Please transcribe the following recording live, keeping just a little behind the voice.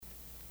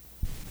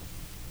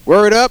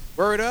Word up.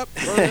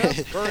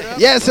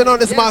 Yes, and on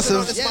this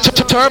massive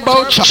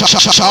turbo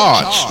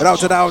charge.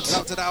 Without a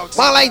doubt.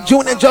 Man like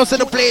June and Just in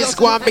the place.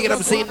 Go on, pick it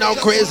up, scene now.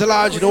 Crazy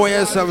large. You know,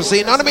 yes, I've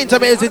seen. On the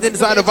meantime, is it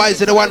inside the vice?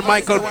 The one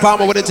Michael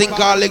Palmer with a thing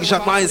called Leg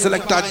Shot. My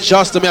selector,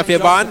 just to me, if you're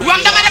born. Run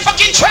the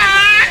motherfucking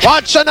track.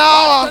 Watch it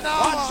now.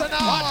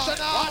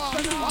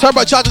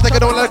 Turbo charge, take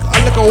it on like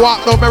a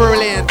walk down memory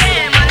lane.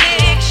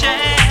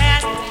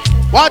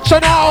 Watch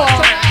it now.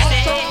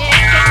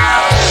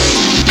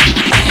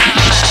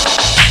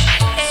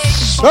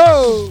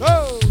 Oh.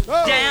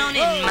 Down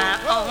in my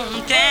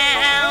own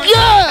town.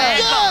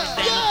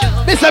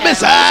 Yeah. Miss. Rob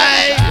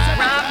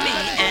me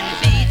and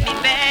beat me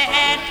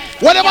bad.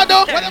 What am I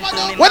do?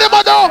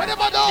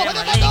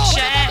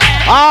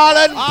 All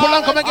and pull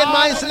on, come again,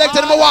 my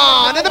selector number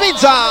one. In the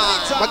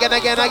meantime,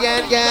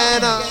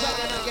 again.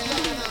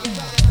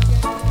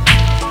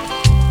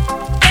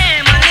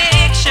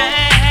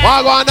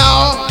 What going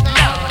now?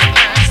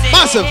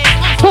 Massive.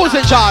 Who's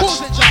in charge?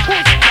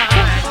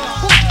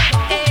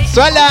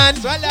 Swellan.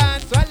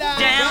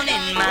 Down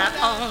in my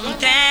own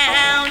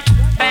town.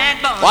 Bad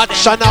boys.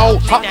 Watch out now.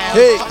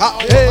 Hey.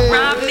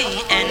 Rob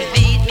me and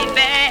beat me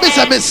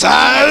bad.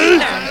 Missile.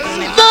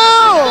 No.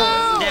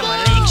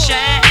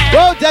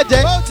 Go,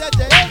 Daddy.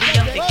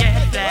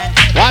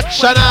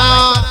 Watch out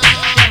now.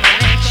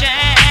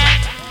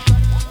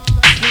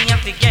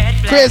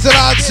 Crazy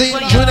lad scene.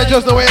 Junior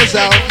just know where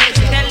yourself.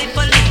 Tell the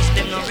police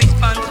them no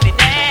response with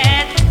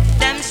that.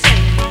 Them say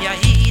me a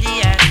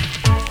idiot.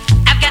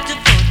 I've got to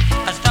put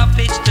a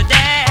stoppage to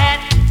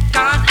that.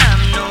 Cause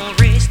I'm no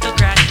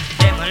aristocrat.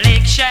 Them a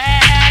lick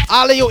shot.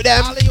 All of you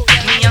them.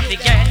 Me a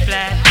forget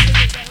flat.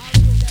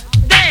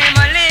 Them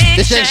a lick shot.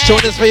 This next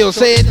tune is for you,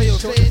 saying. Them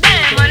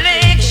a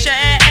lick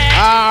shot.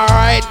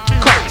 Alright.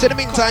 Come to the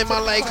meantime,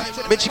 man, like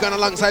Michigan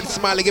alongside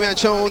Smiley. Give me a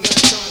tune.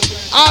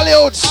 All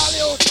you.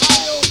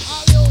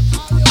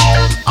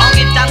 All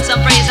give thanks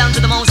and praise unto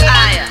the Most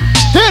High.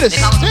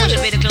 Because the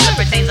worship be the clothes that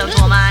pertains unto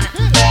a man.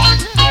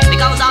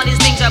 Because all these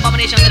things are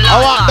abomination to the Lord.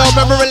 I want no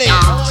memory lane.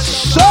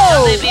 So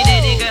every day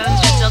the girls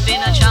dressed up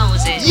in a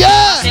trousers.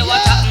 Yeah. Say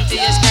what happened to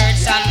your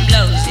skirts and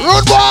blouses.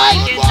 Rude boy.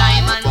 Take your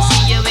time and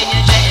see you in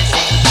your dresses.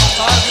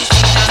 All these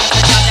things are to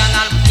judge and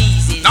all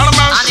pleases.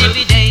 And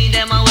every day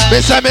them are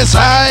worship.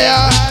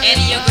 Messiah.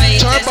 In your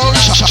greatest Turbo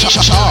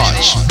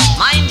charge.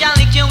 Mind you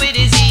lick you with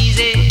is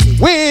easy.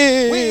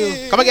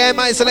 We come again,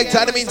 my selector.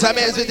 In the meantime,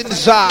 it's within the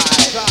side.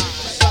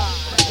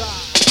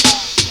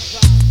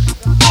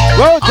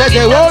 Whoa,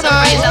 JJ, whoa,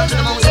 nice.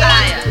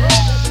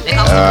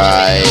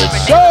 Alright,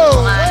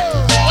 so.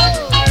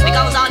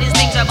 Because all these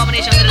things are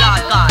abomination to the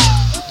Lord God.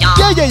 Yeah.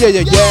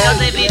 Because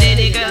every day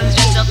the girls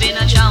dress up in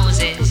a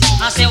trousers.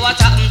 I say what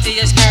happened to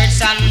your skirts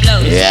and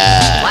blouses.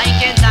 Yeah. Why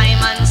can't I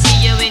man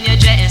see you in your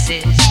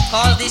dresses?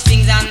 Cause these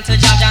things unto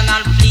judge and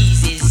all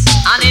pleases.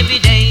 And every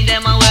day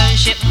them a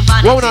worship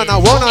vanity. Whoa, no.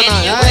 And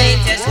your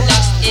greatest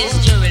lust is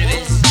jewelry.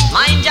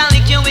 Mind you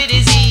lick you with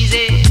is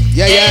easy.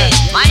 Yeah.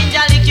 Mind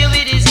you lick you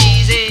with is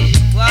easy.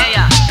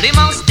 Yeah. The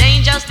most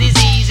dangerous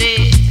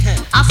diseases.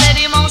 I said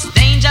the most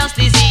dangerous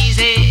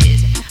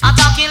diseases. I'm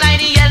talking like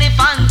the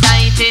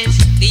elephantitis.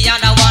 The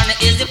other one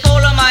is the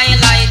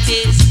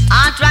polymyelitis.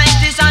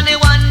 Arthritis and the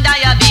one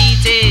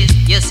diabetes.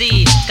 You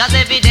see, cause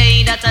every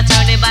day that I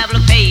turn the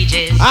Bible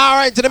pages.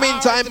 Alright, in the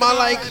meantime, man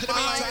like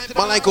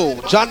who?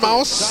 John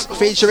Mouse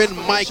featuring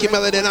Mikey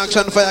Melody in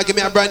Action Fire. Give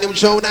me a brand new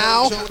show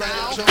now.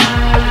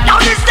 Now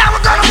this time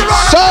we're gonna do the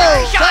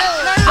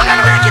I'm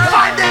gonna make it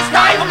 5 this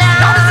time.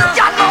 Now this is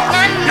John Mouse.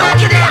 No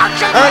kidding,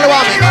 Action Fire. Early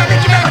warming.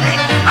 Mickey Melody.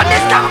 And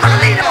this time we're gonna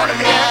lead him on the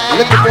beat.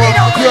 Looking for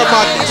pure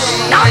madness.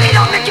 Now lead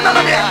on Mickey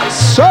Melody.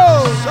 So.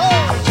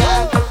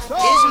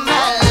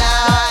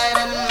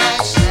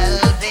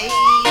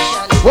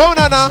 Whoa,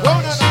 Nana.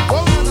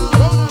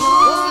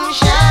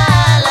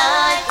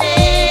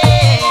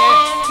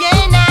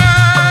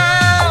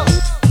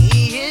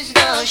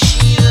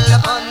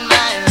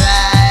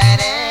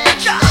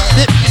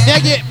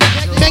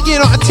 Make you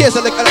know a taste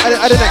of the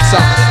next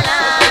song.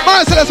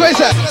 Marcel, that's what he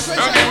said.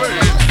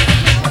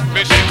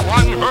 Me see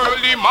one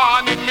early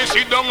morning, me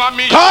sit down and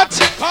me Cut.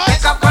 A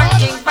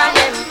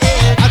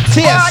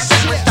taste.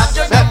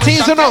 That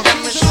taste, you know.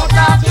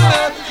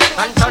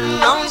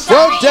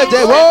 Whoa,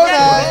 JJ, whoa,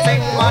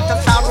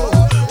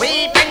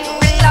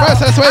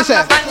 Marcel, that's what he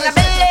said.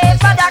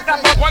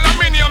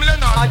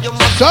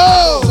 So.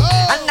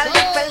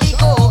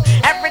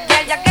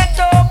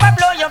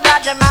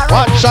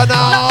 Watch out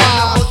now.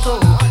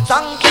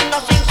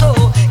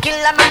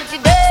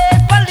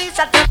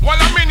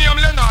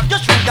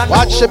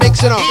 Watch the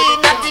mix, you know.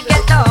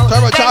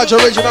 Turbocharge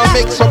original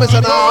mix from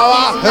Mr.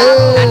 Now.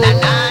 Hey.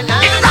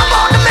 It's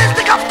about the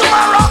mystic of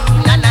tomorrow.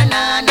 I'm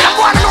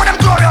going to know them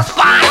glorious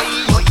spies.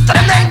 So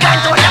them ain't going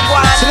to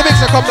See the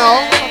mixer come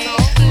now.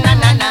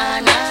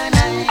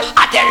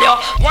 I tell you.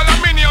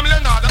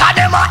 Got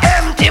them a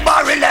empty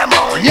barrel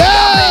lemon.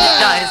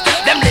 Yeah.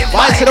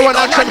 Why is it the one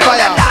Action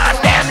Fire?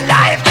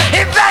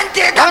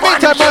 I mean,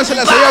 time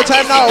merciless, so your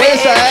time now, what you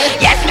say?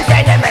 Yes, me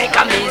say they make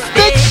a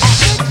mistake.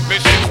 Me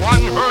see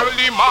one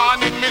early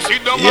morning, me see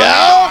the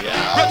yeah.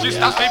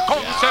 Register slip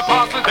come say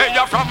parcel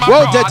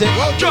Whoa, Daddy.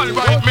 Girl,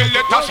 write me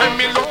letter, send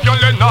me love you,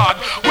 Leonard.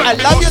 I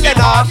love you,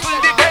 Leonard.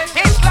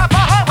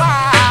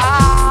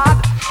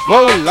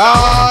 Oh,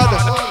 Lord.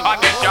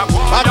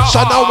 Watch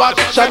out now,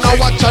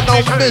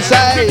 me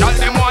say.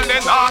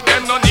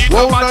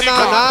 Whoa, no,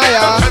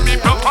 yeah.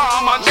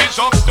 Performance is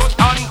up to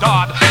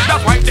standard. That's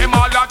why them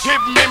all a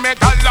give me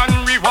medal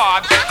and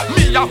reward.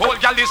 Me a whole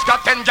gal is got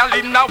 10 gal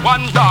in a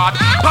one yard.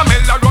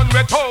 Pamela run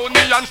with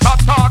Tony and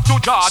start talk to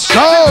George.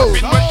 So,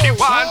 when she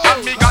want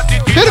and me got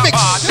it in hit the a mix.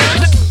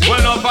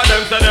 Well, up for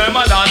them, say them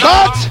a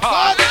dance.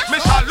 Me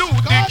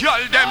salute the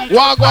girl, them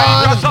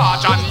Wagwan.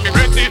 massage and me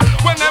ready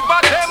whenever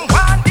them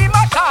want the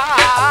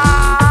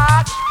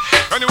massage.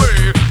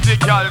 Anyway, the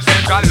girl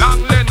say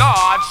galang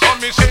Leonard, so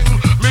me sing,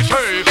 me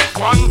say,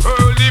 one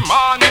early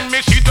morning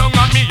me sit down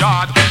on me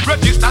yard.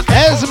 Register.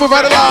 Let's move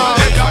right along.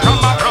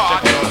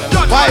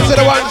 Why is it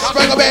the one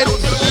spring a bit?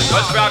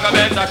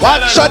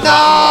 Watch out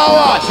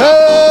now.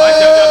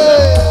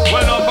 Hey.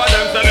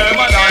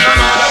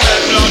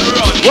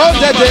 Whoa,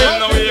 Daddy.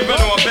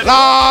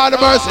 Lord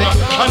of mercy.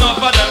 Enough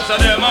of them say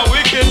them a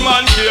wicked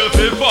man kill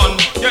for fun.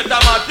 Get a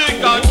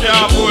matic and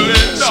can't pull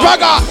it down.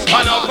 Swagger.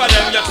 Enough of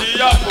them you see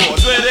a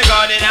pose with the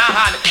gun in a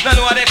hand. Don't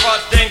know what the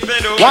first thing to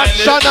do.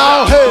 Watch out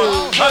now,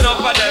 hey.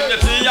 Enough of them you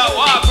see a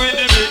walk with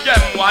the big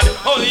M1.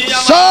 Only a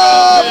so,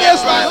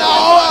 yes, right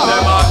now.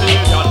 them a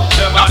billion,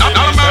 them a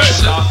million.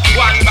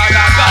 One bag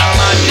of gun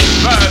man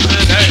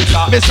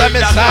impersonator. Mr.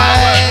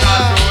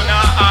 Messiah.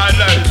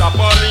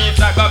 Police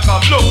a go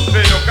come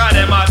look at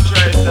them a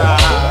traitor.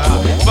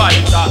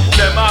 Fighter,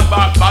 them a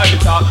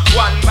backbiter.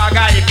 One bag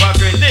of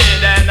hypocrisy,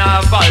 then a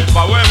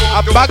viper.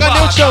 A bag of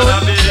new tune.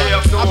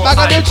 A bag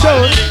of new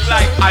tune.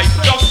 Like I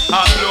just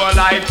a blow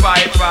like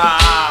piper.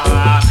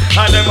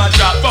 And them a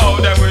chat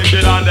about them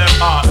wicked and them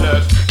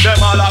heartless. Them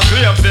all a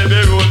claim to be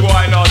rude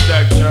boy, not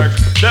take check.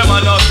 Them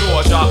a no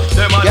soldier,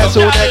 them a guess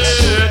no who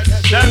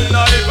next? them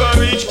not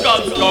even reach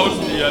Cub Scout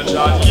station.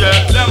 Yeah,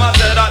 them a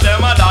say that them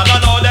a done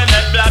and now them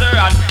head bladder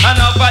and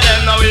enough of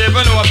them now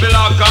even know feel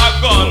like a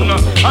gun.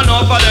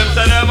 Enough of them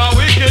say them a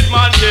wicked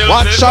man kill.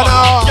 Watch out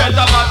now. Get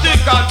a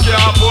matic and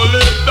can't pull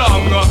it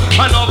down.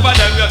 Enough of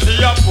them you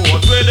see a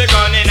pose with the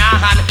gun in a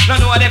hand.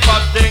 Don't know the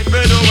first thing to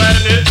do when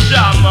it's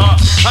jam.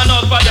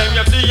 Enough of them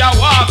you see a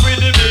walk with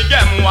the big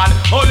M1.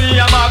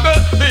 Only a muggle.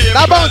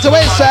 Now bounce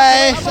away,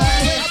 say.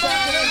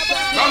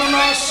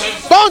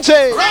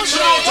 Bounty.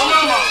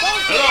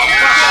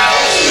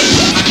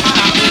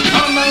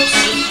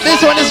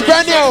 This one is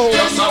brand new.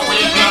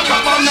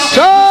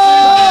 So,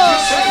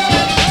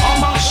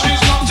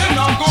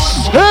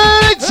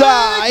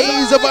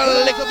 he's about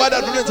a little bit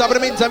of the top of the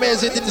meantime,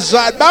 is it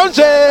inside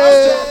Bounty?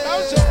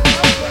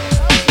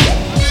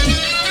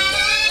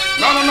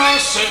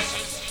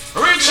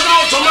 Reaching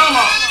out to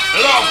mama.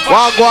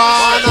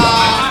 Wagwana.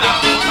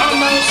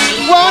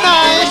 One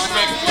eye.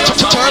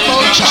 Turbo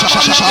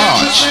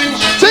charge.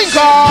 Think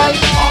on.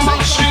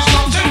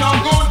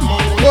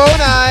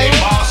 One eye.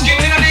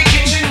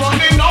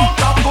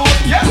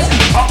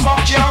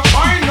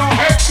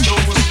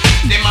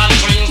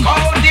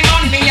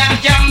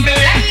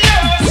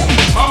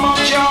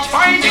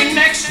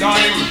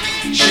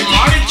 She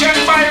might get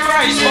by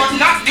rice, but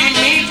not the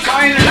meat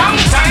kind. Long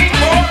time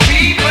more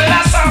people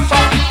are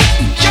suffer.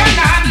 Can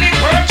hardly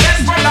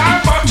purchase for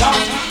our butter.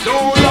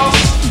 No loss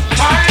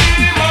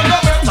time on the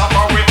better,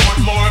 but we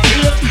put more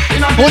faith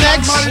in a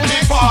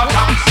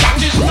multi-parter. That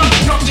is not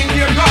nothing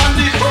you got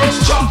the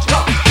first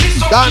chapter.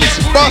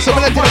 Dance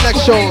possibility the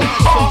next show.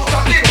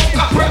 After the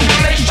book of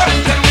Revelation,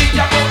 tell me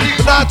about the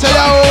Not tell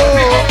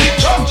you. the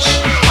church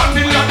and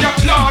the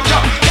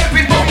larger.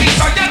 Everybody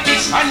say that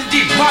this and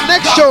the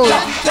Next show.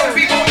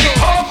 Everybody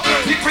up,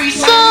 the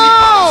priest No!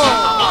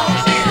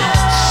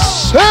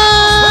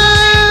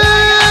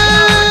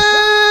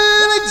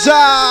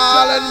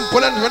 And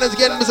put on friends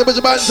again, Mr.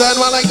 Bishop Banton,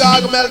 one like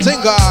Gargamel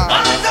Tinker.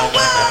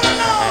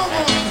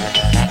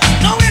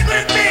 No, where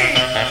could it be?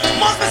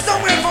 Must be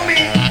somewhere for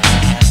me.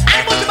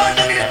 I put the band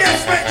on it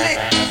desperately.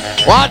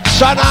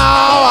 Watch out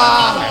now.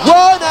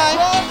 One night.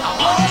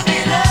 Hold me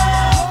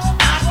love,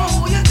 not for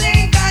who you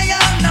think I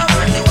am, not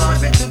what you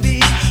want me to be.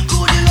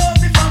 Could you love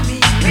me for me?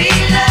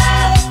 Real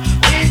love,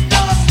 with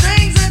no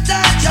strings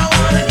attached. I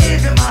wanna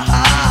give you my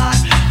heart,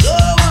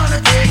 don't wanna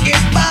take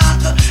it back.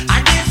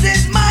 And this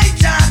is my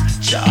chance.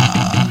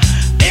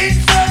 Been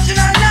searching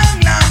a long,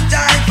 long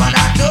time for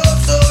that love,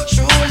 so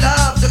true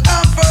love to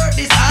comfort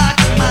this heart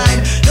of mine.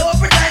 No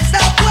pretend,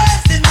 stop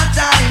wasting my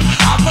time.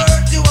 A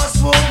virtuous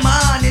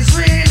woman is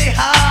really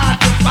hard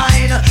to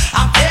find.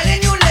 I'm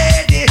telling you,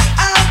 lady,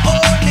 I'm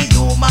only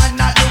human,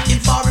 not looking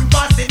for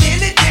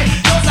impossibility.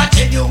 Just a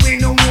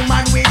genuine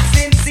woman with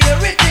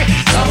sincerity.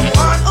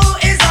 Someone who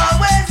is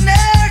always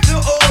there to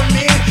hold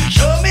me.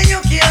 Show me you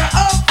care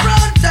up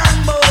front and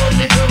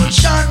boldly. Don't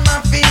shun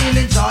my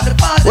feelings or the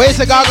positive. Where's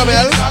the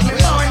Gargamel?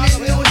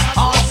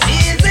 All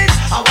seasons,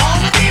 I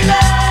wanna be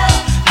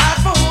loved, not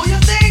for who you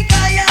think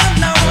I am,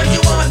 not what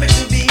you want me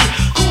to be.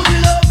 Could you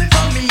love me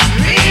for me?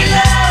 Real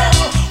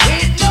love,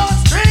 with no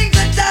strings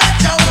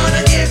attached. I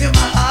wanna give you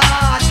my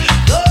heart.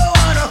 Don't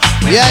wanna.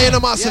 Yeah, you know,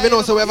 massive, you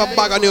know, so we have a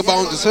bag of new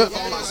bounties.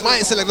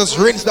 My select, just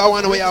rinse that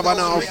one we have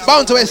now.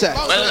 Bounty, we say.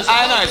 Well,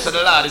 I know, so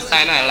the Lord is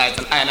I know light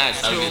and I know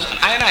salvation.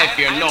 I know if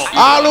you know.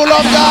 All who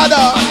love God.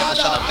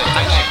 Shut up,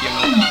 I know if you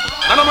know.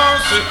 And a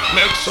mercy,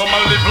 make some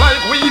live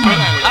like weed.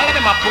 All of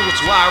them are poets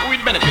who are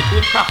with benefit,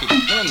 with profit.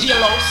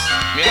 Jailhouse,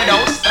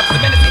 deadhouse, that's the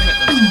benefit.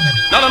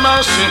 Not a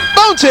mercy.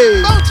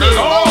 Bounty. The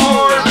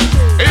Lord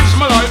is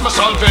my life, my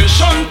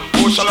salvation.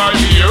 Who shall I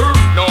fear?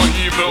 No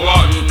evil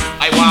one.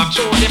 I walk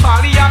through the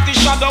valley of the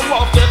shadow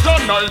of death,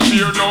 and I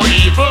fear no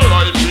evil,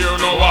 I fear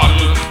no one.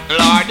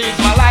 Lord is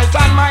my light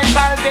and my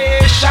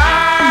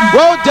salvation.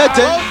 Well,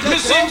 Tete.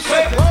 Listen,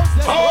 say,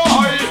 oh,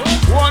 I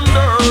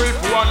wonder if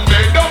one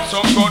day that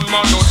some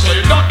gunman will say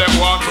that them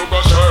want to go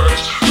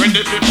church. When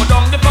the people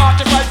down the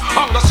 45,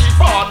 hunger see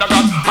Father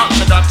God, and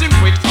say that him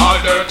with all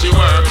dirty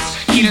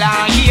works.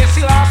 Ila yes,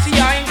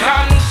 I ain't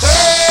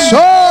concerned.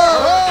 Sure.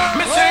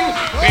 Missing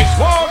is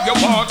what you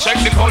want. Check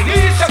the police,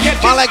 you get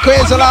it. Man like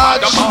Crazy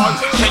Lodge.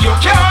 Say you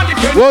can't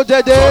depend. Well,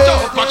 Tete.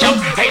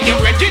 Hey, you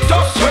ready to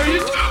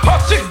say it?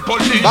 Passing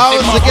police.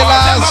 Bounce the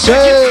glass,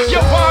 say. You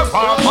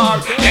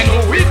far. Then who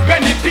will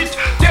benefit?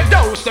 They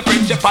dose the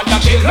principal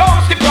that she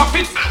lost the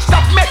profit.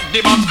 Stop make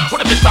the boss.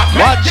 Wanna be stop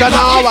make Watch the an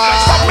hour.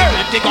 boss. Stop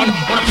make the gun.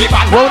 Wanna be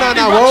bad.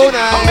 Whoa,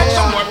 nah. Make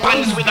some more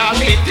pants with a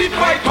lady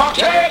by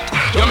pocket.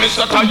 You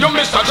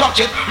Mr.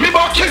 Jacket, me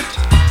bucket.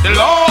 The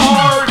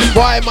Lord.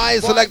 Boy, my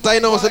selector,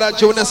 you know, so that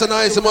tune is so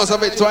nice. You must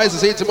have it twice, you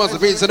see it, you must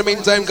have it. So in the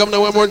meantime, come now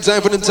one more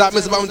time for the top.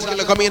 Mr. Bounty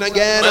Killer, come in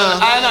again. Well,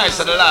 I know,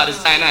 so the Lord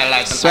is I know,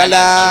 like Swell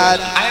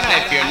lad. I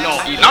know if you know.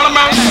 Not a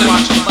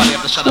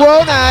mercy.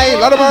 Whoa, night,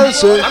 lot of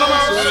mercy.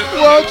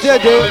 Whoa,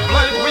 Tete.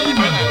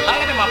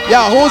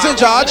 Yeah, who's in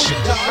charge?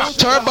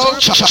 Turbo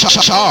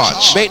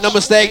Charge. Make no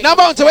mistake. Now,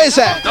 Bounty, wait a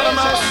sec. The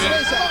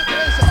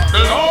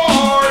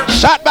Lord.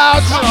 Shot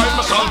bounce.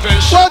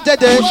 Whoa,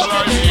 Tete.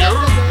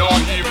 No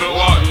evil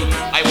one.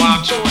 I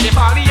walk through the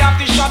valley of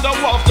the shadow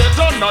of death,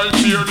 and I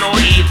fear no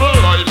evil,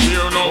 I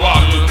fear no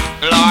one.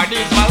 Lord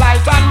is my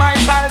light and my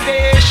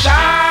salvation.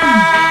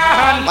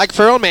 Like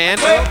Feral Man.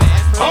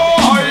 Oh,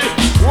 I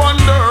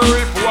wonder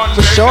if one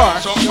For day sure.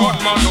 some good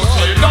man will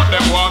say that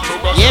them want to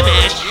go Yeah,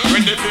 man. church.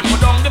 When the people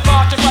down the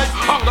 45,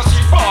 hunger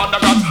see Father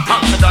God,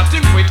 and say that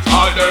him with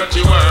all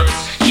dirty works.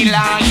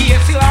 Ila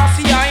yes,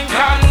 I ain't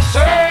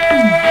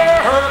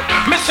concerned.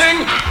 Missing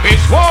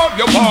is what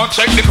you want.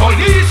 Check the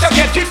police, you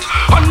get it.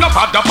 And no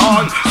bother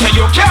fall. Say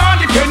you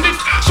can't defend it.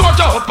 Sort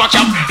up a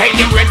chap. Hey,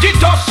 you ready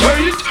to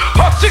say it?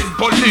 Passing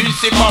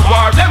police, if a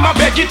war, them a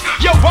beg it.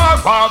 You war.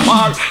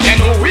 Then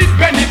who will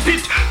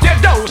benefit? They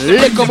dose.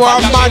 Little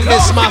more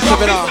madness, massive,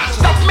 you know.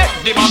 Stop make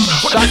the man.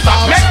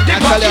 Stop make the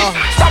Natalia.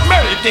 Stop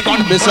make the gun.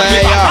 Miss Stop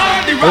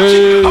Aya.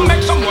 make I'll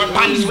make some more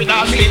pants with a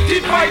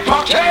little my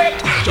pocket.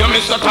 You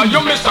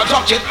Mr.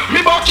 Jacket,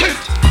 me bucket.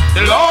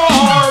 The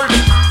Lord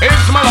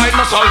is my light,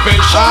 my salvation.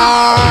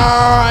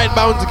 Alright,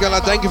 Bounty Killer,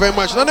 thank you very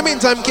much. Now, in the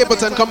meantime,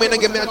 Capleton, come in and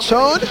give me a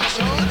tune.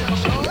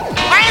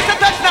 Why is the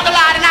touch of the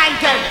Lord in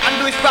 910 and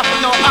do his prophet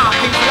no harm?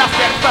 Things will have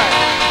said first.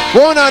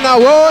 Whoa, no,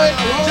 whoa.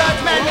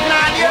 Judgment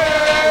on the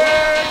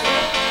earth.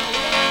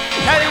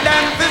 Tell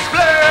them this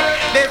blood.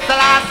 This the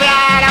last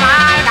side of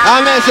mine.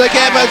 And Mr.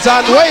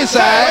 Capleton, what you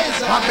say?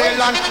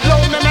 Babylon,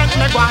 love me, make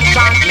me go and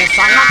chant me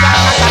song.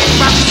 I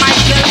from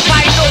myself,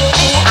 I know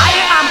who I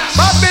am.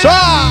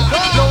 Babylon,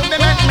 love me,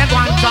 make me go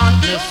and chant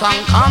me song.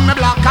 Come me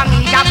block and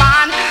me a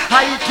band.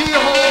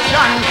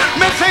 Ethiopian,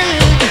 me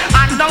sing.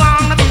 And don't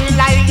wanna be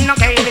like no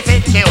Kelly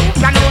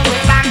Ethiopian. Who is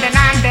standing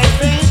and they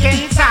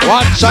sinking sun.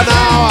 Watch an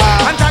hour.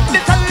 And that the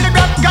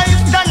celebrate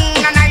guys done.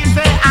 And I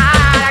say,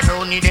 I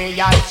don't need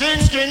a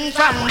sinking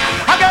sun.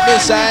 Me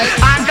say.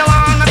 And don't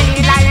wanna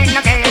be like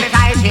no Kelly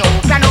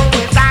Ethiopian. Who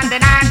is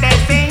standing and they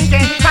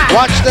sinking sun.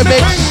 Watch the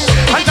mix.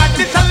 And that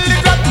the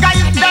celebrate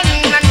guys done.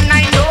 And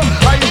I know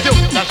I do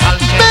the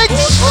Mix.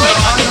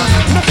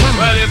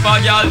 Well, if a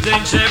girl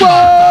think she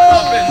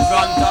up in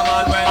front of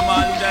man when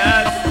man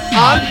dead,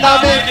 And the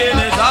mix.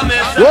 beginning is a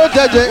mistake. Whoa,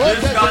 Tete.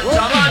 This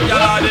ganja man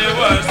girl are the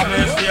worst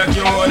mistake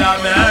you woulda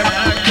make.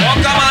 How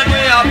come on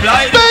we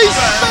apply the Bass.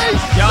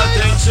 Girl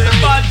think she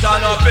bad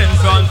turn up in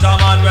front of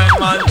man when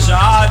man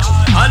charge,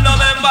 and no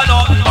member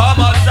nothing but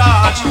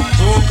massage.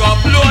 Took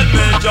upload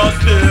me just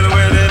deal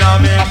with it in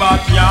me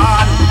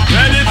backyard.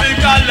 Ready to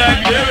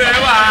collect the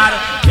reward.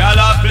 Girl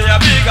a play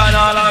big and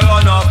all I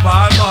run up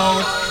her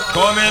mouth.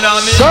 Come in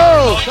on me.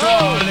 So,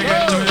 Only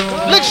get to you.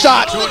 lick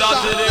shot. Should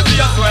have seen the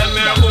face when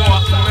me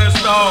open me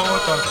stout.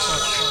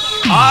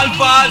 All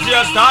pass you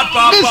start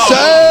pop Me out.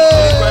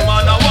 say. When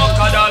man a walk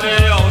a dolly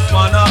house,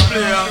 man a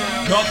play.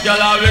 Top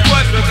girl a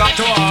request me come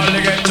to all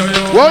get to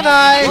you. One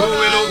night. Who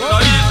will look so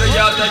easy,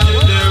 girl take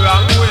it the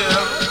wrong way.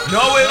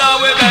 No way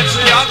now we bet she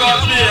a go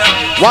play.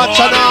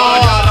 Watch her now.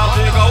 Girl a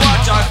figure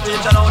watch her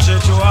speech and now she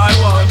show I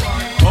want.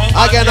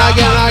 Again.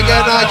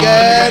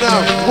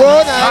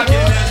 One night.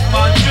 Guinness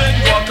man drink,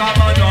 walk a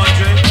man don't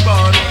drink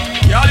bun.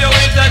 Girl you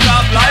will take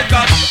off like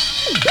a.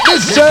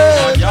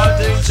 Listen. Y'all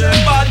think she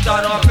bad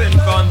turn up in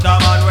front of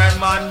man when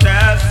man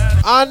dead.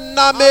 And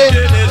the mix.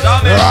 It is a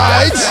mistake.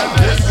 Right.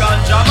 This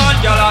ganja man,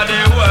 y'all are the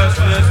worst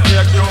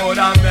mistake you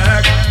woulda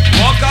make.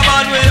 Walk a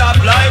man we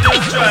apply the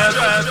stress.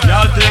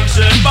 Y'all think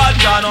she bad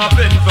can up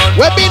in front.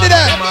 Where be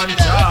there?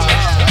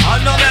 I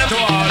know them to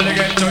all they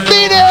get to you.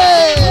 Be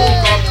there.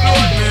 Hook up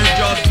close me,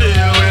 just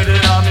deal with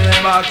it on me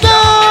back. No.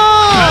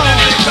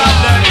 Anything that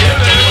they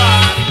give it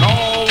back.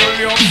 Now will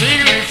you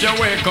feel if you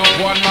wake up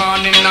one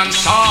morning and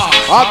saw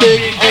a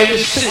big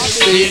heavy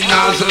 16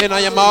 nozzle in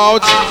your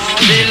mouth.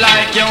 Feel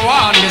like you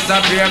want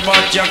disappear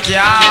but you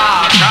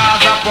can't.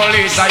 Cause the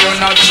police are you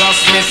not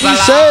trust me so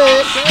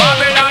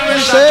Babylon will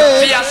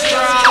shut your face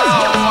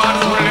strong. What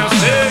will you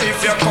say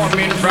if you're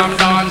coming from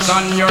dance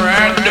on your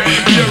head?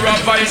 You're a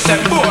vice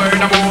and boy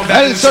in a move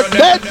and so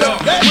dead.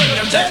 When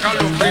you take a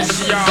look we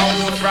see your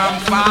home from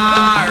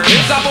far.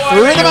 It's a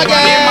boy Rhythm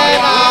again.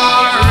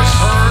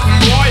 Certain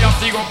boy have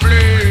to go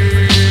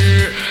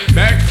play.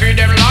 Make for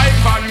them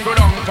life and go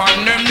down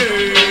on them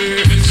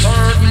day.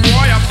 Certain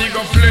boy have to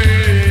go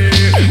play.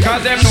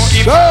 Cause them no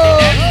evil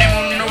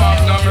them no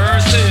have no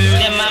mercy.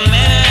 Them a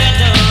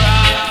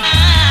murderer.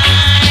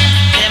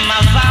 Them a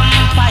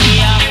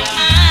vampire.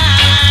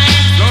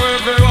 So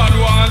everyone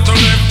want to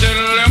live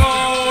till them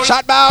old.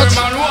 Shot bounce.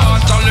 Everyone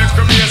want to live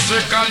to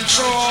basic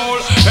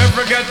control.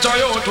 Every ghetto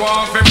youth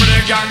want to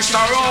play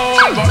gangster role.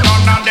 But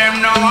none of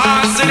them know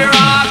how to see the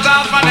wrath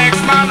of an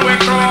next man we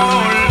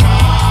crawl.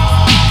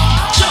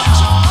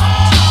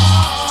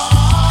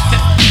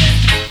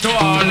 To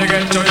all the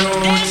ghetto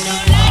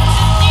youths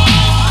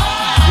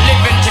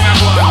living thing a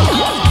boy.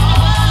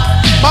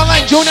 Man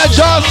like Junior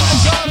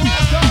Just.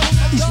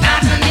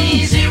 Not an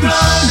easy road.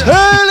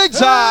 Hey,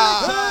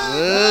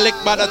 lick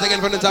bad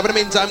again from the top. In the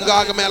meantime,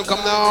 Gargamel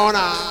come down.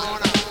 I'll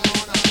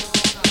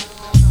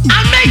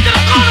make to the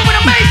corner when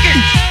I make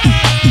it.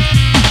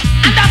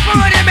 And that's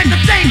where they make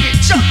them take it.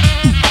 Sure.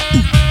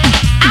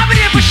 I'll be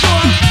there for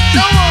sure.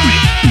 Don't worry.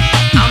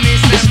 I'll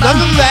miss It's them.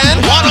 nothing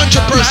than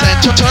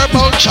 100% to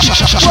turbo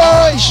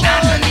charge.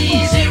 Not an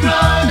easy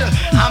road.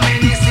 How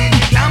many see the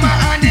glamour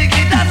and the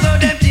glitter, so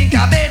them think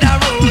I better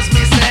rose.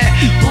 Me say,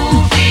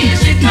 who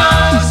feels it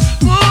knows?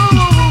 Ooh,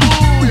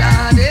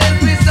 Lord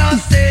help me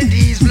sustain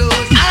these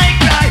blows. I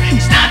cry,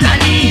 it's not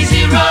an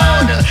easy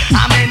road.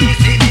 How many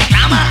see the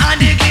glamour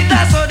and the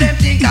glitter, so them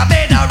think I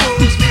better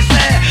rose. Me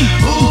say,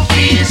 who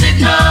feels it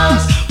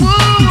knows?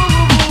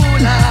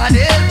 Ooh, Lord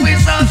help me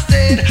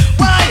sustain.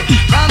 Why?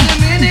 From the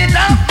minute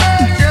of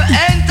birth you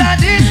enter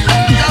this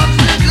earth,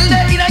 obstacle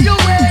there in your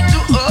way to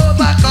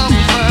overcome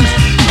first.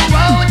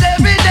 Throughout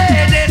every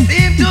day they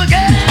seem to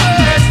get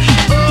worse.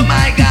 Oh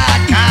my God,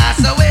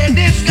 cast away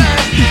this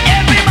curse.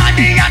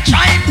 Everybody are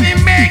trying to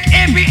make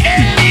every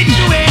end meet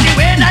you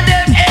anyway that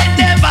them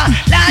endeavor.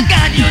 Like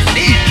God you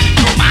see,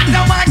 no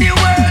matter what the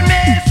world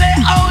may say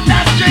out the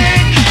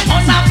street,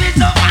 most of it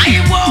so I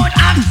won't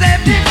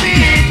accept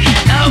defeat.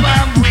 Now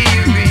I'm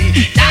weary,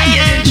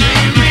 dying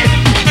dreary.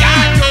 We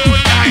got no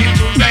time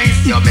to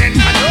waste your mental.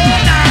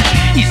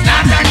 It's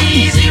not an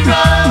easy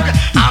road.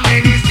 How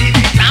many see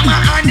the glamour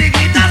and the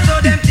glitter,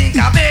 so them think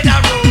I better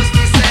rose.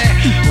 Me say,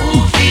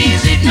 who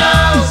feels it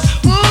knows?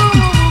 Ooh,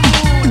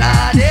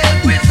 Lord help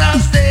me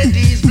sustain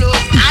these blows.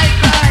 I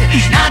cry,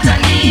 it's not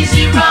an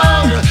easy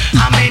road.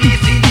 How many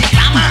see the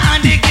glamour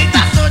and the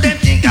glitter, so them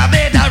think I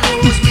better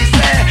rose. Me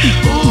say,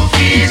 who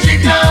feels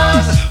it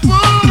knows?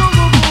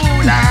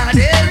 Ooh, Lord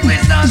help me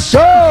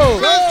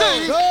sustain.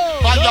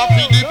 Fire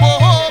for the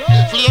Pope,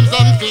 flames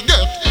them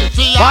forget.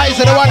 Why is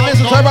it the one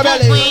Mr. Turbo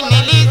Belly? Queen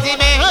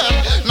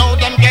Elizabeth, now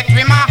them get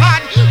with my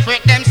heart,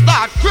 fret them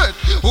start fret.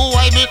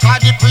 Why?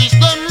 Because the priest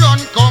them run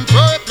come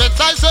perplex.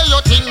 I say you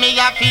think me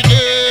a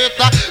forget.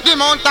 The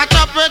mount of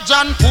chopper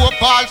John Pope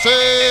Paul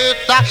said,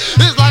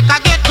 it's like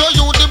I get to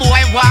you the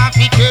boy want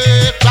to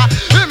get.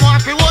 Him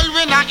want to hold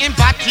when I in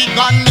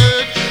Vatican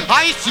neck.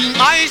 I sing,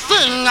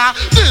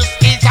 this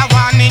is a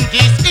warning,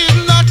 this is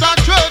not a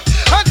threat.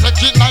 I take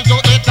it now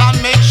your head and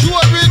make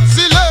sure it's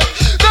select.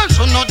 Them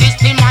should know this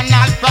the man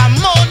Alpha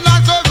Mount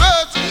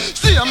Nazareth.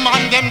 See a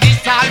man them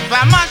this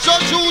Alpha man show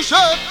you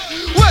shirt.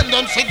 When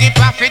them see the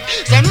prophet,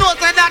 them know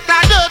say that a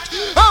death.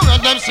 And when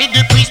them see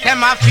the priest,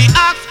 them have to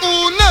ask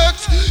who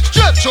next.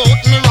 Stretch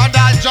out me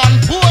radal John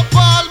Pope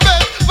Paul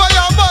Bet.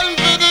 Fireball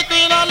for the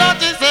queen and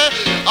not to say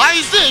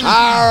I sing.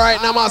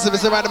 Alright, now massive,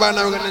 it's right about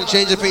now we're gonna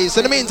change the piece.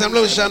 In the meantime,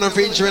 Luciano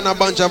featuring a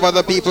bunch of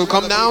other people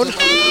come down.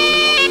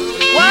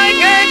 Why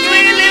can't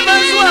we live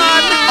as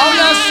one? Oh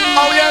yes,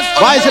 oh yes.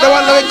 Why is it the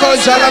one living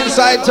culture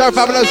alongside Turf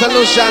Fabulous and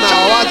Luciano?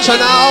 Watch an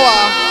hour.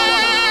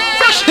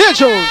 Here,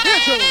 June.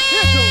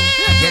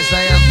 Guess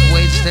I have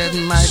wasted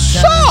my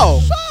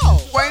time.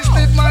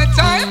 Wasted my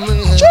time.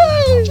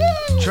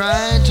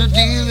 Trying to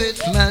deal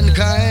with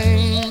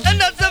mankind. And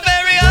that's a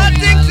very hard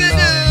thing to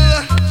do.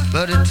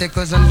 But it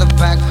tickles in the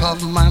back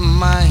of my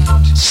mind.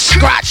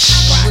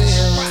 Scratch.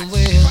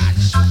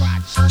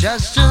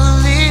 Just to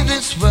leave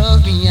this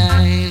world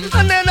behind.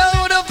 And then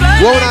I would have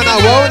liked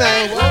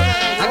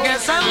I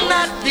guess I'm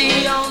not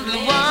the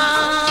only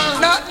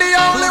one. Not the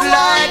only one.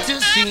 Like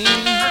to see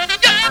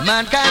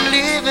mankind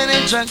living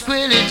in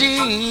tranquility.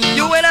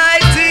 You and I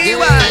see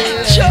why.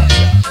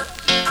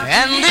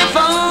 And if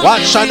only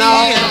watch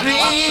now.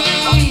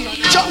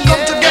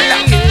 Come together.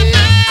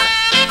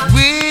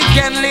 We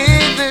can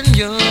live in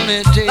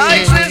unity.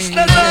 Like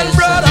sisters and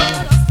brothers,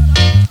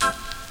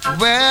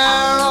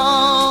 we're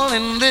all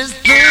in this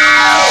thing.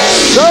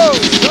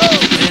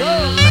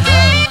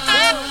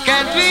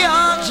 Can't we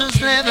all just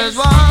live as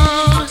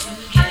one?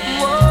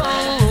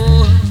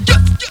 Whoa.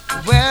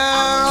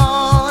 We're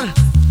all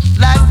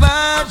like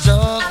birds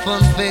of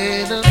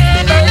unfaded.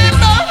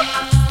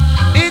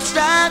 It's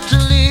time to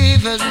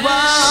live as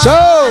one. So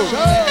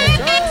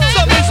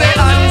me say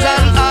hands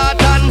and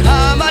heart and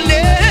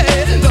harmony,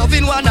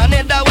 loving one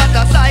another, what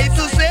a sight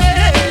to say.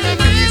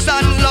 Peace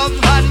and love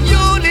and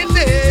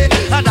unity,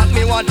 and that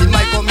me want in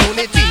my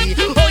community.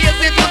 Oh yes,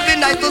 it would be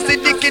nice to see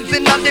the kids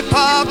in the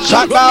park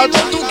running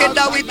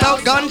together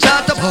without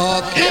gunshot to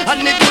pop.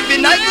 And it would be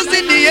nice to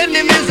see the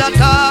enemies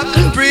attack,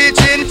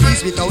 preaching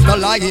peace without no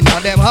lie in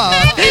them heart.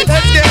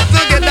 Let's get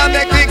together,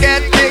 make we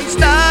get things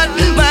done.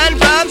 Man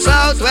from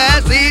south,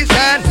 west, east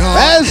and north.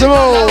 I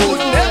would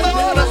never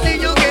wanna see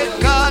you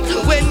get caught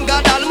when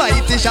God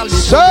Almighty shall be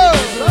so.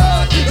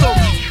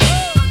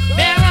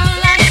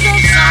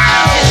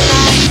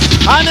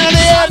 And in the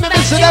air, let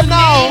me see them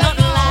now.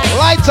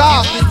 Lights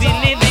off. You could be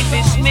living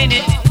this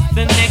minute,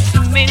 the next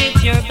minute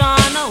you're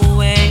gone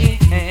away.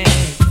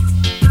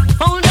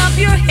 Hold up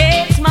your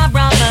heads, my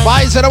brother.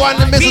 Why is it the one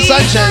that Mrs.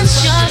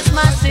 Sanchez? Just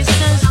my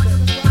sisters,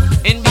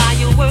 and by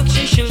your works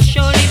you shall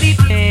surely be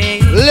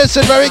paid.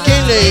 Listen very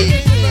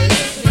keenly.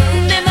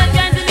 Never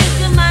try to miss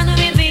the man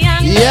with the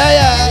anger.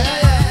 Yeah.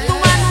 The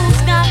one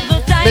who's got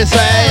the tight. Miss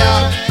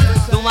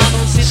The one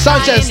who sits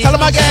Sanchez, tell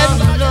him again.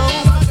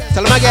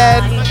 Tell him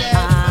again.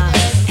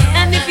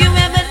 And if you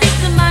ever miss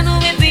the man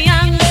with the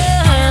anger,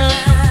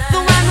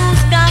 the one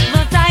who's got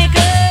the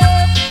tiger,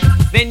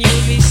 then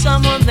you'll be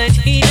someone that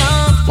he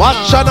don't.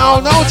 Watch out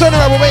now, turn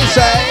it over, we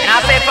say. And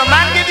I say, if a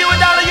man give you $1,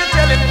 you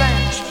tell him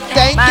thanks.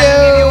 Thank man you.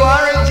 Give you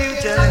orange, you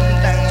tell him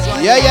thanks.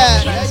 Yeah.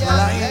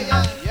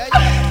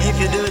 If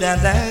you do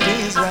that, that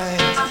is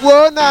right.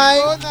 Whoa,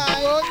 night.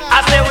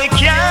 I say we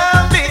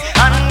can't be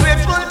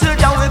ungrateful to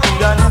God. We could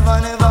never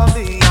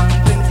be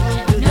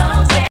ungrateful to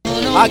God.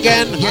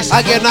 Again. To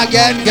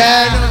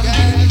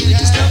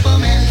stop a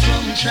man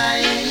from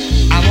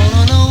trying. I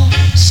wanna know,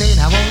 say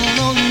I wanna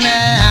know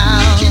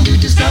now. What can do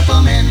to stop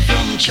a man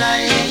from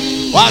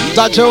trying? What's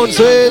that tune,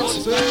 sweet?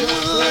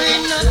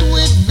 Not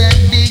with that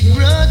big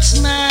broad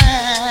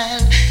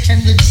smile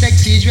and the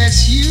sexy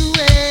dress you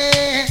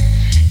wear.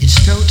 It's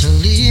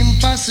totally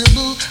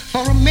impossible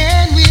for a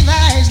man with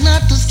eyes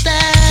not to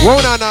stand.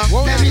 Whoa, Nana.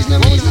 There is no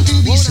reason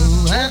to be so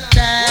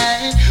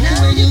uptight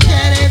when you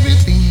got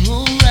everything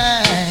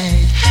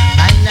alright.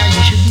 By now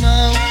you should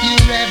know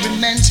you're every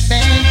man's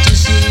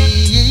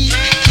fantasy.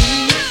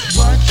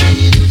 What can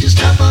you do to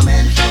stop a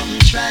man from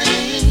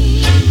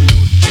trying?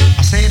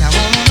 I said I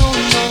wanna know.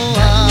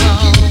 What can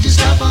you do to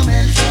stop a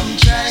man from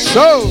trying?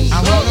 So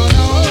I wanna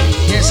know.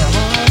 Yes, I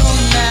wanna know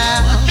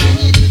now. What can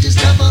you do to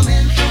stop a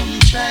man from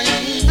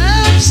trying?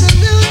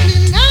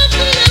 Absolutely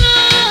nothing at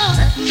all.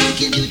 Nothing you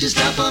can do to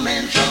stop a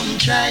man from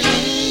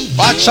trying.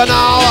 watch an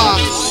hour.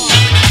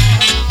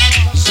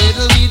 Say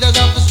the leaders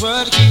of this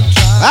world keep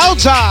trying.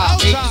 Outer.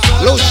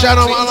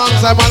 Luciano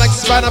alongside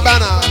Alex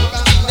Banner.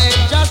 They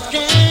just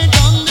can't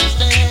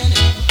understand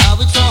how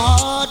it's so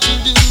hard to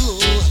do.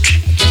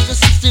 I guess the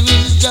system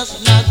is just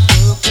not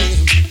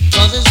working,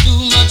 'cause there's too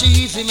much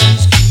easy man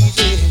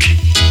squeezing.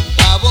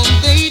 Why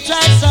won't they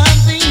try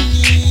something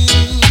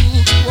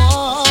new?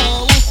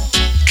 Whoa.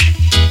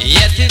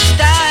 Yes, it's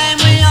time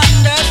we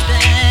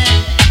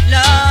understand,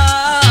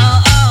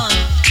 Lord.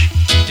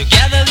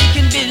 Together we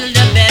can build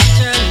a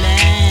better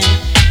land.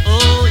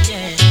 Oh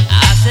yeah,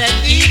 I said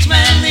each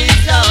man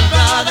is a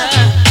brother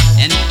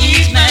and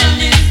each man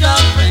is a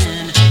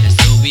friend.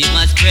 So we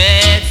must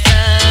spread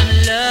some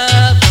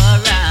love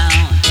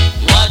around.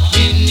 What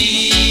we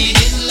need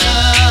is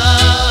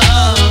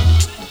love.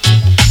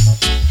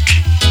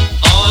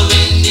 All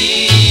we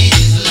need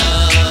is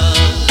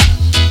love.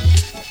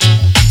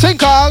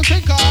 Think on.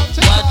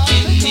 What we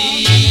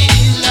need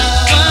is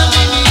love.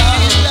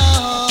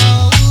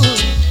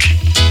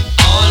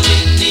 All we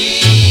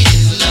need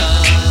is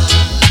love.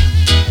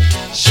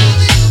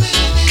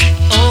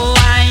 Oh,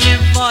 I hear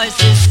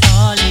voices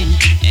calling,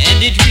 and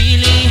it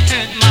really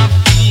hurt my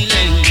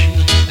feelings.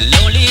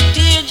 Lonely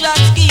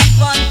teardrops keep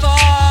on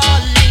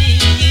falling.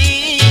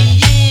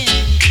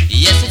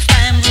 Yes, it's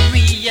time to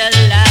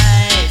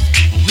realize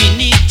we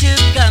need to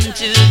come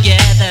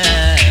together.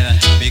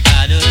 We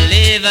gotta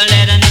live and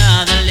let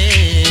another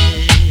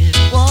live.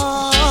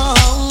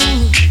 Whoa.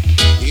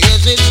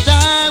 Yes, it's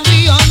time we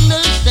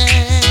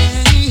understand.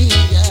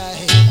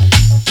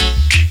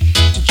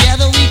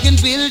 Together we can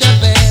build a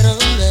better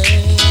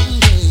land.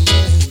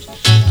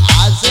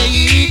 I say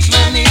each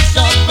man is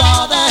a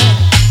brother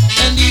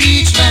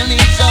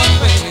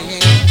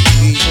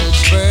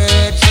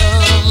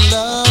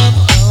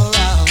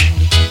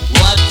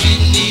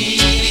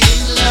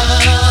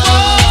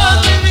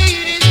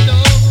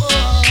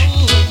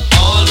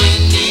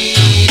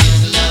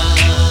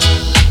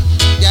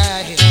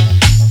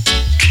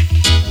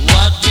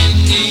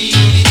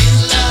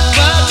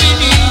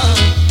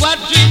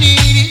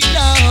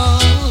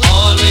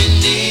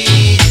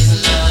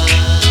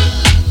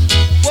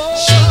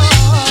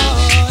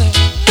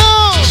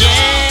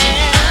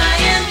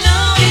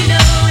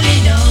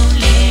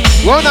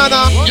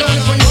Nana.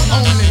 Lonely for you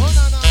only.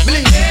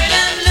 Believe me. Girl,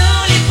 I'm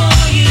lonely for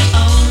you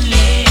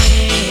only.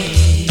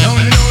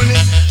 Lonely, lonely.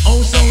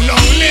 Oh, so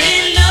lonely.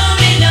 Feeling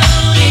lonely,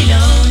 lonely,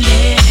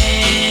 lonely.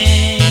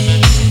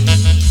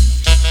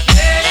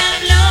 Girl,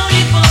 I'm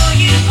lonely for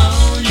you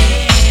only.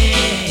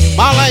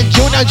 Marlon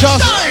Junior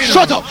just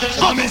shut up.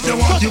 I miss you,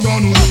 what you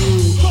gonna do?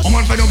 I'm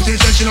on fed up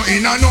since she not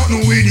in and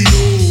nothing with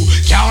you.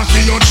 Can't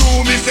see your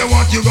true, me say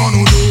what you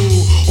gonna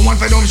do? I'm on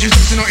fed up since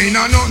she not in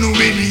and nothing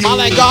with you.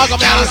 Marlon Gaga,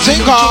 man,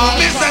 sing on.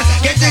 Me say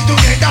get it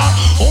together.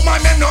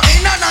 Woman them no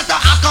in and not a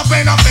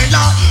acapella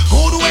fella.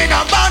 Good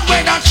weather, bad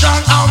weather,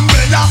 strong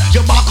umbrella.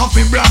 You back up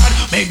in blood,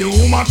 make the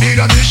woman feel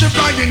that she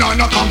flying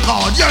on a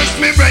Concorde. Yes,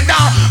 me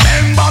brother.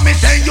 Remember me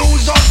say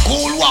use up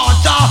cool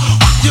water.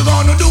 What you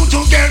gonna do to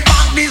get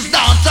back this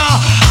daughter?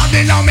 I've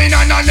been on me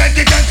and I let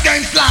it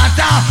escape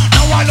slaughter.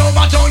 Now all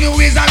over town you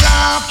is a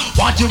laugh.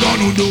 What you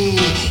gonna do?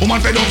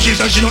 Woman fed up, she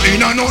said she no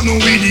in and nothing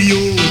with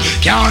you.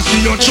 Can't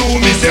see your true,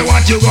 me say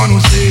what you gonna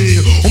say.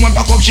 Woman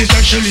pack up, she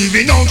said she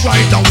leaving out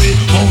right away.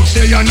 Won't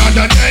say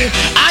another day.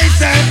 I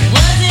said,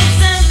 Was it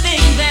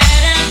something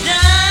that I've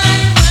done?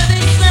 Was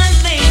it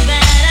something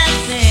that I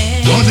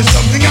said? was it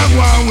something I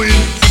want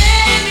with?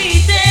 Tell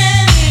me,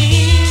 tell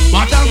me.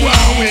 What I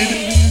want with?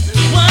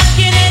 What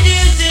can I do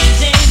to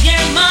change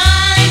your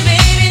mind?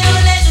 Baby,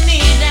 don't let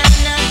me down,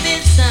 not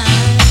this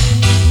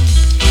time.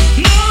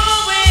 No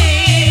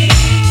way.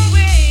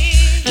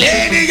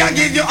 Lady, I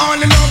give you all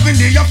the love and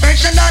the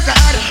affection that I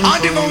had. All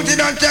devoted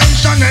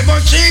attention, never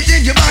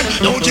treated you bad.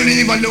 Don't you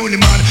leave a lonely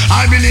man.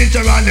 I'll be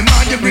literally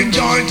mad. You bring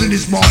joy to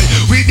this boy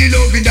with the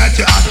loving that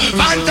you have.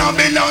 Phantom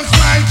belongs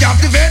smile,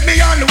 captivate me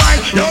all the while.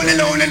 Lonely,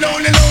 lonely,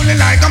 lonely, lonely,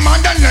 like a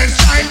motherless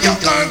child. You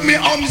curve me,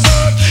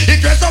 observe.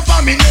 It dress up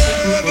on me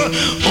nerve.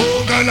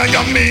 Oh girl, I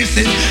am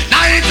missing.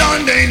 Night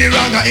and day, the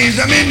ragga is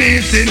a me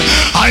missing.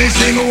 I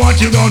sing, what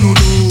you gonna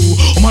do?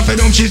 Woman fed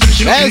up, she said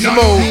she Let's don't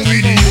move.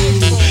 with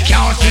you.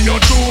 Can't see your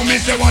true, me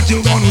say what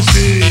you gonna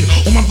say.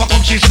 Woman fuck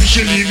up, she said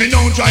she leaving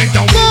out right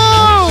away.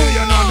 No. Say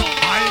you're not,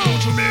 I know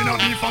you may not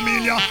be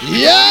familiar.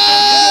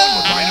 Yeah.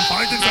 But trying to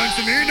fight it, sense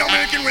to me, you're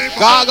making way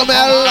for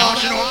Gargamel.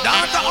 Marching up,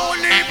 that's the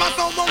only for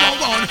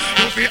someone.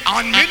 You feel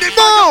on me, the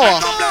No.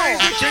 blaze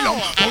the chill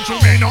up. But you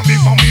may not be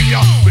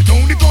familiar with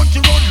only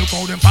country run. Look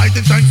how them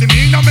fighting, sense to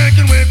me, you're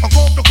making way for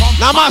coke to come.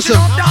 Now, massive.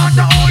 Marching up, that's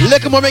the only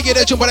Look at me get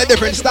it but a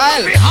different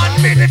style. behind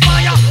me, the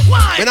fire.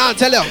 Why? When I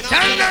tell you.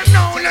 Tell them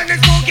now, let the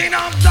smoking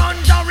of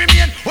ganja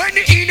remain. When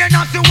the Eden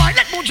has the wine,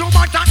 let Mujo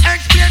Mata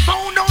explain.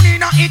 Found down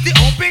in a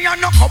Ethiopia,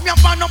 no come here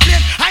for no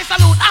plane. I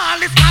salute all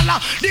the scholar.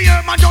 The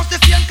Herman just the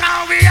same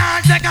car we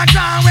all take a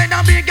draw. When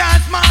a big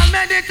and small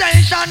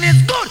meditation is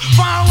good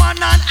for one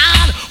and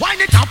all. Why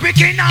the topic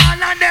in all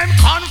of them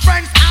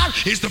conference hall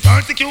is to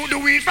persecute the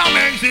weed from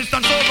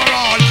existence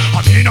overall. I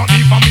may not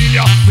be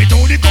familiar with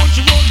how the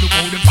country run. Look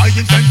how them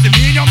fighting sense to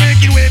me, you're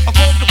making way for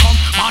coke to come.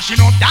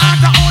 Mashing up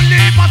data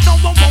only for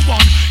someone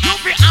one. You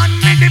be on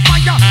me the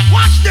fire.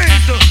 Watch this.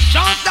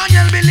 Charles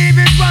Daniel believe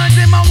it words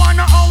him a one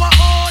of our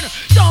own.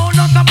 Don't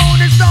us about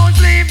the stones,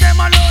 leave them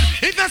alone.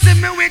 If you see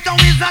me with a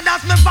wizard,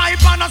 that's me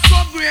vibe and a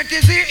sub great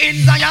is he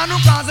in Zion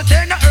who cause a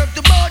turn the herb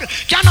to bud.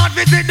 Cannot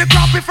visit the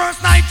crappy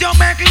first night you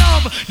make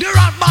love. The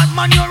rat bad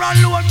man you're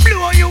alone,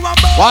 blow you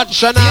above.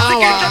 Watch an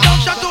Basic hour.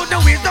 introduction to the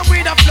wisdom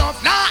with a fluff.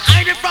 Now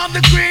hide it from the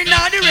green,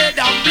 now the red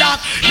and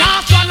black. Now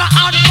swallow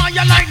out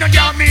fire like no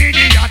damn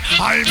idiot.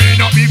 I may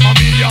not be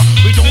familiar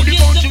with all the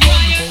country run.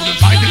 The golden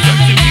fight is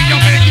empty,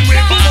 you're making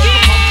way for us to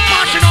come.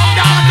 Marching up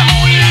down the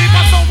only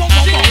for someone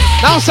who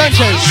won't. Now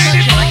Sanchez.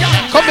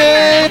 Come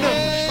in.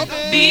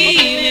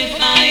 Be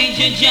find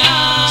your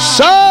job.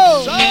 So.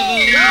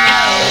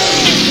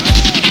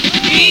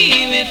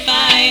 Be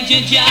find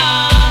your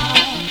job.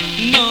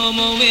 No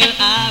more will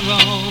I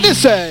roam.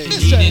 Listen.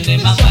 Needing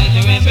them I fight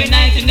her every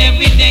night and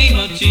every day,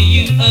 but to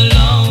you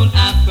alone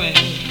I pray.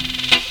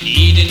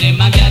 Needing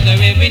them I gather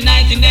every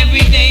night and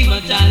every day,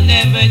 but I'll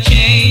never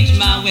change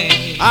my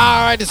way.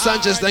 All right,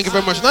 Sanchez. Thank you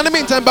very much. Now in the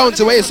meantime, bounce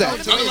away, sir.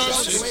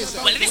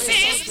 Well, this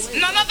is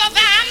none other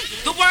than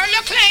the world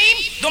acclaim,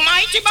 the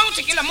mighty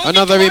bounty killer.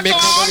 Another remix.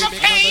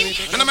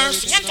 And the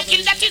mercy and to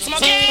kill that is my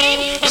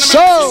game.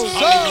 So.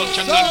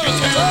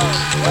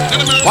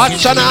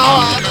 Watch an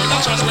hour.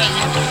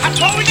 I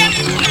told them,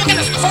 I'm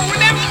gonna scold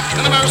them.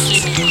 And the mercy,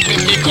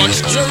 they gun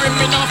steering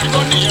me now,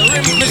 gun near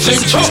him. Me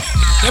sing true.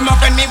 Them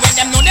offend me when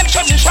them know them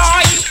shouldn't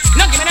try.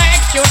 Now give me no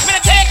excuse, me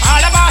to take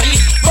all of my.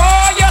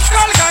 Boy, your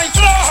skull can't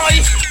fly.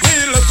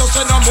 Needless to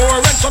say no more,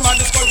 when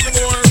somebody skull for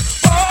more.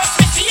 Boss,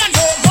 me see and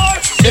no more.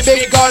 The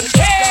big gun.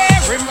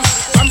 Scare him.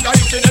 I'm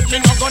dying to let me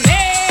no gun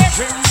near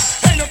him.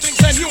 Anything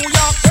say New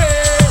York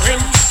fear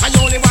him. I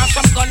only want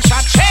some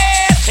gunshot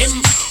chase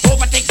him.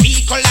 Overtake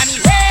vehicle and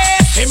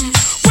race him.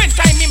 When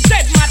time him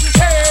dead man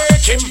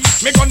take him.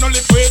 Me gonna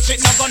live with it,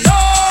 not gonna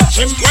lose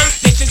him.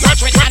 This is not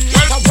when and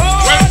not a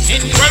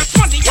warning.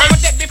 Money I'm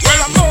dead before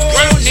I'm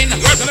mourning.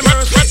 The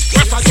mercy,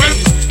 yes I do.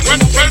 When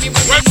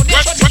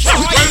they should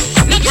try.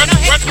 Not gonna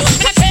hit you,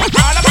 me take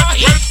all of my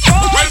hit.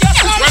 Oh, your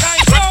skull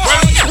can't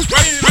fly.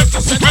 Let's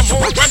just say no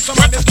more. When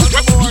somebody's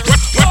got reward.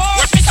 Oh,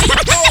 me see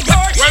no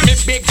more. Me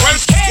big one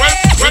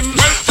scare him.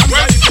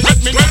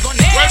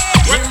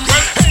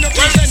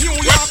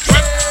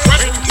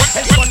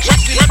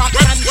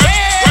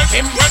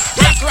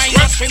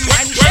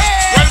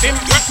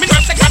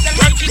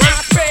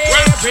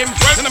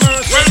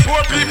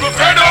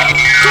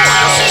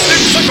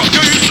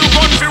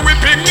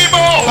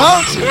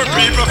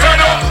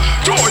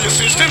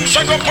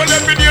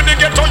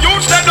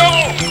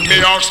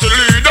 Marks the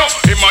leader,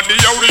 him a the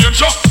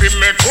arranger. He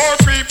make poor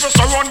people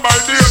surround by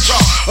danger.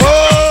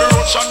 The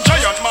Russian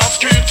giant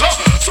mosquito.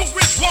 So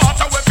with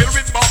water we fill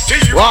with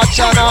bacteria. Watch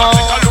out now.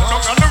 Take a look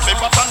down on the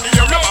river and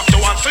near you. Have to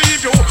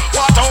save you.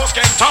 Water house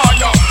can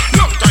tire.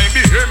 Long time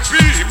the MP,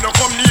 him no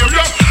come near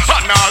you.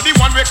 And all the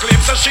one we claim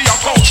says she a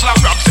counselor.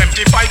 Rock 75%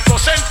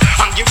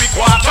 and give me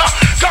quarter.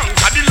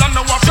 Conquer the land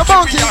now of the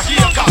poor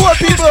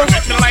people.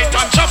 Let me light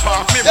and chop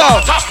off me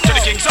water. To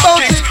the kings of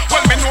kings.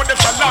 Well me know them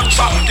shall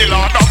answer. The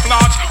Lord of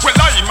Lords. Well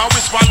I'm a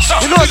responser.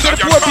 You know it's the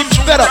poor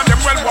people better. And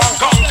them well won't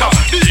conquer.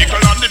 The eagle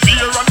and the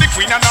bear and the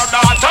queen and her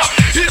daughter.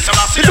 He's a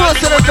lassie and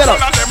me know the son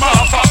and them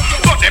offer.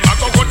 But them a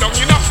go down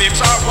in a flames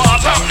of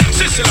water.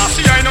 Sister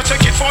lassie I no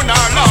take it for no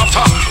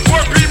laughter.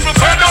 Poor people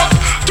fed up.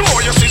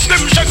 Throw your system,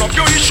 shake up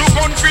your issue.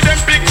 Gun for them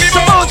big me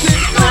mouth.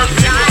 Poor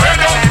people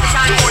fed up.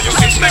 Throw your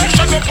system,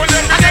 shake up for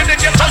them. And then they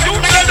get a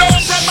youth fed up.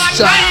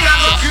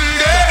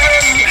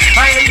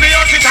 I ain't be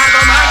out it, I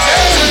go mad.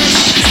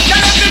 Tell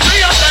them the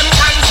three of them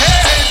can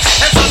say.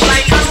 It's just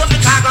like I wrote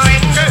it, I go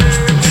in.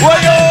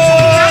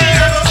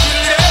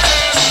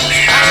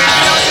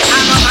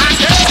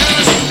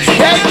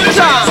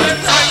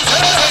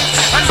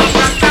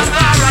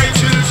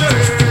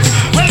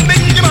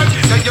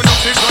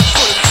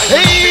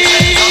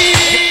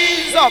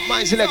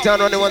 My selector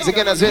on the once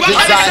again as it's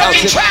inside out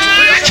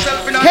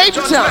Cape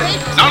Town.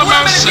 Not a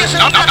mouse,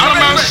 not a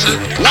mouse.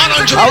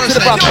 100%. Out to the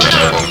bottom.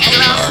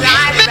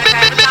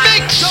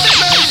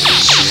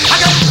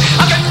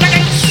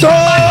 So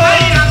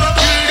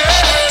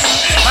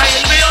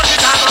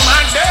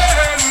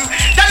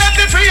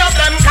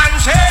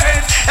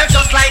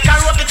just like I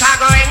wrote the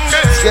cargo in.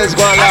 Skills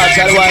going large,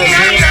 otherwise.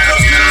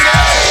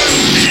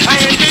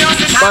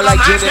 Man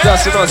like Junior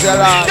Justin knows they're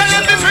large.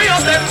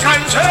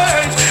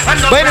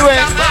 But anyway,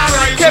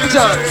 Cape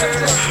Town.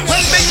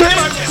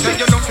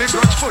 You know be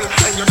grudgeful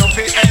and you know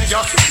be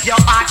envious. Your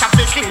heart of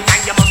the king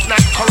and you must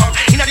not corrupt.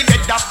 In the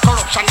bed of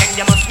corruption then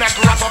you must not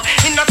wrap up.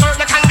 In the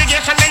certain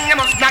congregation then you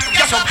must not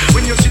get up.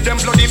 When you see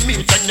them bloody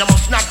meat then you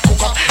must not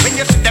cook up. When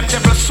you see them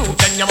devil soup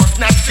then you must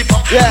not sip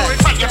up. Yeah.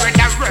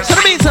 So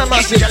the meantime,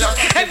 massive.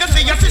 And you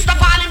see your sister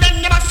falling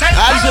then you must say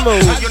as you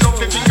move. You know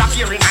be finger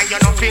hearing and you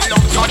know be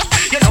love touch.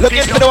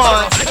 Looking for the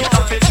one.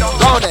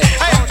 Round it.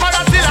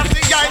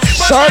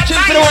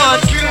 Searching for the one.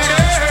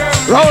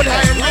 Round it.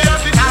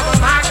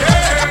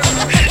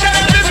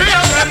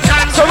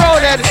 So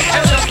round it.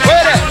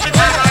 Wait it.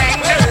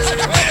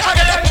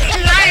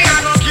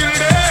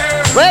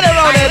 Wait it,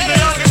 round it.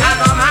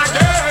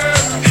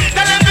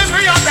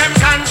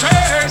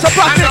 So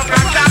profit.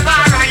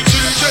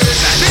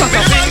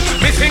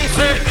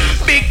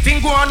 Big thing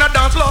go on a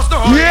dance last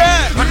night.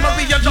 Yeah. And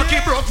Maria Jackie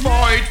broke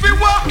fight. We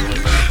walk.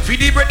 Feed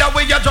the bread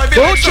away your joy.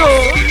 Don't show.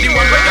 The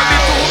one where you be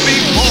too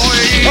big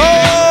boy.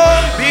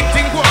 Oh. Big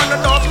thing go on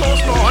a dance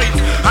last night.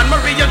 And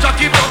Maria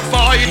Jackie broke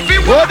fight. We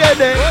walk.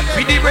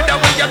 Feed the bread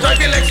away your joy.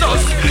 The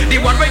Lexus. The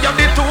one where you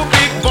be too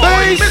big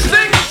boy.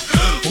 Missing.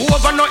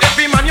 Whoever know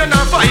every man you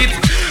not fight.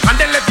 And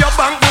then let your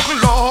bank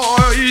book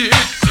light.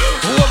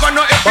 Whoever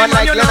know every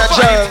man you not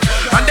fight.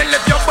 And then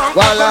let your bank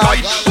book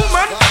light.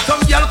 Woman,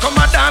 some girl come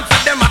and dance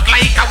with them act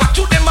like I watch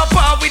you them a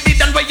bar with it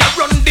and where you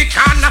run the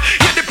corner.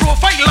 Yeah, the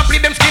profile up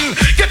with them skin.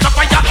 Get up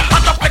fire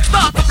and up like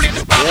start to flip.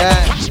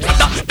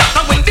 That's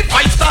when the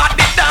fight start,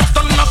 the dance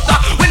done after.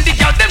 When the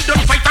girl them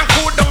done fight and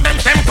cool down them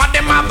temper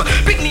them up.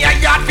 Big near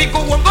yard we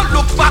go and go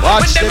look for.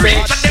 When them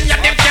reach and them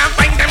yeah them can't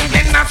find them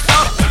then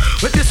after.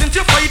 But this is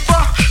your fight for.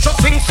 So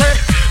things say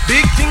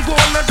big thing go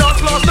on the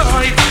dance last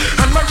night.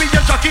 And Maria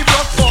Jackie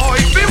broke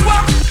boy. We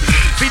walk.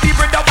 Feed the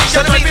bread up.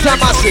 So the meantime,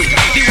 massive.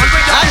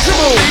 As you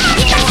move.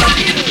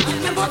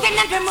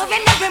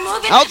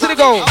 Out to the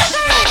goal.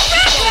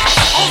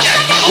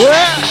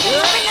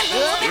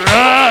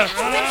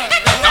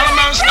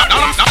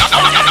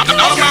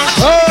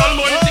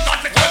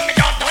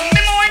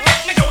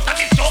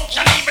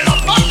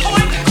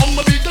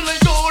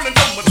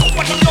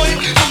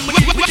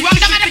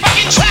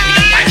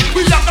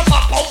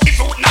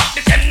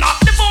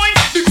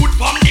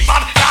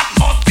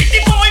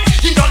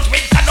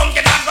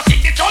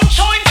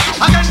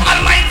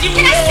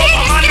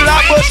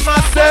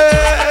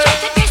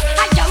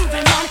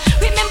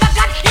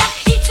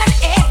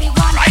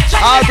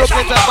 I'll go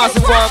play that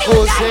massive one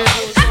goes in.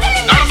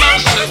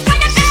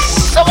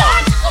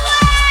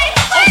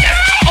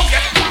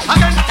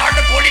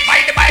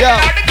 Yeah.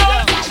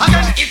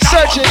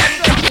 Searching.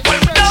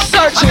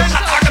 Searching.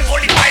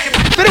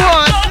 For the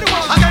one.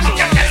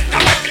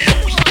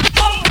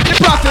 The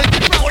prophet.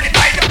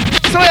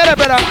 So yeah,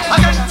 better.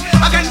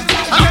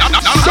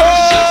 So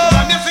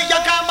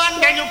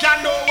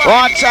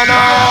watch out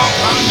now.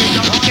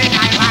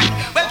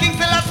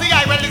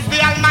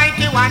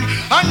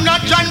 I'm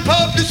not John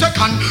Pope the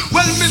second.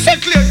 Well, me see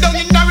clear down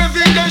in the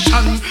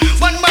revelation.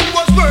 One man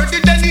was worthy,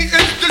 then he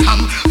is the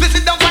lamb.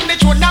 Visit the one that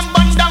show and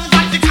burn down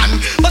Vatican.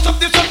 But of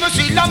this one,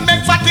 see them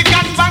make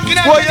Vatican bank in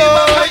every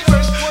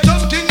first.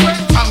 Something went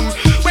wrong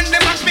when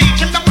they were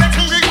speaking the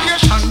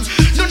congregation.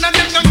 None of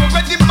them know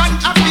where the man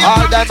appeared.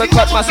 All them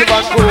cut massive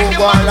and cool,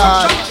 go on,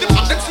 lad.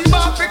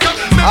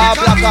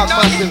 Black Hawk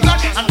massive.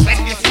 And when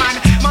this man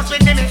must be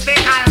the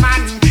mystical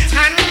man,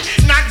 and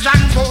not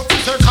John Pope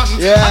circum.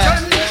 Yeah.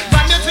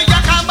 From the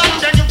figure come back,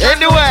 then you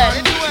can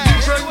Anyway.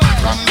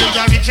 From the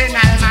original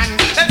man.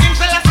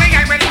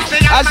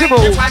 As you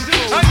move.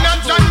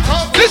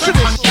 Listen to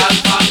this.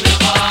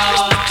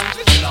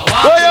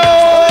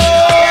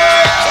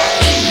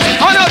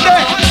 Hand up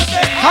there.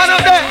 Hand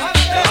up there.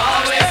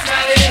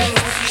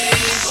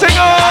 Sing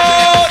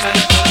out.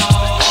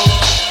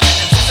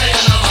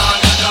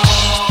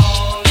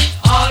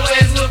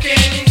 Always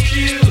looking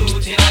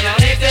cute in your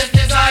latest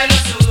designer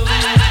suit.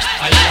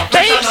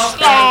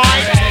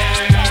 Baseline.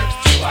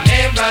 To a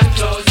name brand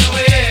clothes you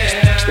wear.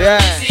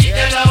 Yeah. See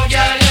the love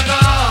girl you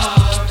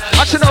got.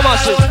 Watch it now,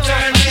 massive.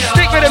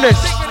 Stick with him,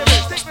 this.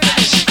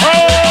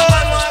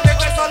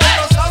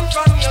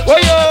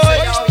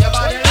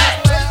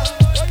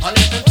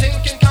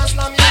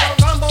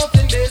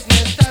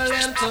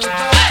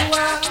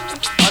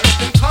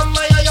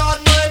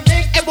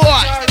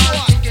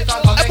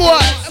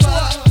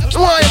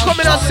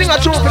 Sing a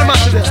tune for the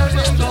master there.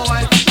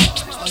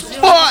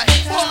 Boy,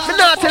 me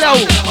not tell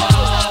you.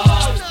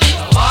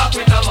 Walk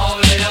with the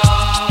molly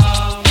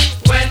on.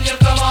 When you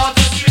come out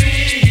the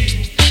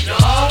street, you're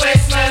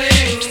always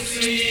smelling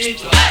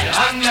sweet. Your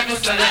hand never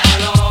sell it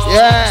alone.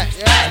 Yeah.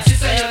 And she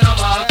say you know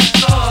about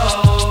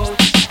no.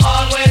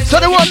 Always So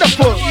the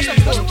wonderful.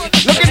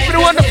 Looking for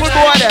the wonderful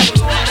boy there.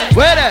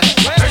 Where there?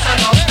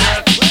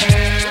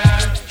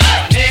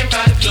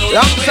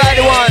 Alongside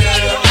the one.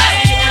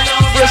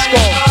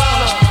 Frisco.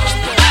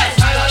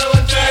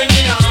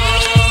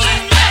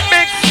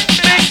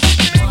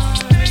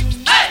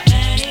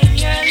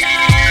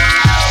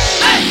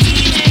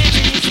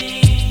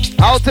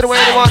 Out to the way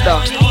they want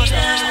down.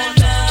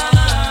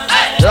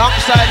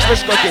 Alongside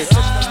Frisco Kid.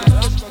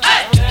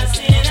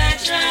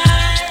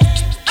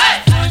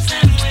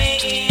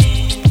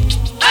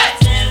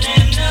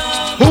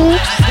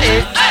 Hoops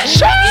it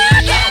shot.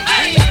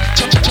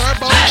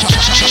 Turbo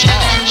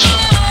charge.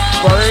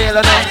 For real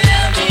enough.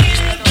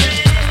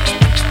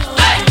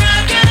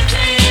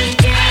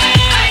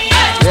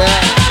 Yeah.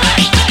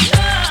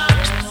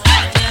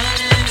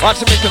 Watch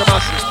him into the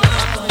massive.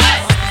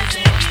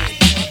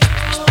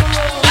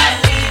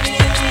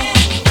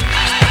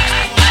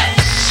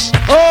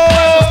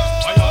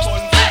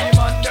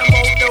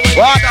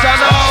 What I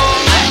know?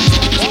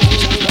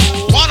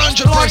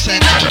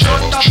 100%.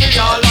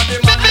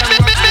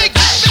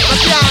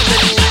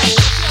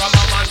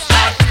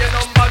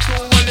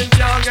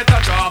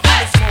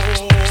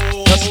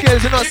 The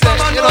skills, you know, say,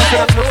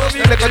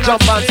 the little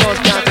jump and sounds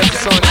can't take the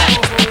sound.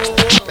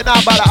 We're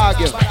not about to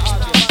argue.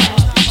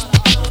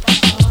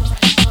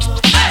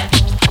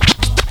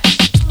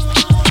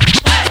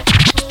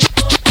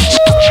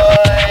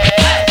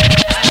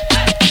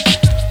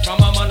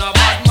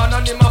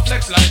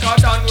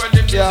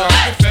 Yeah.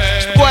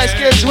 Boy,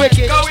 skills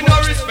wicked.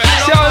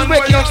 Sound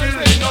wicked.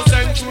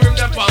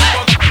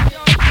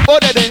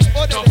 What are they?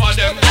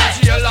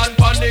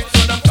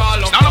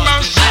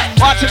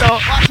 Watch it out.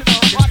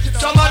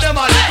 Some of them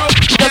are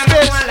The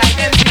skills.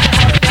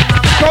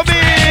 Come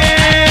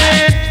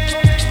in.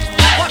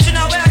 watching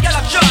out where I get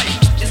a try.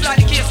 It's like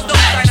the case of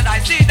those kind of I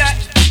see that.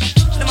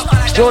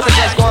 Jordan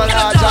just going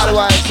on Charlie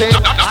White. See?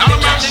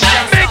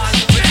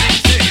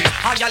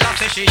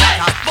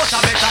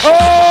 Oh!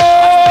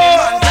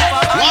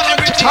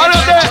 Turn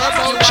up there.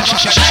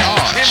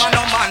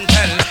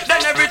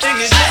 Then everything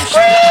is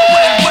well.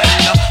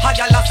 How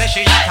y'all say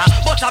she hotter,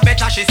 but I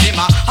better she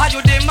simmer. How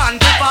you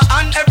demand pepper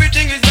and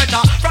everything is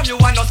better. From you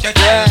and us get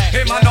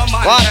him and no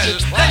man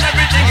tell. Then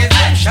everything is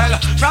shell.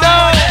 From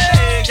one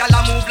day,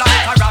 y'all move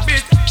like a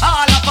rabbit.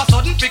 All of a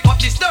sudden pick up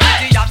this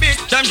dirty habit.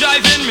 Them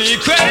driving me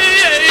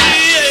crazy.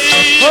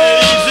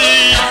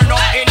 Turn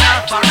up in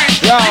her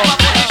parade.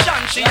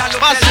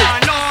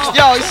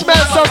 Yo, it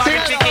smells something.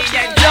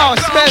 Yo,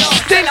 it smells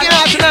stinking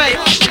out tonight.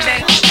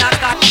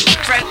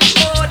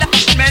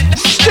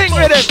 Sting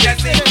with it.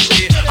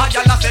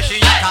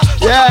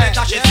 Yeah.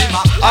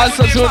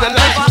 Also to the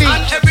left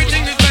feet.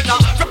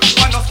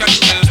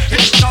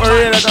 For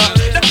real enough.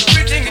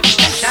 Sting.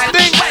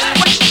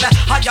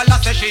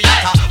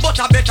 But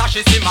I better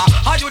she simmer.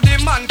 How you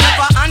demand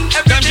pepper and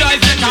everything is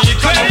better.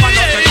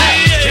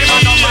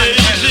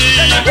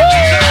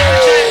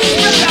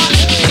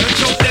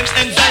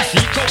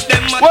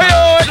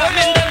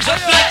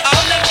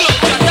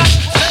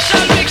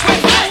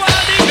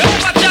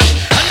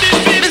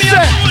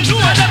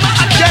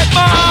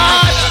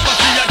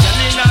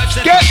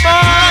 Get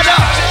mad!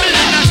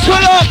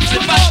 Pull up!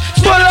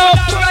 Pull up!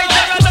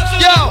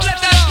 Yo!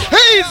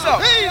 He's up!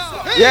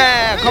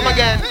 Yeah, come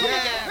again.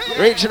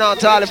 Reaching out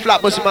to all the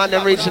Flatbush man,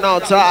 them reaching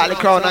out to all the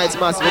Crown Heights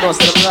massive with us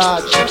in the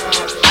garage.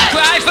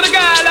 Cry for the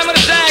girl, I'm gonna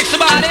sex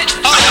about it.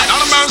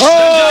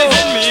 Oh!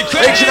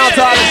 Reaching out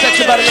to all the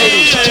sexy body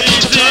ladies.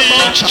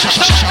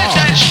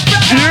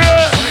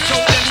 Yeah!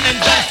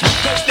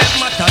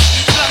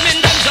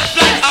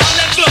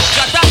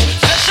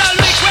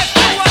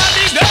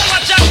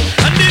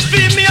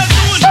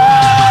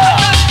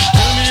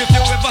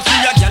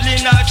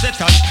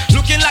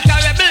 Looking like a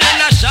rebel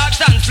in a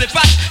shorts and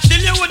slippers.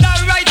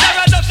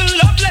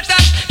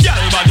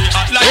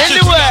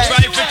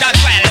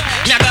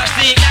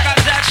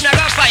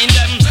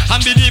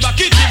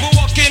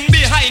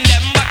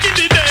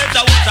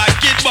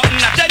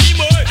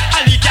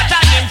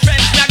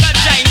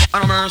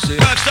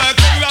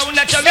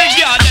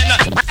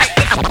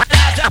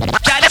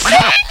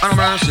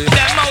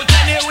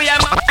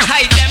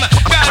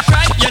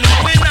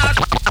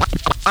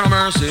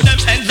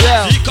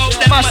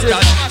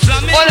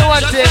 massive. Only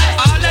one thing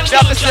you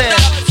have to say.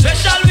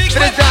 For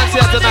this dance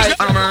here tonight.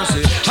 One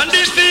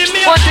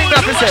thing you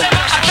have to say.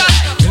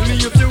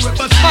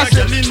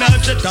 Massive.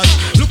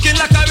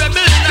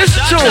 This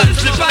is true.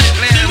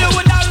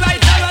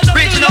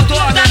 Reaching out to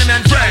all enemy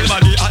and friends.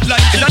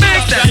 It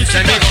makes sense.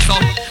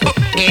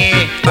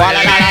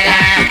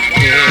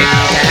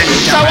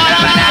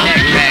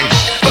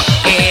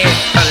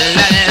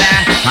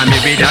 I'm a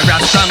bit of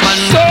Rastaman.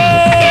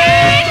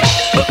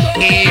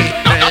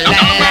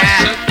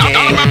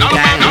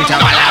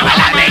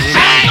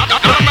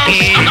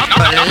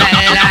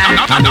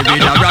 I'm a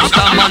bit of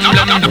Rastaman.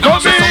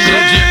 Some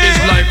DJ is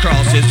like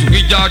crosses. We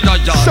are the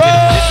yard.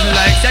 It's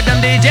like said them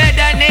DJ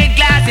that need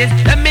glasses.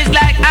 Them is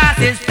like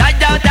asses.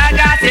 Tied out our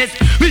glasses.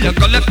 We don't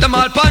go left them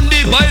all on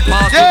the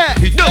bypass.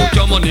 If don't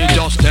your money,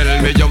 just tell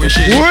me your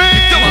wishes. If you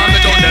want me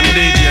done them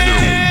DJ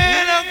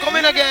come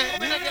in again.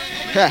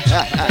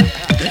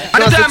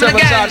 And the time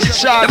again,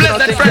 the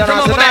blessed friend from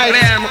over there.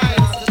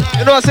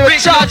 You know, so we're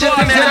charging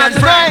things in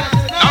tonight.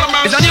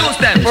 It's a news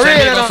then. For real,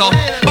 you know.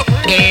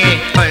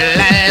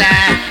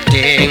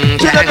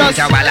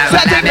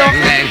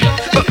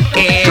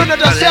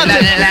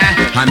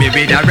 I'm a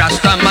bit of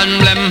Rastaman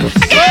blem.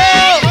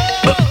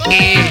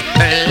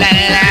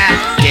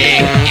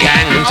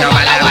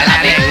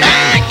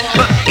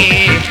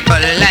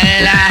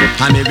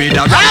 I'm a bit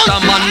of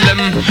Rastaman them.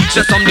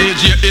 Say some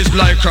DJ is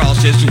like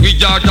crosses. We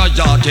are the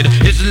yachted.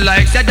 It's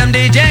like said them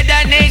DJ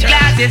that need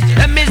glasses.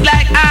 Them is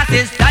like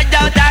asses. Tied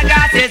out our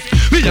glasses.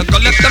 We don't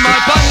collect them all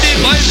on the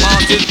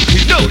bypasses.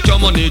 Without your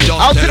money, just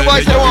out to the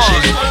boys they want.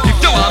 If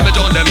you want me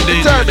done them,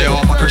 they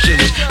all for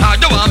Christians. I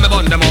don't want me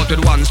bun them out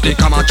with one stick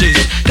of matches.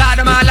 Cause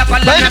them all up a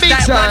lot of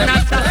time.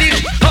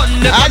 On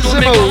the phone,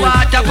 make a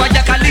water for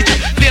your college.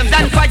 Flames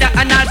and fire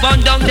and I'll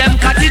burn down them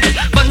cottage.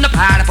 Burn the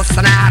part of us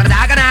and our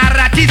dog and our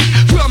ratties.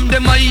 From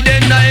them I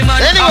then I'm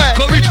an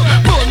courage.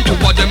 Burn to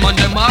what them and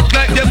them act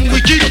like them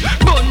wicked.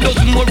 Burn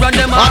doesn't more and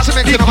them act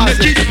stiff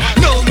naked.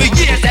 No me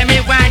yes, I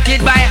me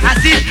wanted by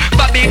acid.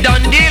 But big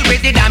done deal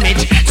with the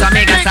damage. So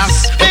make us up.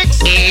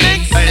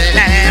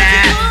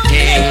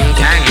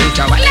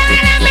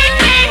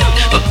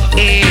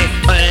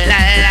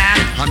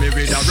 I'm a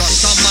real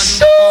Rastaman.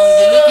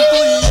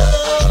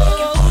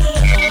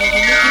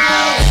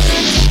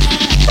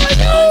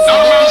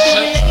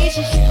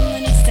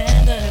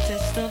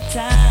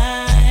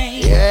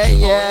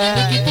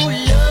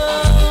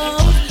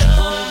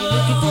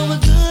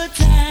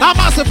 Now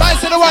massive, I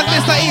said the one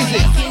Mr.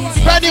 Easy.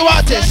 Brand new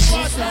artist.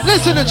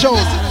 Listen to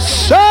Jones.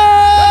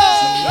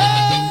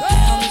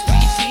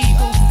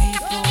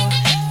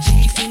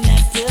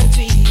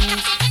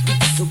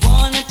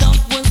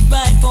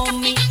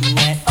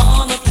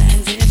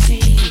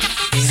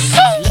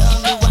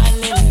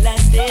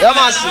 Yeah,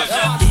 massive.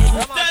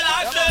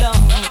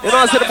 You know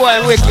I said the boy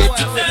I'm wicked.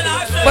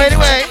 But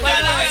anyway,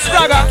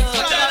 Spragga.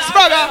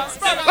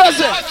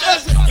 Listen.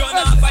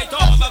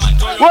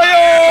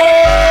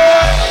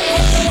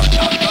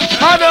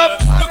 Hand up.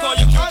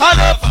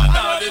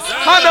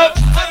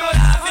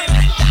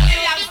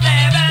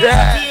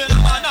 Yeah.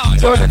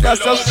 So that's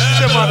just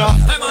shimmer now.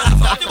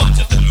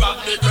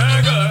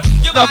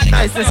 Enough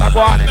niceness I go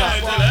on enough.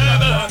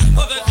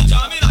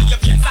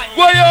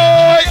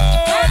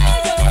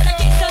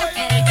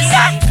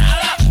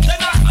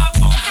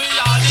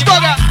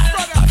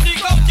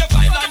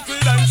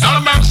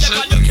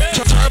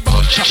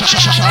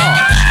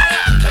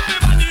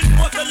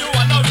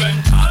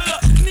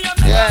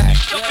 Yeah.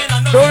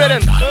 Go with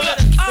him.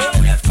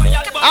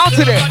 Out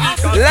to there.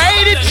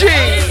 Lady G.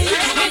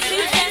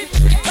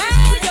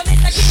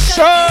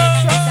 So.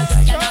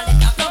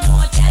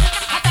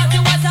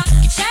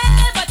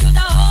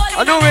 I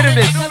know where it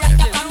is.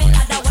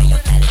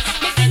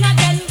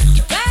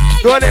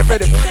 Go on there,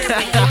 brother.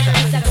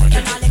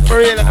 For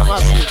real, I'm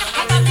asking.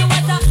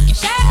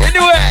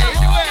 Anyway.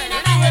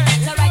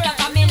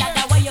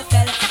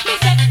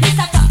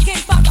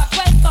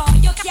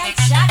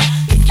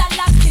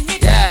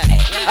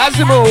 As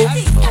you move,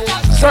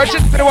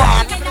 searching for the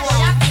one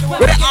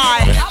with the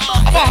eye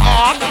of a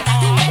hawk.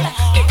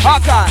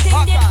 Hawkeye.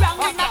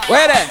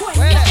 Where there?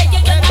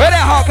 Where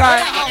there, Hawkeye?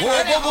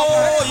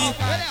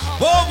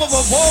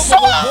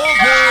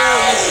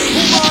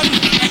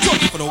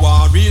 For the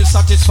war, real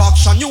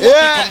satisfaction. You want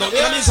to come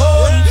down in his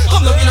own.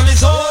 Come down in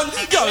his own.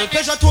 Girl,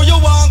 pleasure to you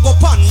want go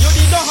pan. You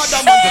did not have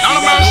that man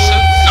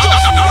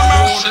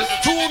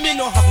to me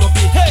no have no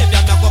behavior.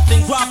 Now go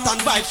fling graft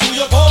and bite to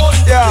your bone.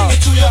 Bring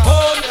it to your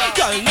bone.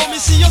 Girl, know me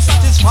see you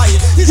satisfied.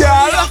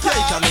 Yeah.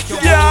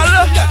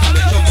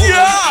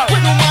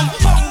 When no man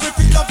hungry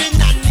for loving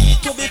and need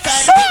to be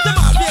fed. The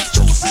man be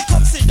juicy,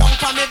 come sit down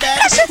for me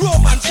bed.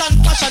 Romance and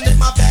passion in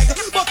my bag.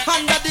 But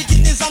under the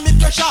Guinness and me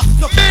pressure,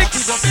 no party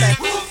go play.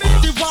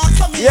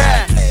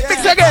 Yeah,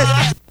 mix again.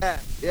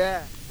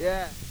 Yeah.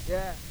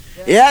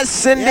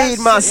 Yes, indeed,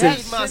 massive.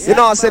 You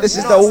know, I said this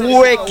is the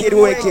wicked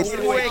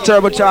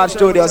Turbocharged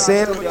studio,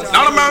 see?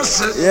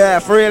 Yeah,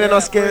 for real, no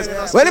scares.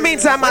 Well, in the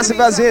meantime, massive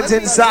as it's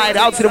inside,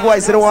 out to the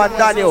boys, to the one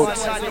Daniel,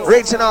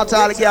 reaching out to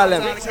all the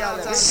girls.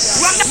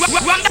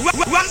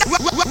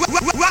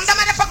 run the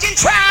motherfucking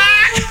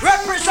track.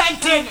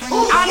 Representing.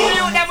 And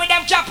you them with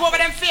them cap over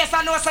them face.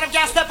 I know so them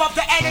can't step up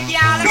to any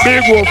girl.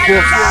 Big woof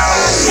woof.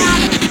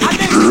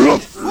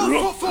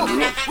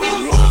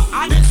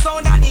 And the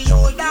sound of the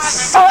old dog.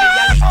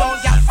 Girl down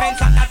girl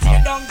fence and that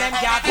tear down them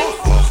yard.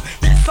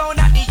 The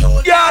sound of the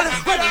old dog.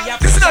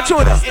 This is not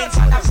true now.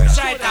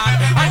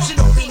 And she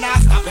know we not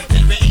stop.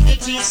 We in the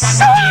jeans and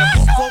the gear.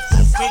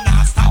 We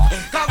not stop.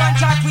 Come and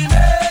chat with me.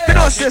 You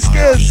know say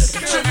skills.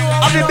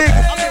 I'm the big.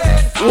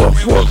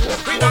 Woof woof.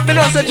 You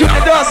know say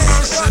Junior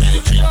Dust.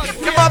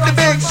 Give up the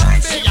big.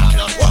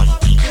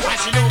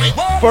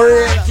 For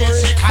real.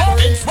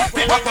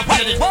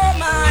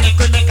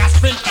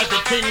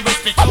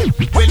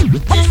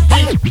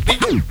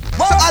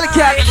 So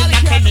Alicat.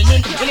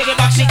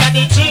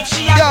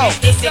 Yo,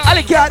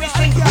 Alicat.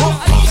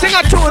 Sing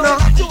a tune now.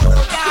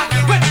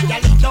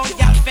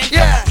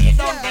 Yeah.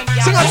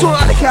 Sing a tune,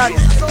 Alicat.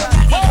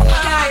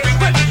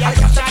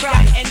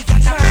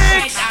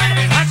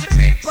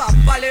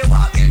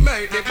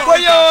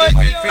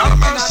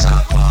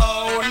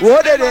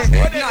 What did it?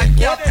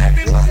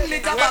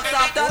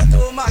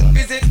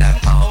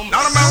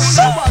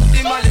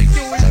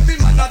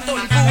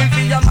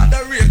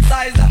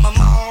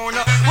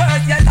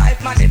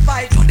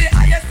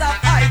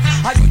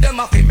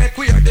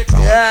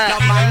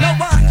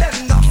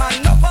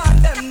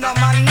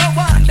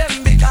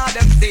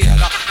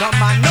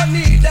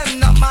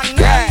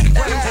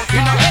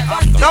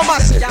 No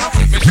massive.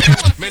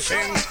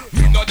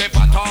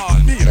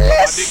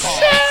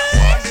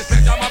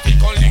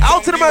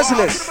 Out to the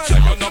merciless.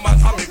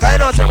 I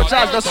don't take a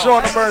charge, just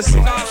show the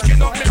mercy.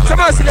 To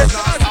merciless.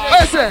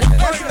 Listen.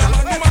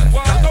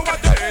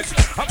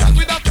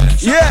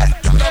 Yeah.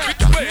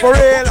 For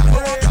real.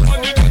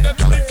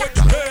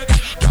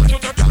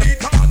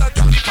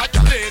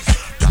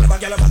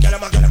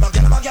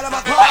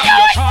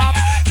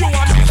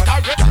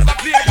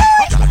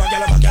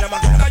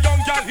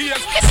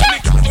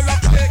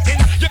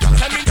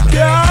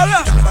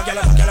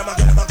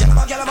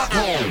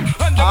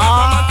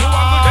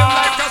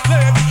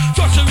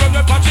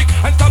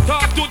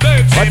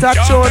 Attack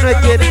show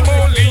wicked.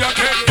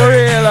 For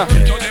real.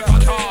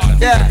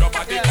 Yeah.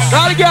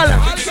 All together.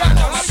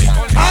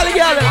 All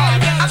together.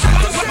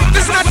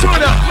 This is not true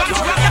now.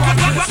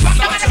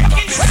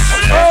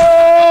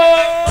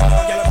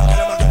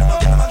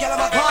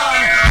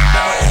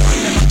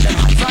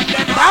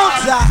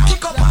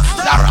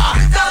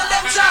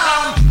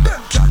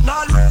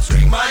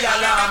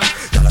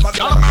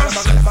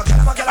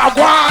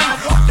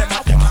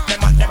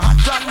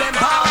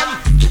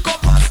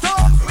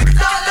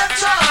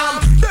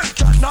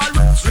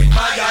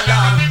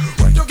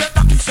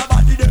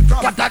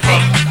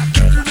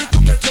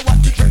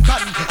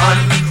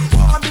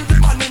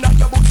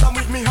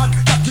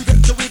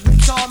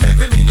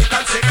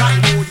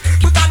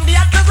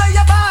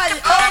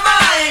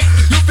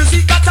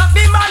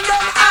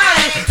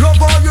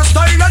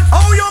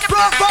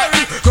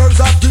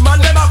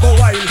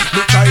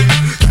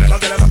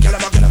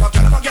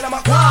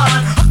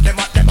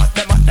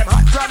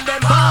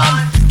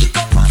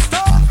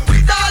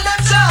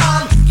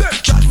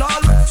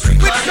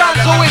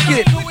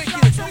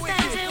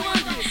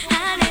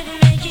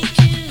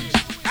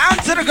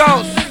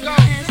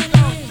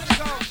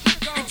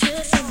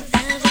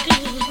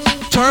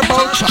 Turbo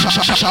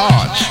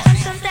charge.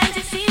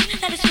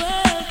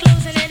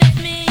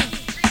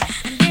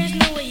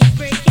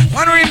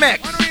 One remix.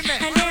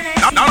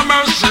 Not a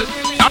mercy.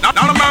 Not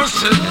a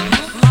mercy.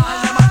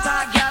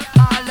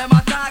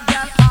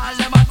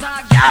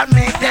 I'll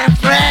make them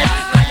friends.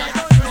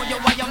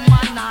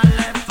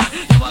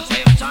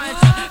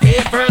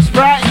 Papers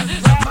bright.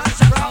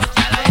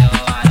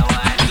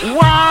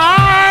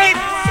 Why?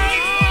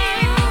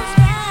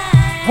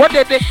 What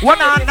did they?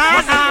 What on?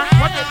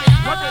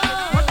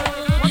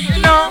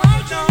 No.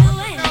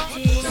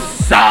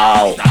 So.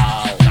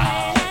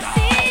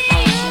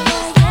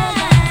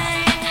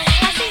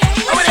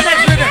 With the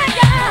next rhythm.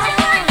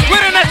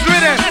 With the next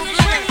rhythm.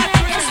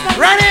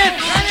 Run it.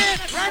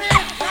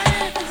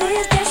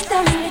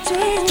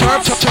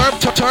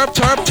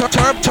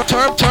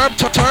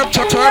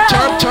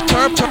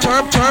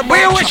 Turb.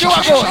 Where you wish you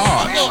were going?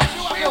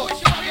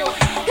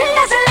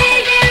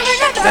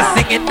 Let's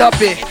sing it,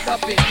 Duppy.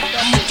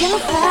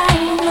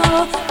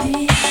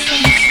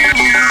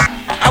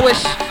 I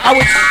wish.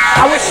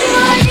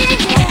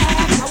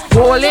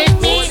 Holding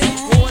me.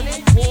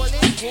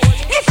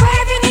 If I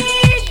ever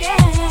need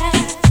that,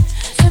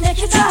 to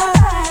make it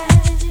alright.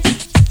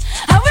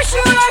 I wish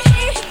you were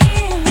here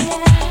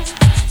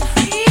to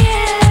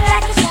feel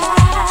like a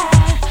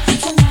child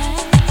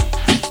tonight.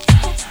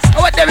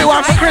 What do we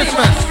want for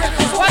Christmas?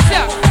 What's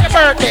your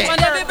birthday? On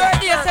every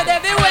birthday, so they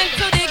went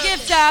to the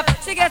gift shop.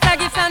 She get a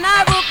gift and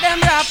I book them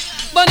wrap.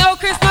 But now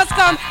Christmas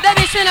come,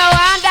 Debbie she no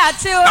want that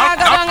too. I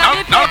go down at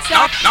the pet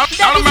shop.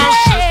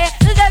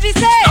 Debbie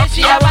say,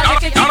 she a want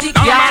like a kitty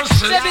cat.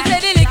 Debbie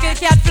say the little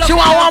cat flop. She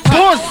want one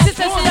puss. She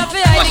say she a play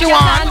the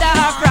cat under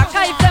her frock.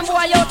 If them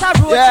boy out a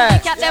road,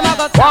 the cat them a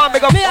go talk.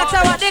 Me ask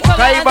her what they call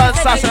her. Caiban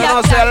Sasha no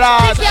say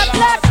lad.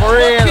 For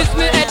real. Kiss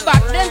me head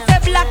back,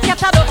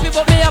 a dopey,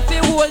 but me have to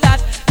hold that.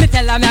 Me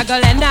tell her me a go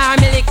lend her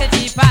me little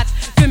teapot.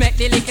 We make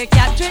the little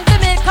cat drink the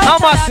milk out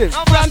of that.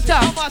 From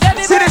top.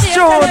 See this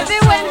tune?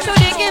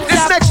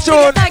 This next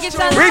tune,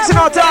 reaching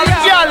out to all the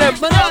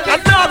girls.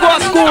 And now go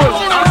to school.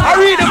 I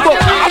read a book.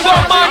 I go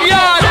man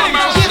yard.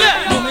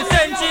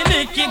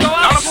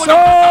 So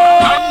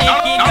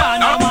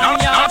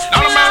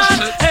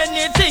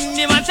anything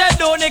the man said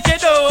do, Nicky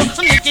do.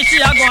 Nicky she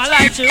a go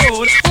like she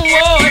would.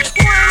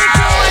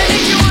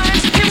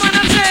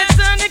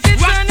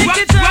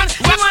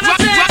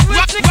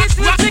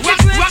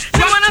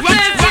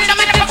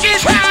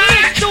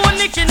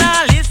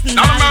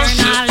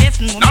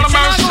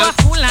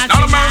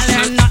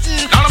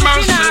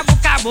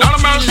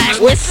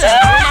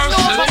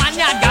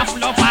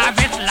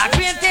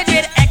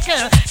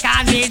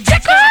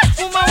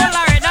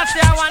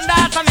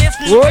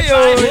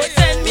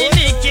 Send me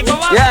Nicky, go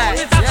on. Yeah.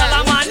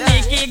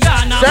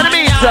 Send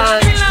me son.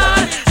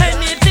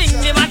 Anything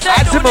the matter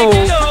do,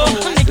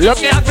 Nicky.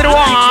 Look into the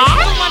wall.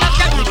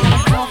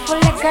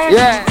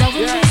 Yeah.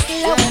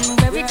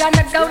 Where we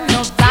gonna go?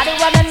 Nobody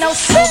wanna know.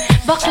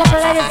 Buckle up,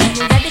 ladies, and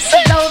you ready to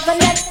go? The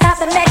next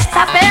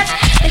topic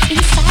is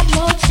Eastside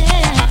Motel.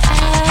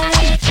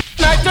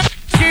 Night of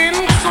skin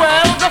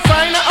swell, go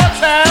find a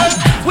hotel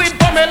with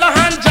Pamela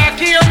and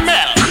Jackie and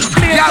Mel.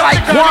 Yeah,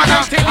 like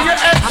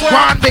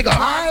one bigger.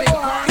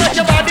 Let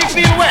your body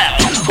feel well.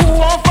 Who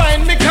won't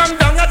find me? Come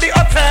down at the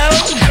hotel.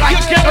 You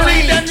can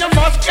read and you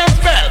must can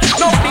spell.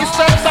 No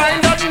stop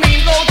sign doesn't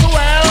mean go to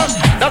hell.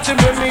 That's it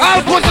with me.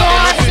 I'll put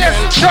on this.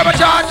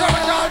 Turbocharge.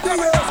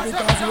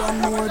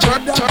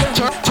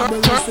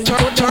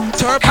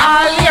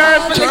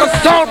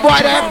 Sound boy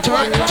then.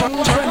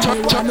 Turbocharge.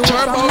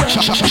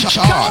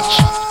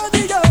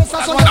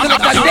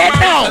 Dead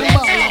now.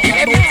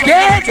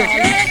 Dead.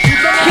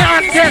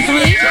 Can't test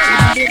me.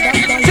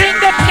 Think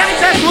that can't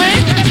test me.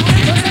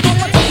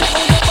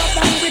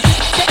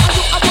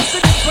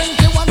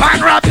 Pan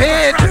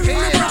rapid.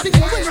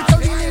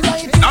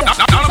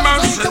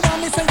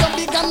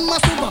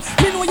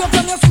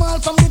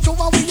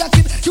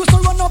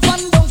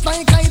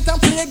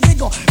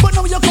 But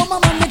now you come a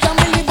man, you can't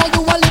believe how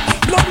you a live.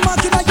 Blood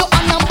mark in your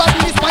hand and bad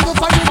miss by your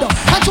farrido.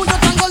 And you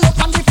tangle up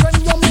and the friend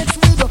you mix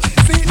with.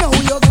 See now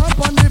you got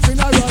on the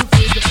funeral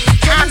field.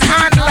 Can't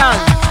handle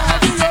us.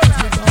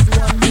 Because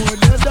one more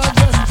dead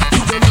again.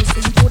 You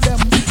listen to them.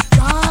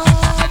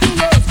 God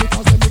yours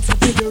because they mix up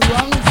with the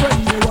wrong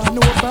friend. You want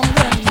know from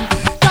them.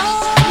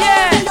 God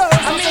yours.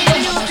 I mean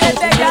you did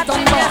that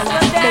thing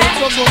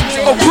yesterday.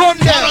 Oh, run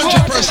down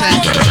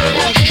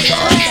 100%.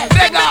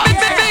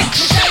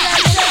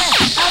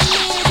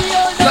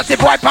 Dirty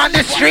boy on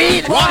the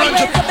street.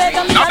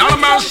 100. Not a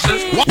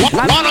mercy.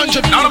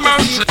 100. Not a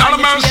mercy. Not a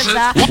mercy.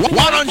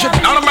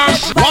 100. Not a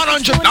mercy.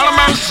 100. Not a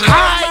mercy.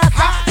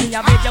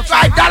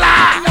 $5.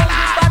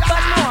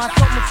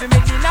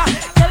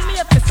 Tell me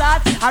if the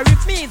start, I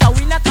rip me is a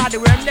winner. Cause the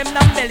worm them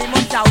nam belly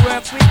must a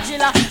work with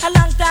Gilla. A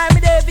long time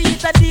they be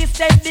eat a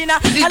decent dinner.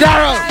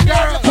 Darryl,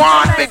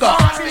 one bigger.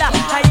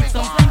 I eat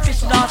some fish,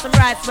 some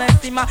rice, when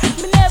simmer.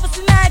 Me never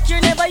see night, you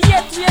never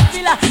yet see a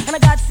filler. And I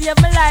got save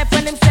my life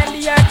when them send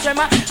the earth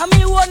tremor. And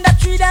me on the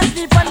tree, then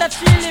sleep on the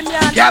tree limb.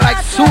 Yeah,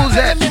 like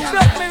Susan. Me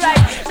broke me right.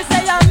 Me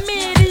say I'm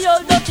me, the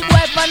old dirty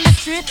boy on the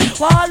street.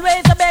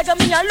 Always a beggar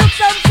me and look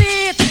some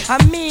feet.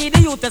 And me, the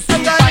youth, to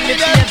sleep on the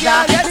place.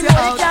 Me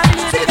know the can't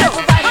believe it, that's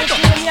why me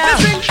feel ya.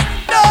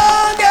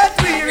 Don't get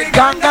weary,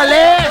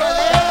 Gangale.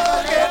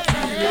 don't get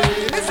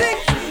weary. Listen,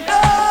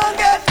 don't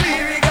get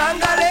weary,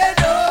 Gangale,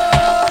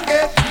 don't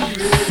get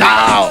weary.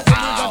 Now.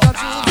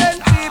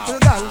 People,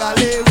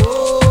 Gangale,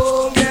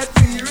 won't get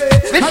weary.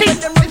 Listen.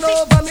 Them run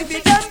over me,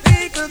 feed them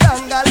people,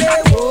 Gangale,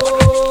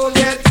 won't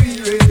get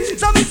weary.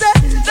 So me say,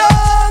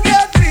 don't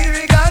get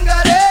weary,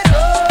 Gangale,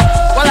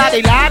 don't. Well,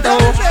 I lad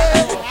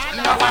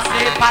No for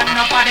sleep and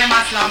no for them a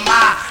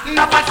slumber.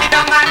 No for sit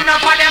down and no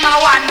for them a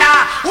wonder.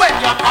 When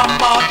you come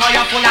out, oh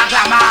you full of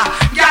glamour.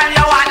 Girl,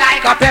 you are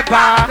like a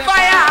pepper.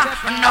 fire.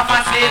 No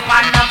for sleep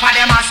and no for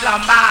them a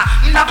slumber.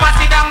 No for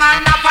sit down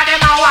and no for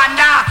them a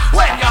wonder.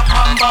 When you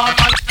come out,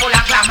 oh you full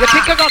of glamour. You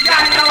think you got-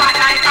 Girl, you are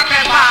like a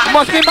pepper.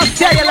 Must be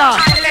muscular.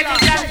 And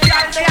ladies and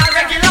girls, they are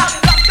regular.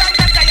 Long time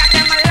them say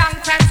them a long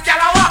time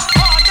scalawa.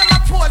 All them a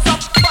pose up,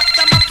 but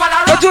them a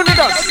follow up. What you need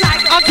us?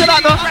 Answer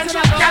that no.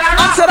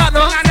 Answer that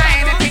no.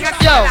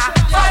 Yo.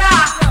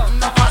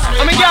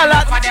 I'm a girl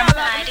that.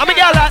 I'm a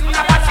girl that.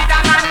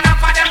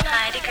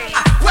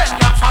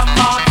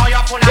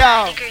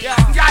 Yo.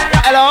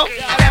 Hello.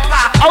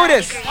 How it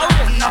is?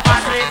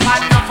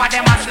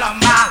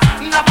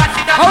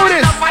 How it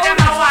is?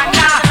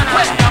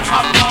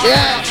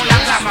 Yeah.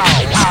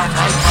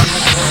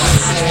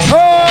 Oh.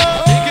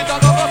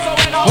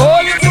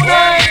 Hold it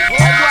tonight.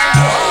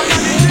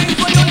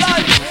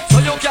 So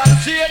you can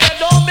see they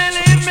don't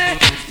believe me.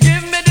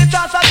 Give me the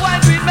chance I go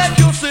and do it, make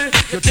you see.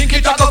 You think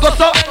it a go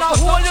so? And I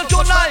hold you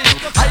tonight.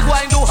 I go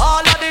and do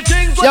all of the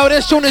things. Yo,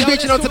 this tune is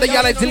reaching out to the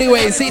y'all like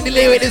Leeway. See the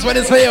Leeway, this one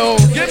is for you.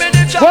 Give me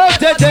the chance. Well,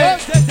 Tete.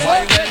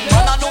 Man,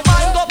 I no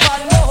mind up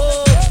and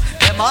no.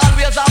 Them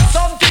always have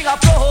something to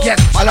propose. Yes,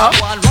 hello?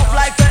 One rough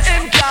like the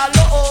him can't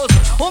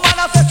lose.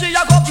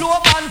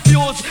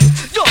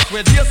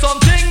 Every day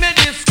something me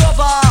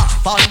discover.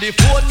 On the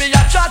phone me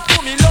a chat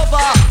to me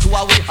lover. To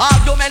a we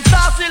argument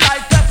saucy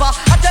like pepper.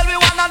 I tell me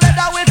one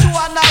another way to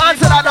another.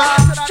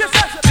 She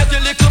says, get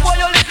your little boy,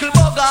 your little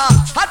bugger.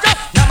 I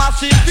just never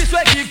see this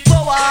way give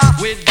power.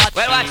 With bad,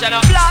 Well, watch out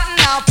now.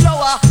 planting and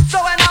flower. So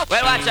when I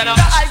Well, watch out now.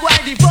 I go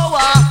and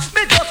devour.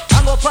 Me just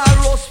hang up and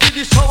roast with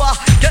the shower.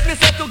 Get me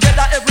set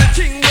together,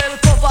 everything well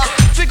cover.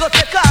 We go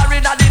take her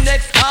in at the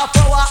next half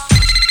hour.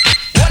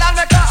 When I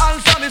make her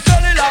answer me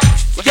cellular.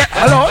 Yeah,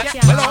 hello?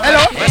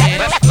 Hello?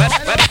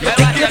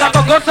 You got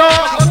to go so?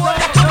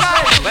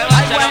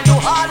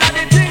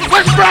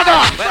 Where's brother?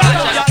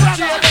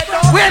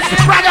 Where's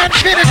brother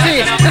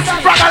Infinity? This is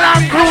brother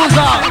Land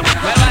Cruiser.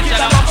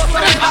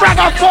 This is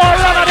brother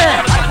 4Runner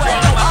there.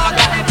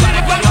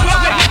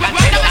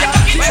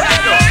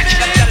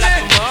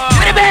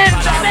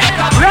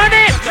 Run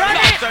it!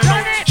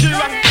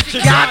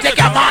 Can't take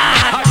a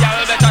man!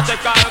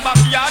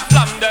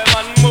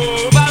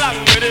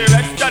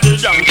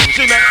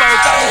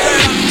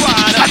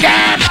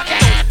 Again!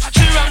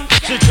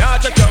 She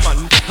can't take your man,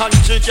 and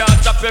she can't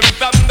stop him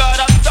from God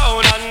and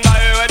town. And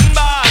by when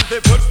bad, they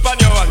put on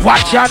your hand.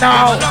 Watch ya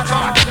now! No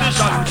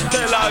competition,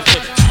 tell her she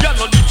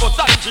no need for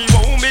that, she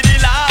won't be the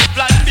last.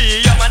 Plan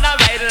B, your man a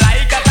ride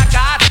like a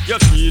cat. You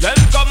see them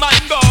come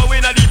and go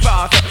in a the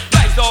past.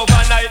 Right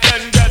overnight,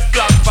 then get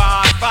flat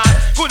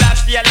fast. Could have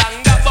stayed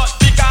longer, but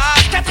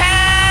because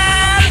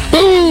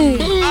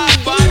boom! hard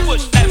boy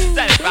push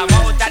themselves from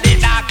out of the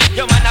dark.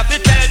 Your man have to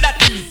tell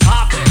that he's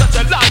half. So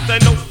tell her say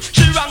no,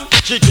 she wrong.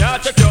 She can't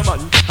take your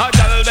man. A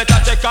girl better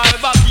take her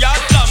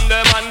backyard from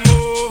them and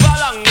move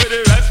along with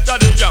the rest of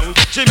the young.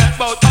 She make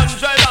about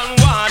 101.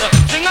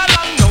 Sing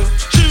along now.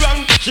 She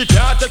wrong. She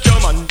can't take your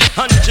man,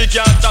 and she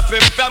can't stop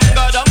him from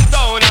go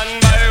downtown. And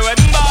by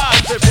when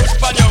bad, they put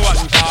on your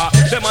one car.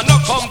 Them are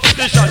no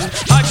competition.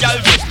 A girl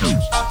just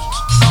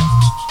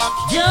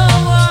Don't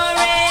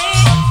worry.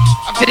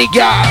 To the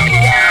girl.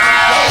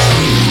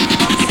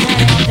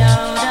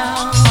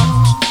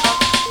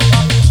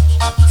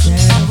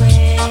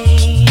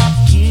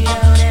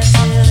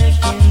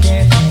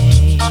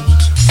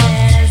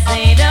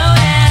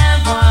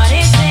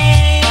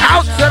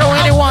 Out to the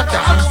way they want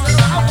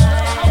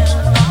that.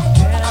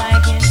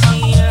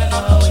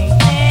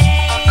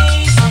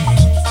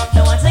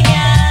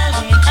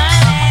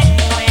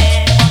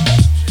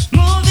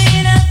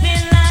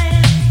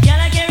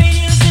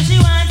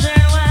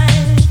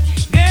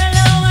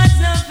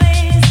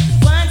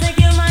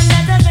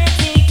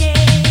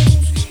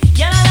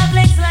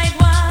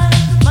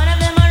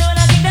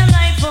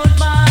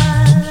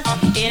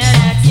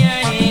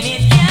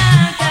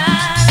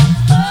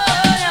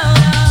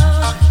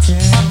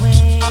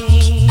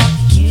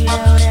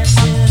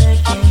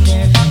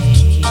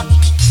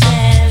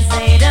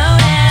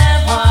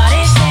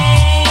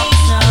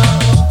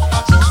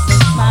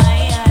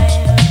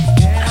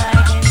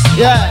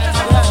 Yeah.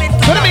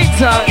 For the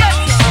meantime,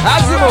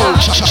 Azimo,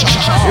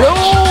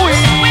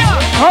 Louis,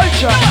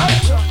 culture.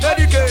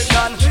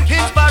 Dedication,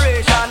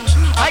 inspiration.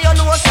 I don't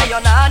know say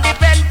you're not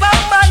depend on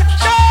man.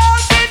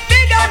 Shout it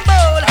big and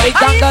bold. Hey,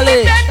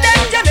 Gangale.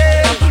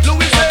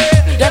 Louis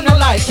say Them not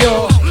like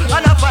you.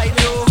 and I fight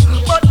you,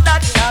 but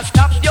that can't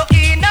stop you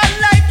in a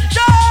life.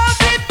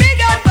 Shout it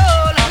big and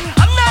bold.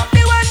 I'm not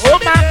the one to Oh,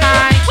 be my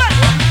mind. well,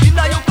 in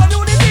your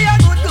community, I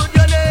good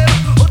your name.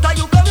 Out of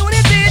your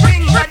community,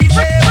 things are the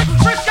same.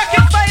 Fresh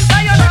jacket fine,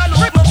 I don't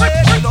look no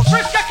way. No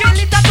fresh jacket,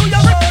 litter to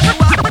your road.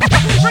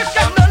 Fresh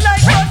jacket no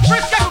like but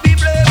fresh jacket be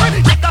brave.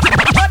 Like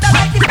a father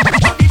like it.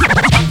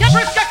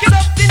 Fresh jacket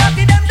up in at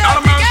them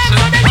down.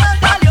 So they can't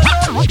call you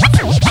no.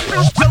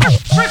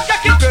 Fresh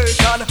jacket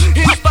version,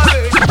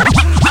 inspiration.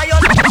 I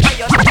don't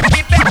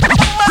depend.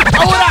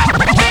 Who that?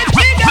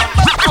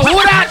 Who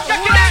that?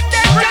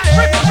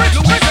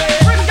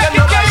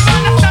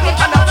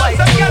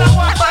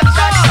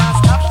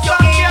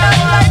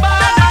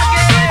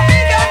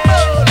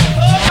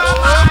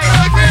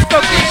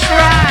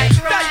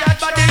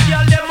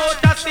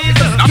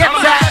 Get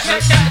that.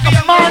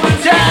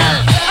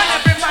 Montel.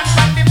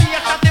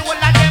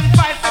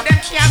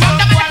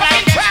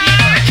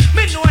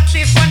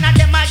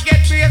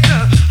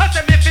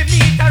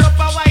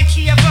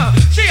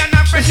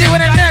 You see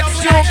when the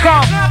next tune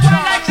come,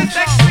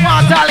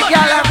 want all the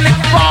girl have lick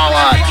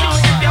forward.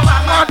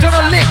 Want to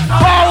the lick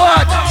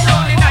forward.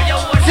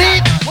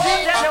 See?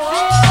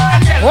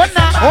 Hold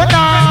on, hold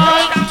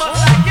on.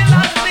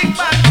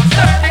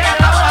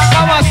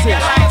 Come on, see.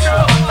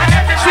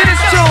 See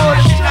this tune?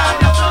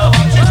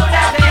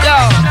 Yo,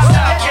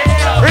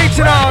 reach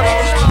it out.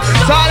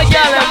 It's all the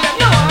girl have.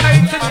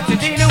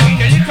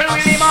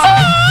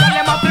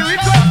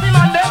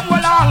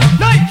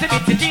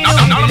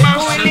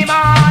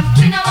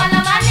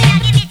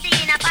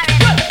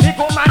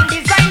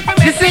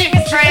 You see,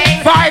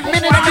 5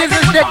 minutes, this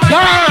is the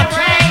gun.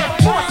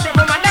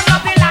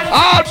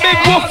 All big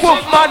woof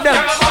woof man them.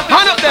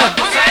 Hand up there.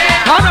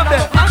 Hand up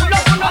there.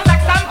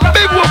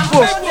 Big woof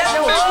woof.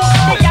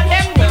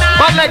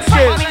 Bad leg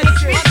skill.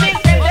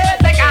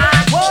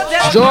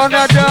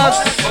 Jonah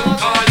just.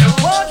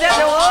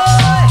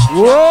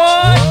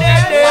 Whoa,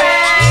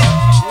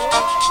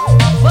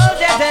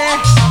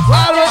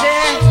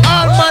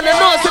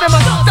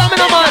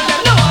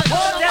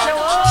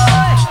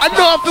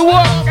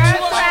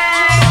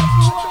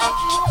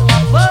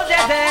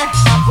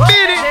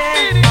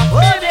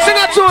 Sing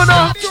a tune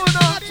now.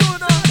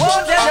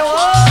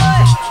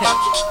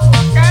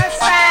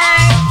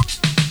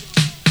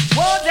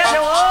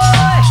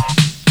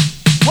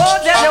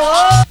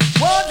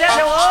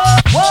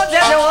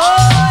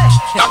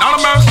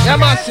 Yeah,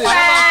 man,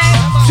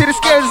 see the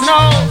scales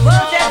now.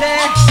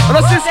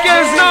 Let's see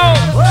scales now.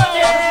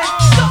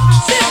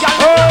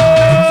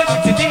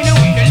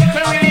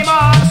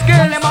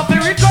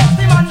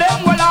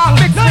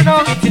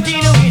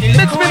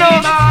 Mix me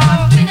now.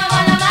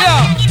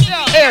 Yeah.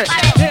 Here.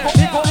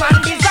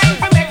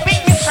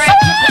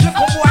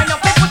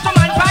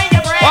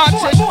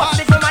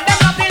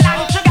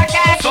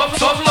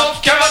 Some love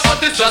carrot,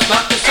 but it's just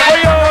not the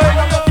same.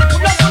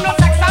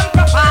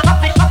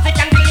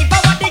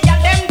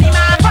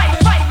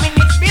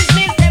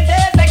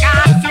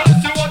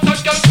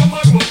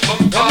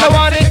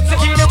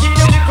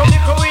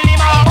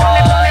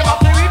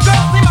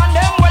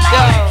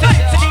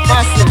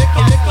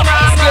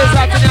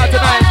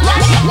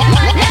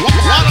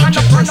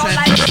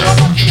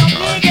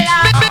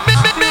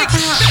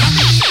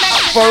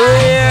 For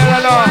real,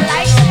 hello.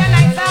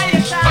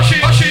 She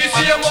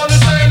see him on the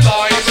same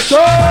line. So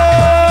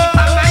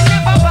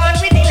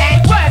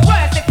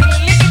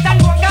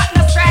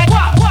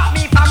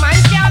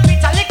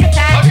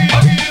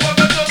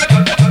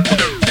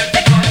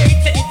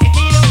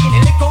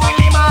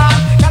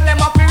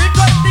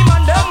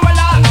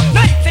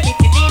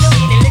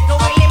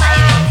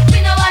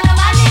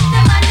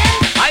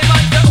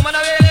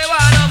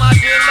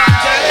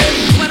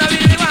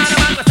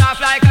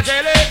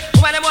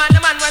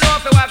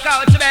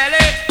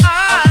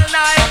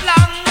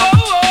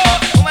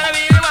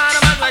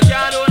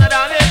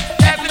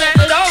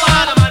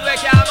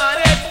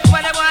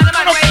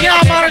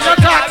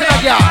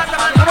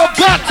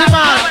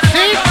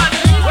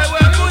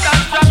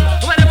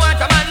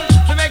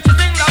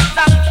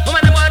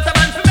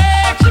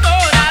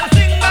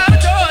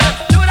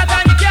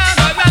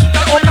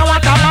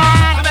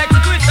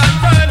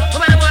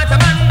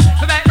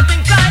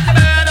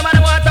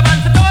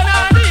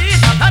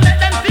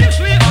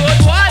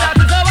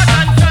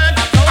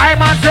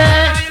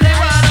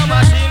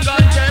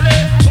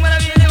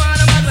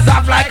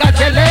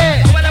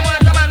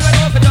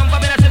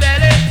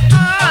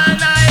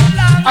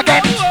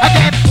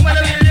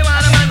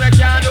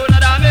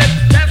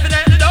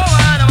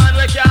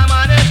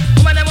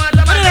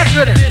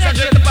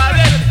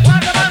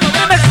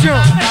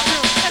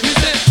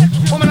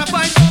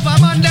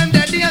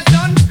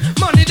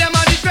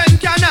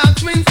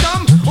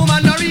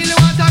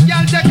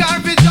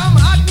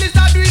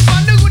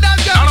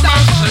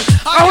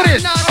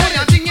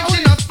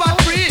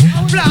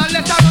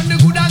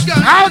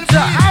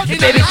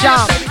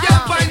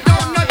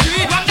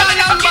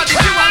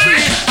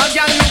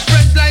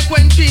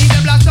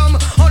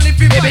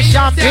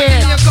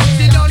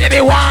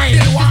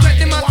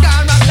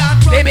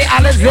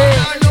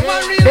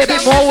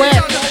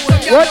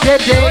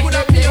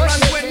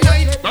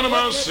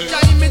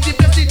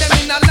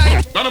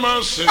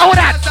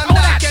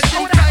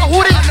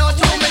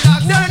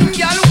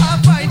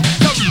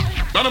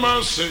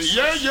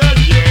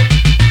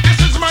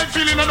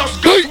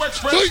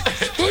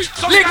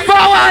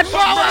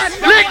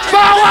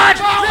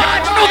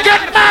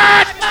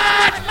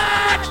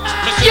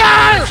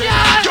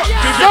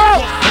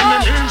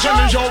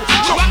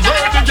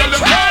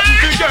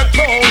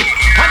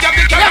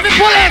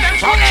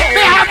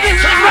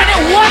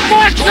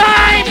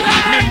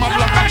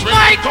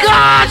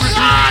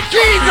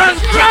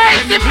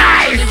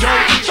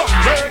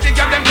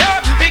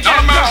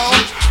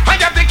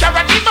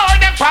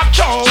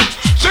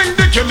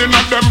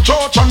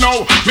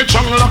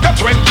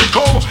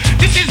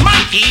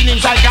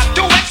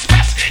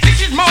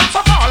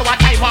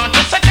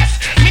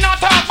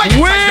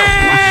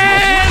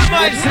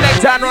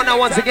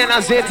once again,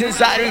 as it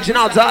inside reaching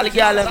out to all the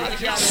gals.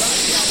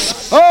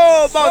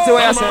 Oh, bounty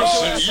way I say.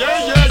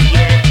 Yeah.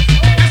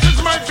 This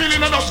is my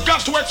feeling and I've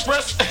got to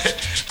express.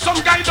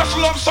 Some guy just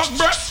love suck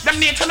breasts. Them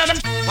need to know them.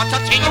 What a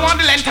thing. You want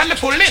the length and the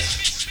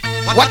fullness.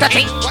 What a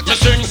thing.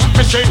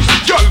 Me sing.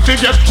 Girl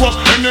forget what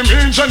any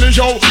means any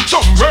yo.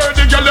 Somewhere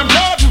the girl them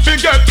garden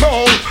forget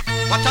no.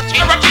 What a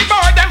thing. Every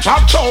boy them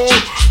pop toe.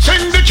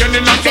 Sing the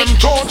killing of them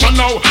total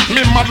now.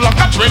 Me mad like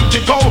a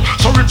 20 go.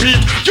 So repeat.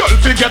 Girl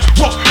forget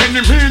what any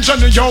means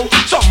any yo.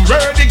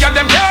 Somewhere the girl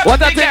them garden.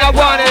 What a thing I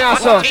want in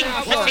us, son.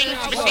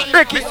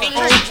 Ricky.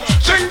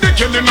 Sing the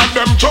killing of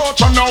them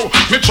total now.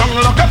 Me tongue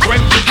like a 20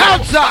 go.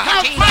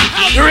 Outside.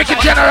 The Ricky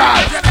General.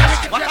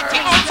 What a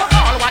thing.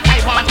 What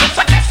I want to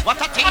suggest.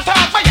 What a thing.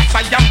 Yes,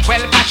 I am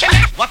well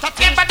passionate. What a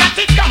thing, but that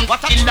it comes.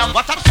 What a thing,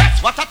 what a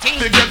sex. What a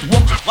thing.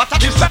 What a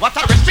this. What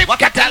a respect.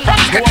 What a thing.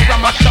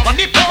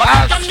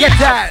 Get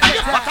that.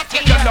 What a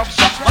thing. You love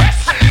so much.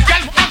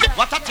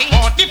 What a thing.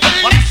 What the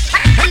police.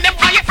 And them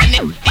fire in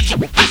it.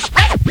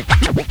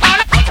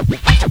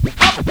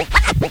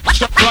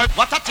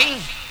 What a thing.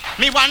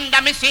 Me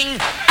wonder me sing.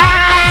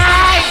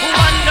 I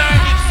wonder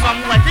if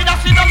somewhere did I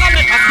see the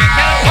make us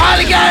myself. All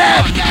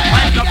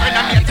together.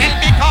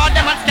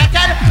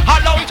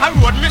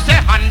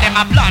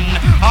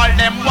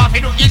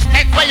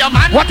 your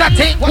man. What a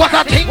thing, what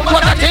a thing,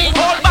 what a thing.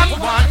 Hold back,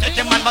 one take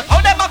your man, but how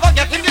them a go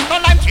get him this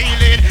one I'm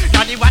feeling.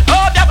 Daddy want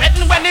hold your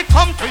wedding when it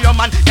come to your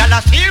man. Y'all a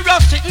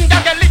serious sitting,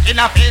 y'all get lick in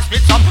a face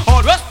with some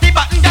old rusty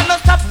button. Y'all no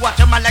stop watch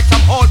your man like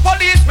some old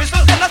police whistle.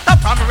 Y'all no stop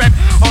from rep.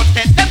 Out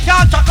them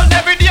can't chuckle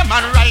every day,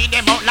 man ride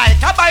them out like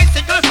a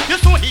bicycle. You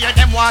soon hear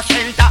them want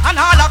shelter and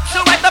all up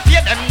so I the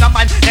pay them no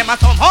man. Them a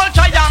some whole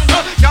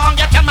triangle. Young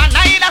get your man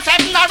 9 or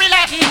 7 or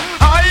 11.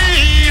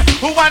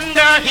 I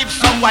wonder if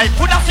some wife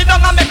could have sit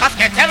down and make us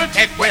get hell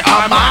take with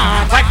her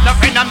man. Wife no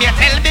friend of me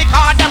tell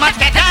because them a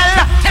get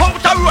hell. Out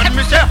the road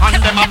me say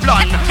and them a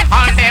blunt.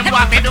 And them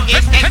want me do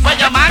is take with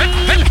your man.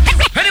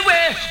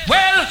 Anyway,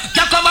 well,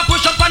 you come and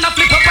push up and a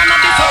flip up and a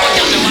this up.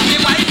 You know what me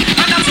wife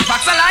and that's the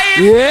facts alive.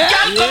 Yeah.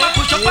 You come and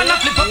push up and a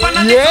flip up and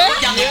a this Yeah.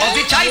 up. You know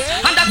the choice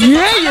and that's the Yeah,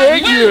 facts yeah,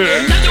 alive.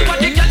 yeah. Tell you what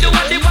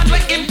the one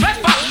we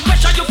impress for.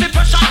 Pressure you feel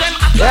pressure them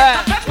at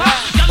Yeah. the pepper.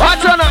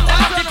 Watch on now.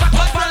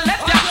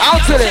 Out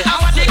to it.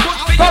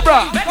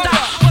 Cobra.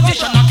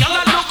 Position of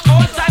y'all look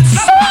old and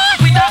slow.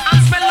 With her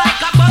hands smell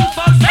like a bun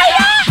full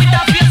fire. With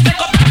her face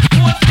make up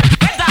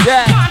weather.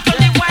 Yeah.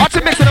 Watch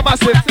it mixing the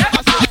massive.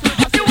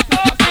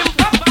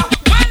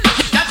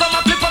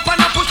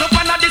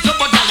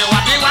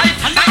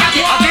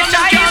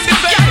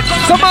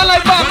 Someone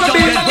like Barker B.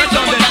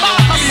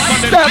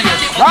 Step.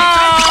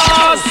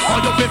 Pass.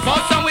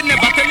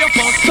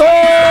 So.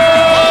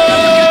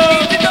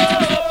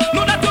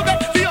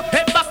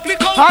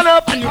 Hand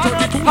up.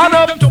 Hand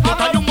up.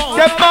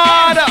 Get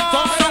mad.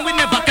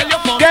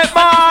 Get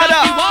mad.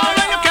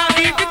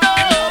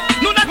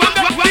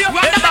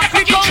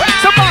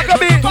 Some Barker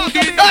B.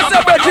 That's a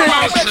better.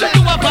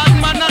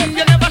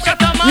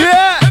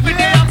 Yeah.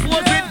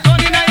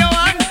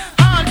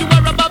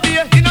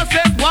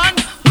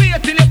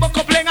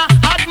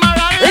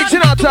 Reaching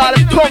out to all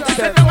the punks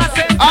them.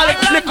 All the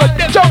little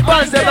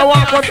jumpers them that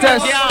want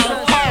contest.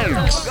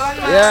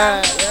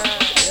 Yeah.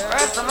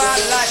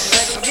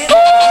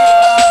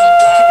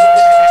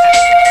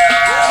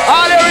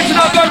 All the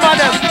original gunman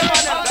them.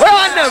 Where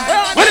on them?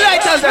 Where the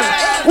lighters them?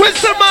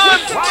 Whistle man.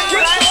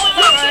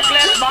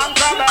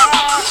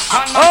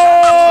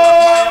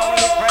 Oh.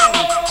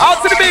 Out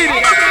to the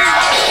meeting.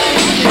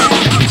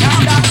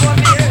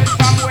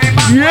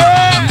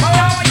 Yeah.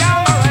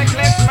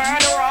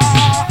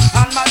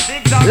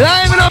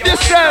 Liven up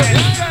yourself.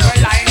 Liven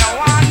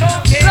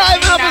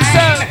up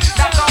yourself.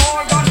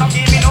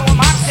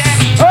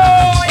 Oh.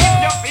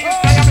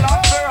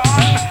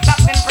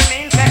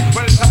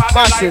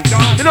 Massive.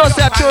 You know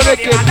say I tune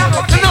wicked.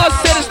 You know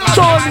say this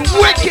tune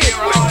wicked.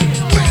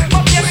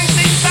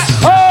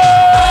 Oh.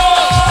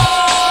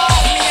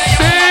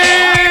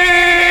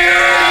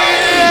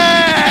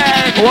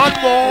 Big. One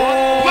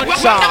more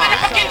time.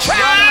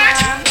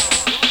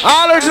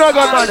 All original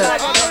gunman.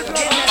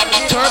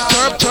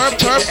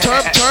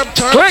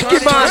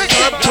 Wicked man.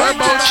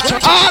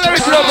 All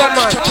original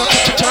gunman.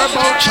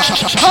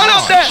 Hold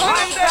up there.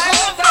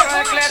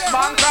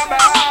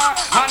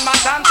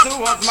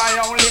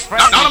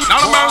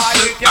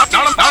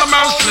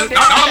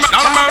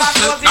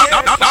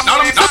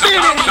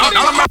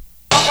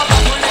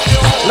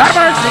 Lot of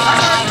mercy.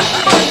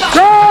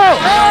 Go.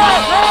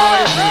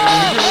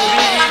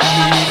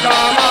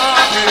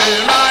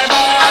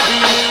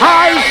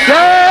 I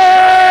say.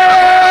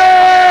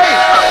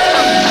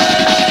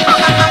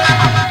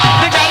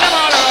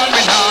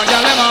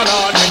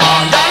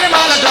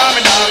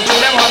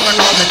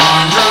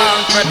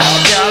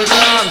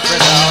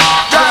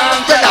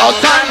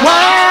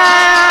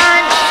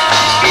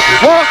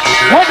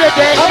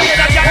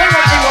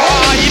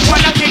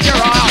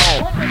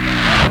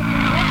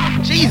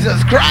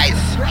 Jesus Christ,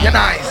 you're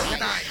nice.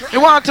 You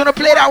want to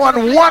play that one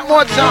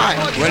more time?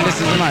 Well, this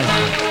is nice.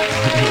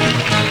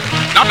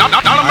 Not a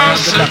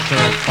mercy. The doctor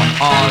for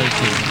all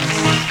things.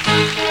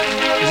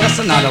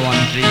 Just another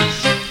one, please.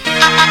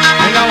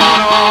 I don't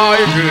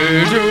want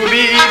to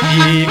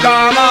be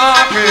come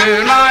up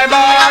in my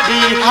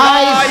body.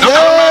 I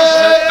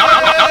say. Not a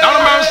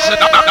mercy.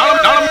 The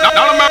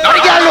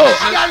gallo.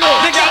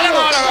 The gal them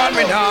all around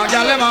me down,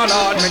 gal them all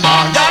on me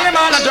down, gal them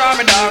all draw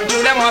me down,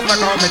 do them all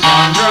come me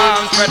down,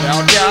 drum spread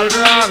out, gal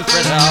drum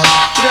spread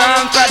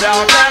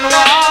out and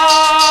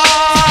walk.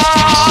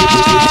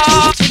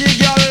 The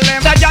gal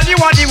them, the gal you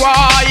want the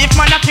wife,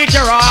 man a treat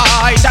you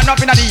right, stand up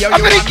inna the air.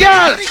 I'm the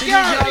girl.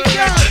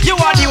 You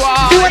want the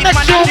wife, You when the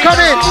show come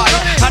in.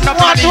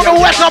 Want to the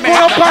west up on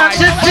the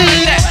party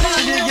scene.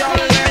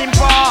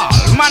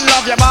 Man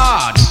love you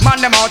bad, man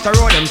them out the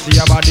road, them see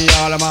your body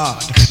all mad.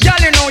 Girl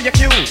you know you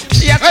cute,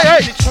 yes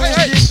Hey.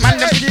 man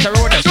them see the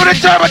road, them Do the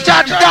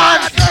turbocharge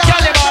dance.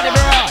 girl your body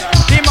broad,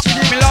 he must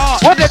give me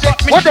love. What did they?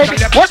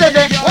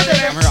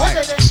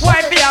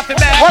 Why be happy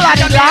bad? All of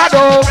the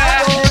lado.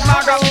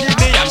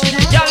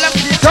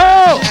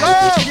 Go.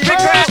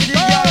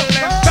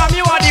 From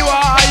you are the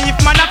wife,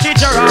 man a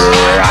teacher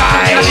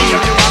right. You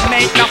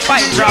make no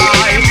fight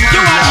right. You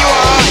are the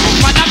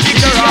wife, man a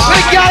teacher right.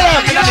 The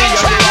girl.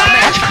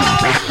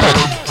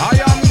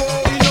 I am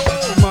going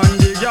home and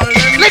the girl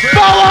them Lick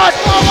forward.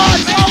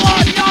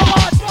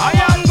 I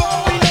am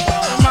going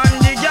home and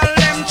the girl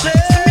them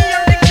chase me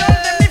and the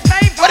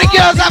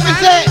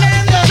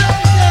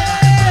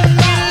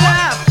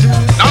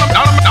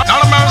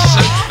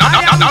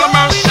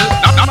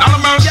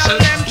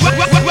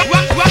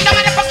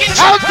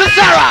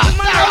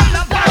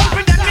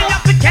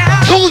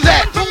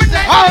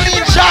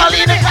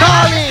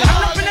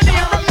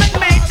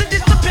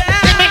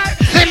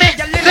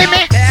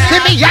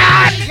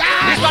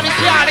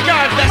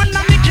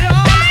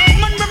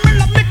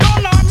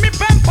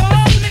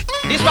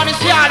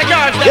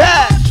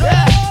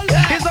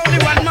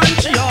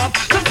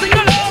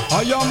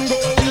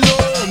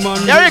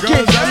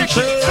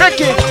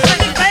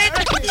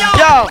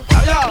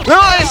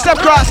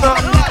cross now.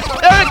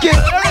 Eric,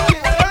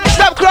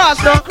 step cross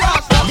now.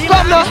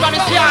 Come now.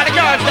 Yeah.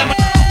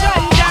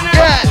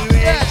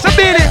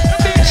 Sabini,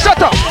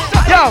 shut up.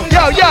 Yo.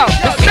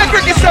 Make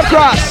Ricky step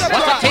cross.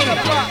 What's the thing?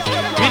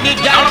 We need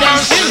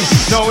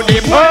guidance. No,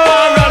 they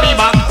won't rally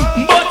back.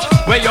 But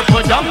where you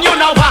put down, you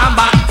know I'm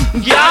back.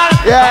 Girl,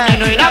 yeah. And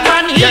you know that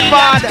man here.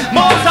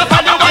 Most of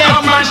the way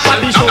man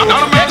shall be show.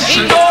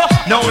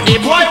 No,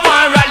 the boy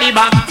won't rally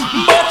back.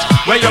 But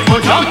where you put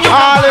down, you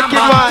know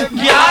I'm back.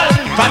 Girl,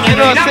 and you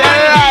know that man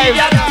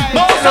here.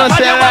 Most of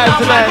the way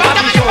man shall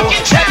be show.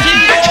 Let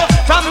him go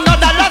from no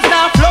dollars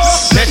now flow.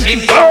 Let him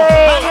go.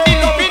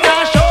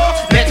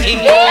 Let him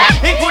go.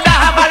 He could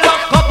have a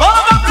lock up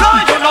overflow.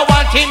 You know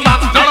what him back.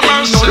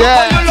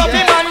 Yeah.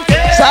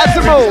 That's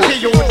the move.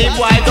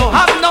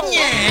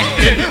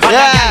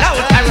 Yeah.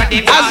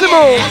 That's the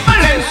move.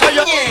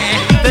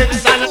 This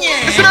is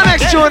the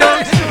next tune.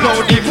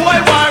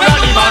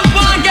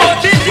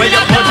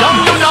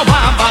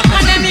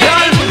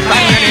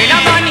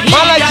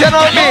 Man like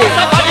General B.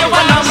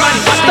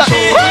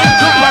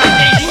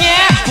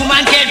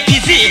 Woman get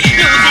busy. Music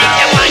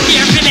they want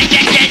here to make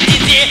get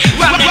busy.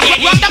 From the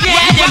lady, yeah,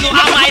 they know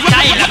how my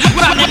style.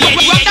 From the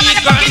lady, yeah, the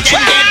girls them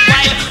get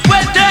wild.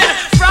 Well then,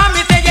 from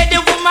me say yeah, the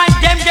woman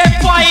them get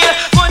wild.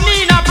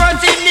 Money in a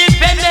birth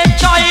independent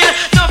child.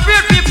 No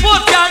fear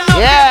people can no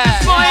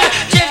spoil.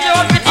 Change your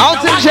everything. Out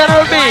in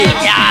General B.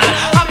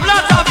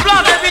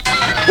 Applause everything.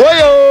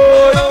 Whoa.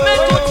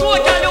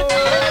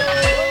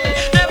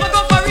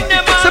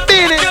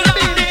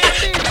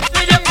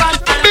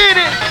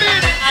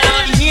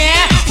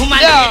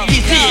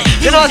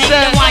 You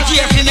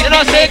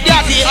know say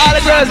that all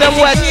the girls them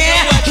wet.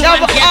 You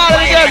have all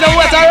the girls them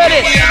wet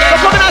already. So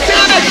come in and sing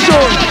the next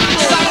tune.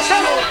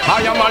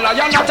 I am a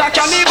lion, not a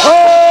cannibal.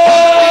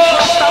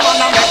 Oh! Rastaman,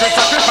 I make a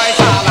sacrifice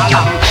all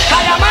along.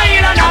 I am a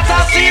hero, not a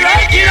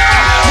serial killer.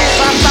 This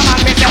Rastaman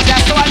make a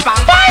just one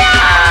bang.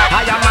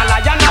 I am a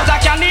lion, not a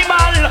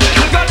cannibal.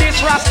 Look at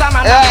this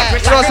Rastaman, I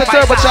make a sacrifice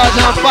turbocharge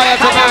on fire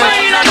tonight. I am a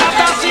hero, not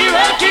a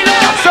serial killer.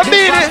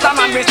 This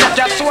Rastaman make a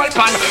just one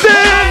bang.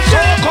 So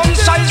come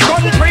size,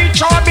 gun,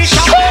 preach or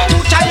bishop. Two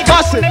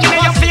tigers, them in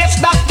your face,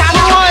 that stand.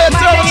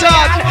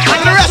 Turbocharge,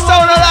 and the rest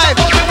of the life.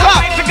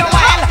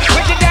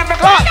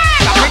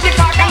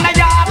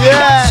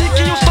 Yeah.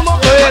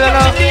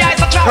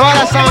 No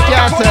other song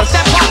can test.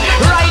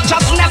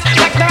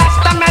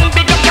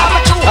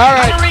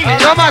 Alright,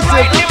 no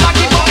massive.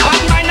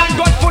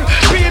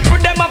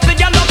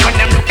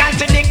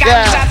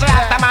 Yeah.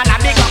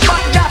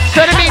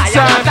 So the beat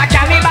sound.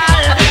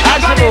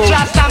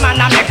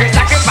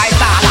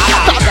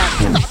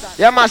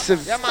 Yeah, massive.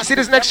 See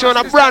this next tune,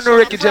 a brand new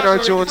Ricky General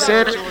tune,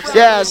 see?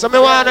 Yeah, so me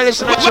wanna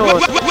listen to the tune. Run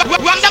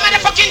the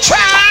motherfucking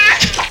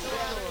track.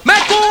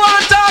 Make who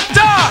want talk.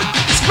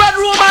 Spread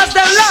rumors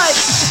them like.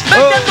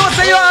 Make them know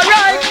say you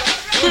alright.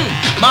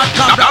 Mad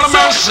Cabra,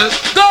 girls.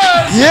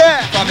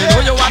 Yeah. From you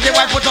know you want the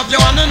wife, put up your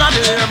hand in the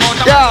air.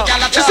 Yo,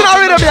 listen to the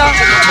rhythm, yeah.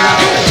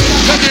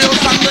 Take you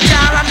from the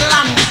car and the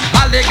land.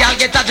 All the gal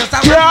get a just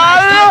a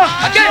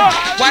again.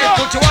 Wife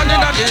put your hand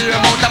in the air.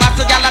 Mount a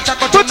master gal a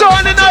chuckle. Put your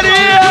hand in the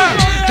air.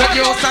 Take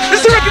you from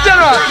this is Ricky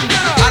General.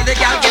 All the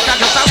gal get a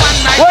just a one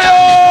night.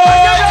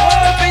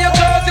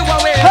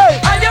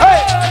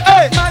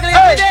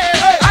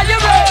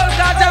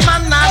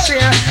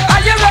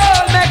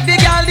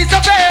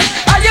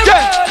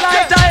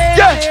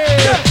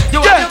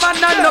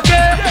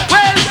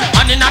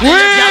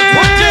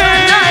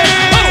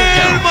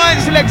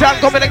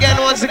 Coming again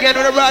once again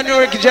with a brand new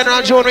Ricky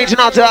General Joan reaching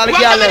out to all the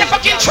girls.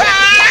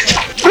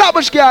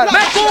 Flatbush girl. All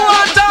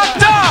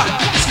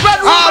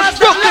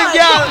Brooklyn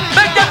girl.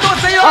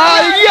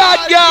 All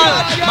yard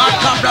girl.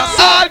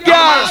 All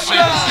girls.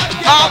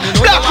 All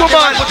black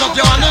woman.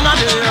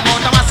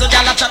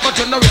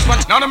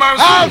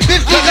 All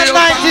 50s and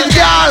 90s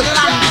girls.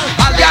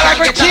 Girl like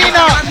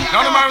Regina.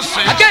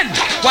 Again,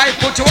 why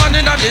put you on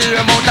in the air?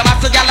 Mount a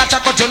master gal a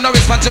chuck out, you no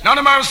response. None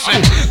of mercy.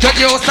 Take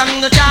you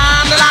sang the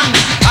candle.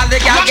 All the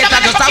gal get a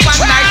just a one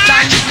night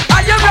stand.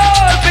 Are you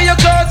roll for your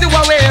clothes you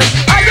wear?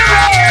 Are you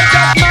roll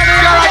just money?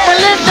 Girl like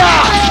Melinda.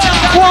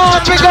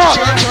 One big up.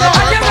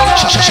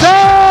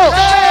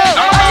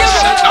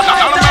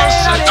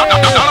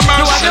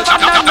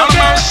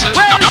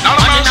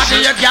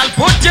 Your gal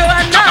put you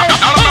on night.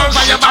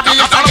 Over your body,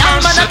 you say gal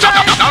man a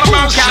try. Who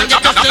can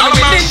get the still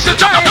willing to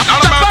try?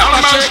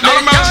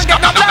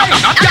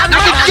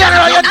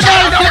 General, you're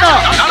nice, you know.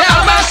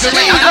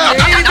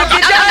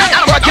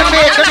 What you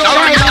make of the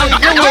night, you're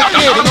wicked.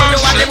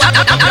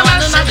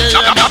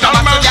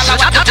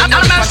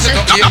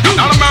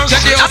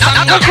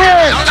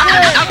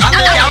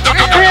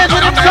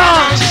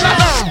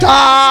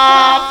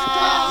 Stop.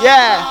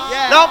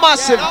 Yeah. No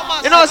massive.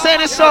 You know saying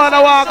this song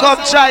I want to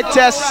come try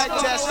test.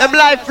 Them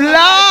life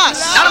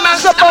lost.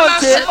 So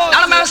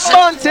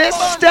Bunty,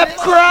 step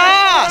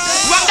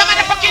cross. Run the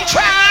motherfucking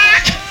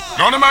track.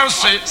 None of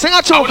mercy. Sing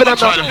a tune for them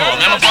now.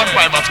 I'm a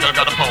 5 girl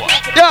got the power.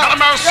 Yeah. None of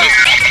mercy.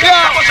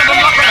 Yeah.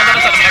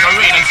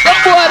 The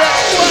boy there.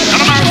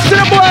 Listen to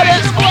the boy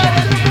there.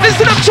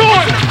 Listen to the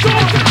tune.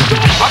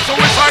 That's the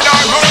west side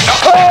of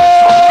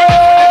Oh.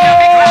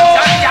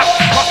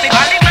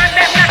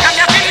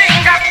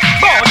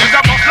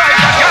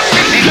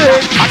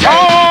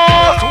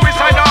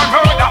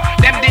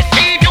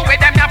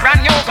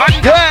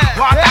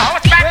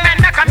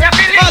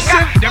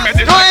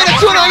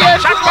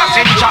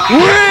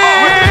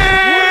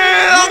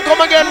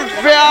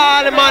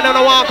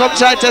 come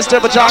try test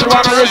Turbo Charge.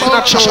 One listen to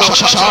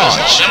Charge.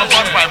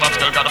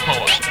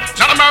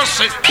 Not a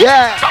mercy.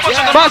 Yeah,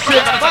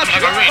 massive.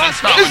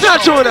 It's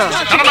not true now.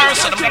 Not a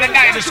mercy. I'm gonna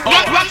die this one.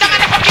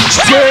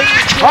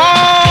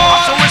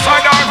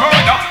 Suicide or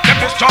murder. Them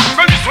this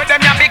jungle is with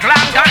them ya big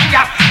land and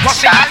ya.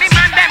 What's the alley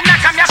man them knock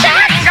 'em ya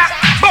finger.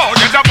 Boy,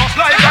 you the boss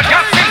like a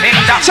gas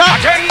cylinder.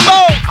 Again,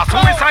 a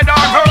suicide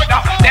or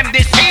murder. Them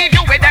deceive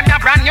you with them ya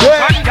brand new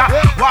thunder.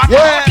 What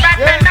back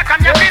them knock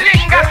 'em ya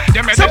finger.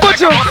 Them make them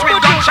like a bus with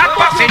gunshot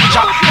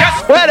passenger. Yes.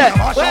 Where that?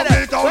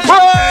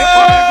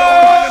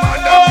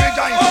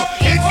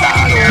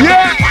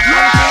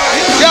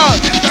 Yo,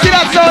 see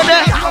that sound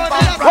there?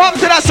 Warm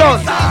to that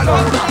sound.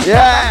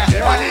 Yeah,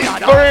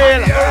 for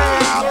real.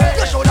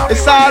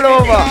 It's all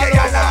over.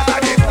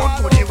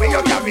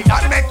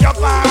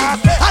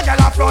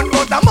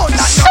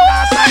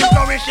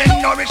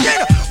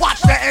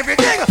 Watch the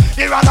everything.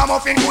 The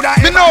ragamuffin could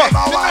have Me know.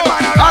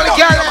 All the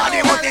girls,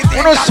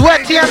 you know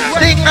sweaty and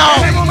sting now.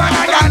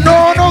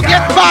 No,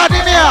 get bad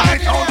in here.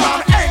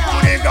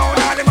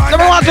 Let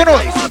me want to know.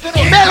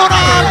 Melon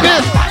and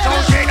this.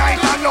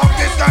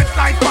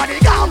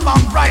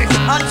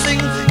 And sing,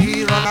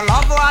 he run a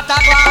love water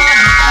ground.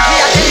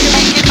 He a tell you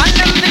make it man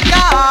them to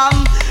come.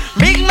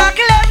 Big Mac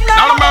left now.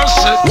 Not a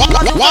mercy.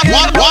 100%.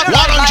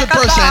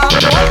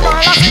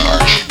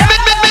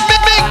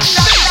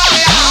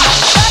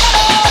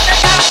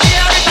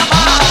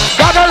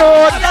 God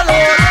alone.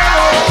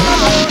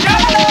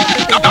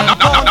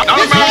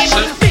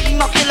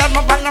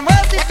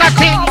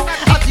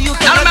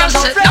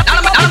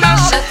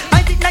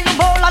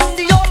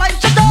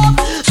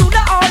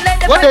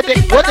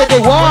 What did they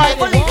want?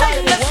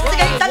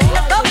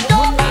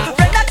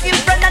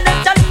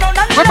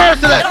 We're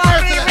merciless.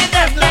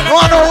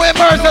 No, we're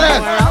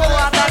merciless.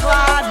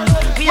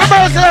 We're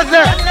merciless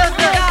there.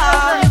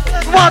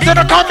 We want to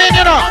come in,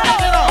 you know.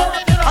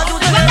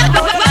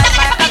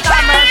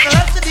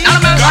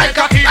 Like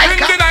a thief in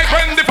the night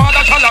when the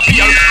father shall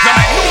appear.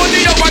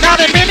 Not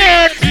a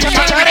minute.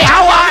 20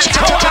 hours.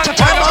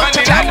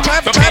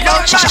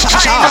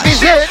 That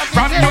is it.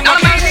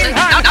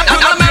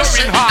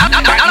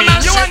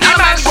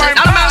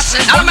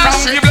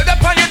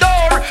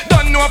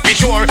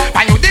 Sure,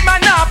 and you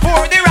demand now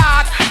pour the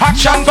rat.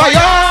 Action fire!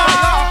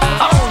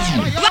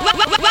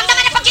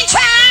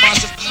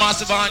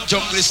 Massive and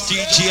junglist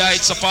TGI,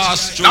 it's a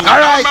fast through.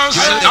 Alright.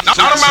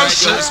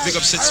 Big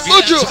up sets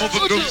feet. Some of a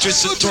group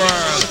twisted twirl.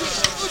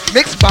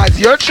 Mixed by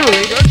your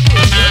tree.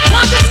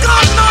 What is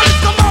going on? It's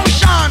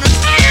commotion.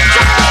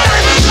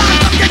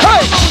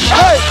 Hey!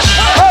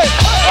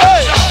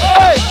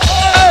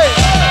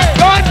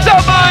 Ganja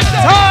man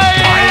time!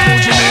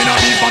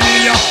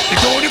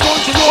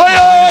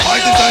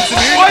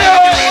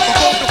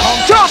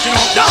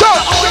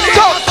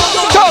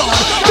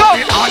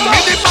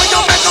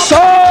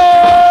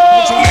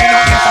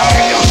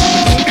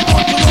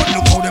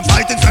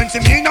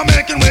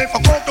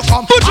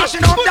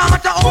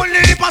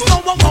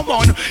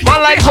 Man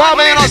like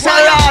Kwame, you know, so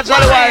large,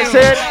 otherwise,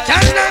 eh?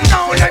 Tell them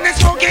now, let the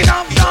smoking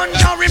of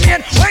ganja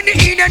remain. When the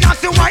Indian has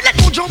the white, let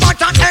Ujo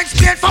Mata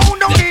explain. Found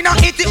down in a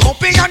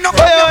Ethiopian, no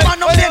one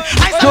no plane.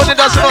 Tony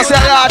doesn't know say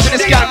large in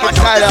this campus,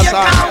 style of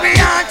song.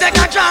 Take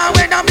a draw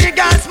with a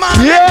big ass man.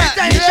 Yeah,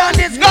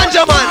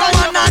 Ganja man.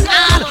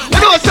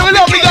 We know, so we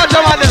love the ganja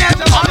man.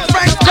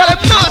 Tell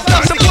them, no,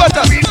 stop support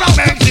us.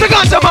 The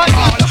ganja man.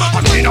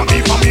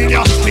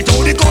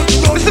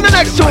 Listen to the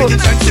next tune.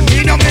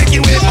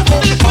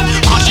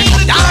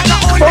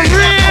 For real.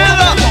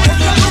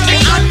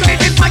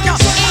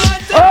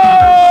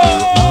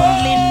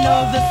 Only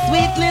know the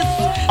sweetness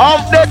of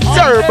the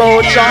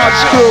Turbo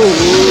Charge crew.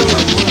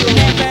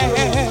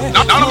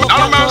 Not a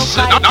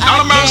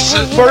mercy.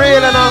 For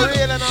real and all.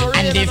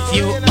 And if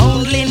you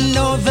only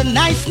know the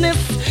niceness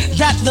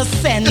that the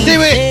scent See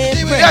we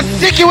are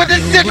sticky with the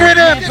stick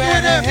rhythm.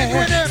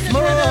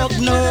 Smoke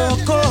no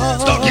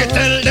cold. So you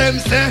tell them,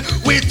 say,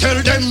 we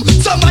tell them.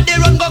 Somebody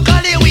run go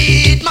call the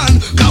weed man.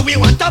 Cause we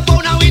want a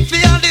pound of weed for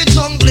all the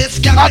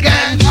junglist gang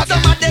again.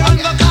 Somebody run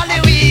go call the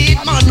weed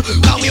man.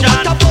 Cause we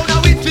want a pound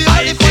of weed for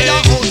all the fire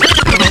house.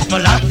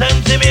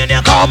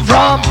 Come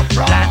from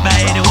Plant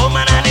by the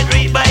woman and it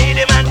reap by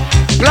the man.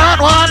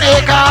 plant 1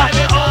 acre.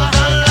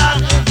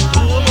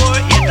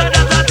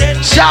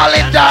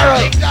 Charlie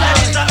Darrell.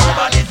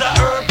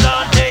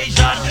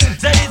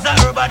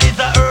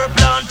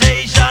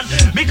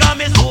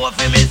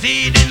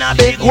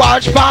 Big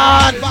watch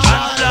pan.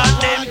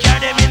 Them carry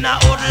them in a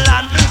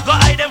woodland. Go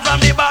hide them from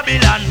the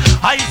Babylon.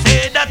 I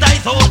say that I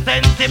saw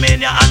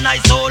Sensimania and I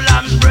saw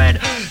lamb's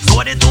bread.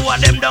 So the two of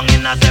them down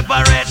in a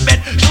separate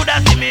bed. Shoulda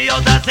see me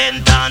out a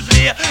sentence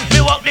me. Me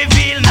walk the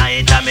field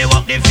night and me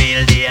walk the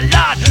field day.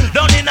 Lord,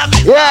 down in a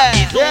Yeah.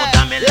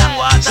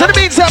 So the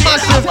beats are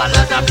massive.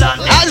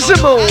 As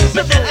the move.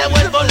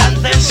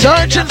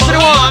 Searching for the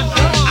one.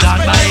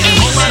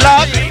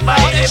 Slug.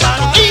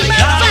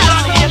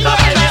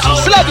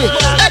 Sluggy.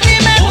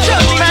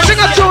 Sing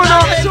a tune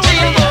now.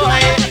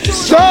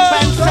 So.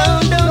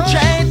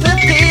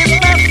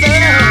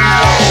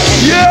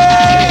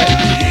 Yeah.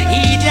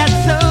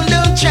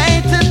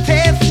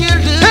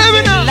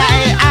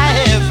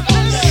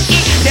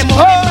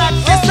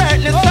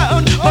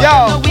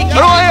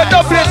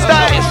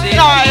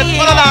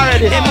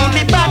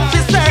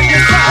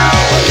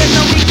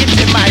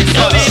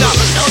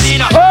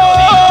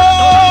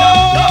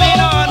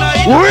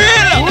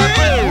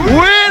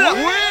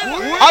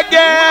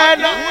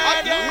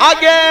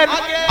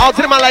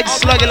 Man like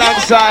Slug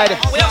alongside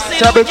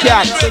Turbo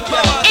Cat.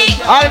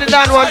 All the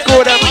done one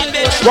code them.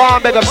 Go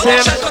on, big up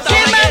Sam.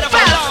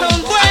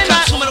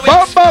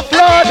 Bumper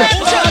flood.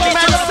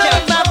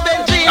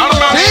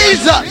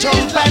 Jesus.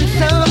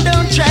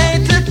 Don't try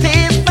to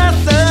taste my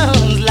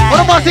soul's life.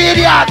 What about the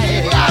idiot?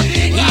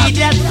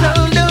 Idiot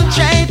soul, don't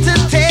try to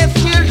taste,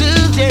 you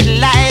lose your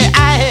life.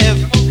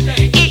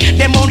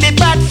 Them only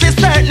bad for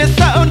certain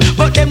sound,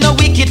 but them no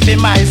wicked for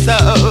my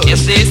soul.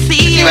 Yes, they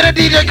see when the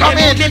DJ come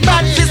in. Them only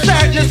bad for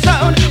certain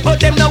sound, but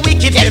them no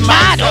wicked for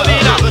my soul.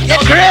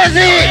 Get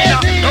crazy.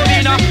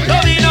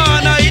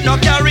 No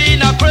carry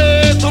no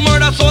praise to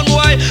murder son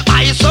boy.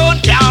 My son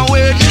can't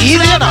wait. Easy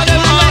enough.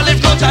 Them all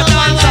if not a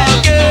dance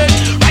again.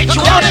 Right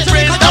you on the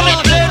praise down it.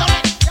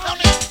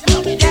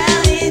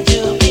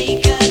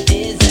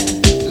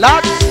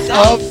 Lots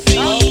of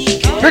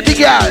pretty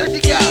girls.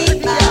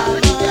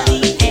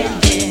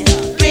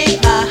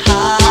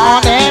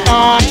 On and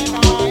on.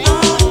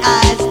 I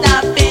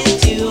stop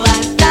into, I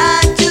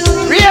start to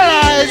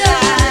realize.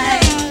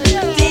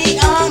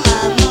 Take all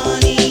my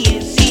money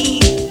and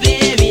see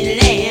where it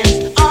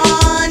lands.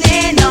 On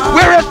and on.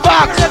 We're at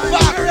Fox.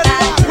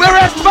 We're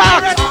at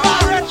Fox.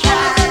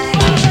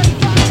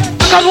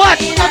 Because what?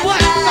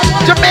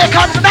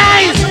 Jamaican's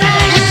nice.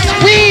 It's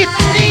sweet.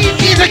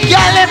 He's a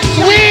girl that's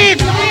sweet.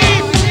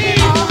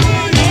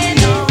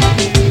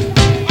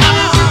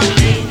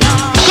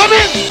 Come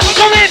in.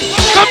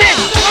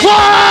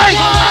 Why?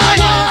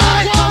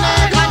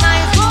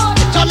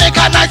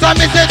 Jamaica nice and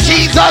Mr.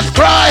 Jesus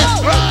Christ.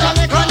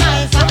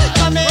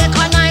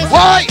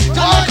 Why?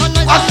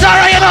 I'm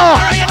sorry, you know.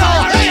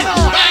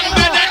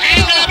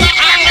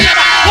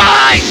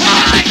 Why?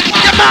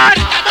 Come on.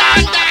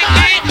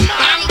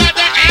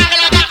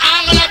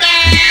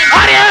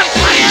 Audience.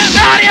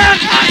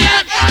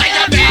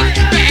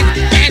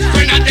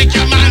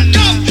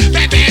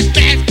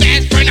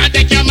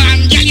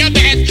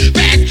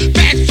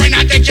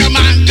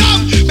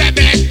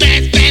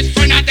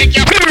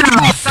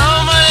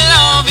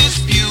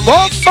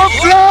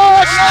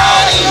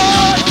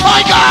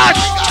 My God!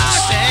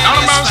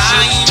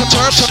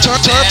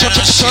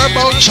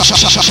 Turbo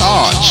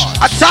charge.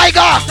 A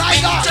tiger!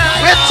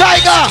 We're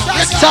tiger!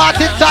 We're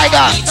started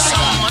tiger!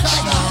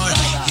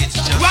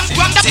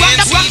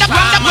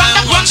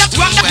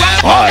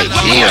 Oi,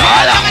 here,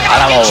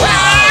 hello.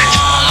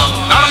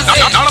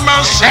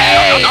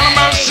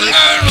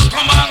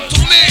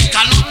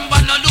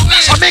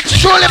 I'm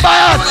extremely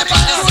biased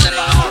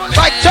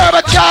by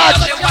Turbo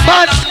Charge,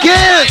 man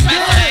skill.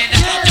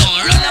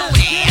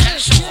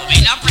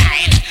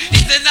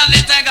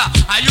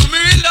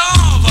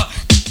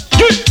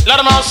 Let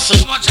them all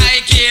see. Much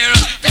I care.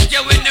 Take you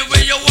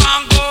anywhere you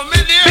want, go me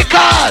there.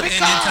 Because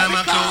anytime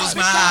I close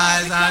my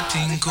eyes, I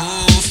think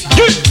of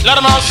you. Let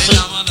them all see.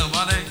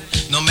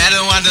 No matter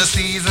what the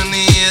season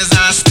is,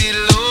 I still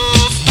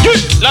love you.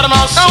 Let them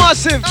all see. Now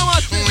massive.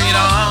 With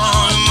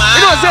all my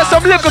you know, there's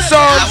some little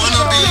songs.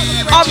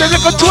 I'm the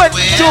little 22.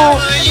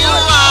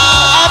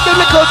 I'm the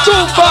little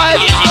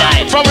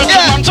 25. From the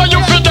so you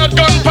feel that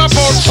gun pop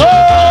out.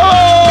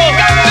 Oh!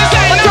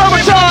 Turbo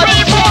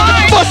Charge.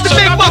 Bust the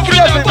big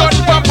bucket of it.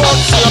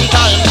 Same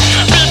time.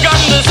 Big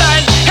gun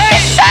design. Hey,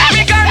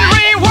 me gun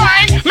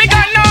rewind. Me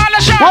gun all the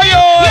shot. Look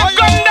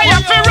gun they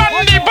have to run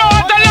the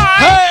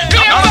borderline.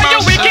 Clear for you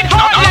wicked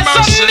heartless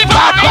on the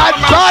bad man.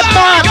 All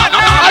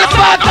the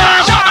bad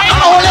man.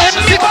 All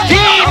M16.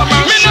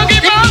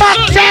 The Mac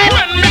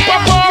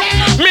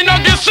 10. Me no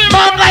give him.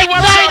 Man like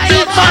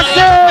 90s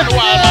massive.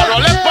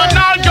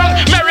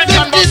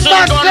 50s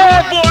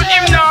massive. Boy,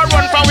 him now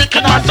run for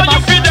wicked man. So you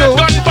feel that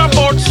gun for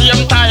both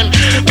same time.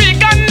 Big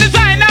gun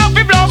design now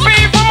we blow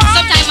people.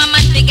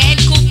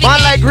 Man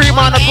like Green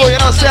Man, go, you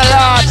know, sell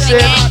hard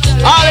shit.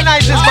 All the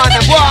 90s man,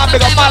 them go on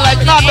big up, man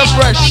like not the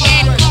fresh.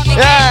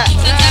 Yeah.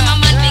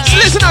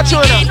 Listen to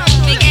you now.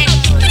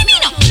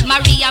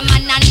 Maria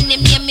man and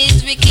him name is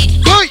Ricky.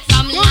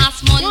 From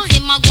last month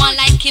him a go on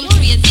like him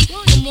crazy.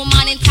 The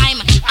woman in time.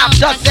 I'm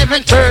just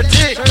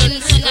 7:30.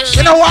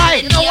 You know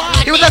why?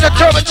 He was at the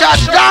Turbo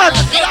Charge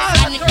dance.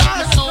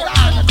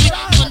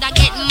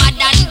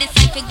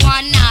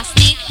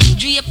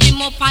 Drape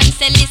him up and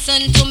say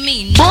listen to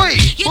me. Boy,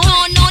 you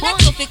don't know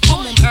that if it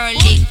come home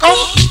early.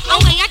 And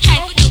when you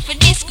try to do for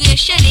disgrace,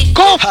 Shelly.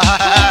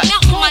 That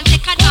woman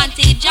take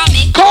advantage of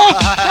me.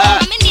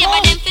 And me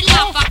neighbor them feel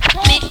laugh at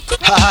me.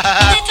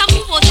 Let her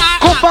move out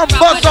her come and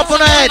bust up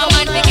on her head.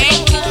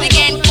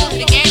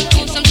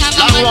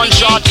 Long one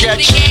short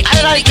catch.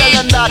 I like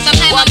telling that.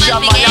 Watch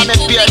your Miami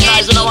beer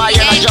guys. You know why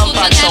you're not jump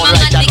and sound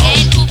right now.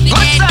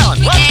 Good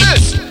sound. What's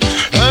this?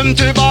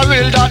 Empty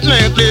barrel that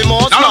make the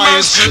most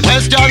noise.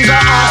 Questions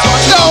are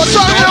asked. No,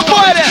 sorry, no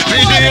boy there. We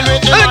deal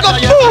with the matter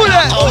you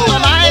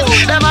compromise.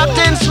 Them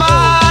acting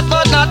smart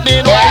but not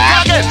being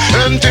wise again.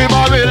 Empty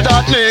barrel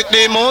that make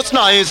the most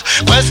noise.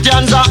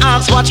 Questions are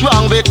asked. What's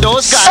wrong with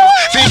those guys?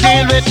 We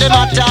deal with the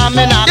matter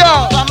me not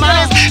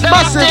compromise. Them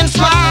acting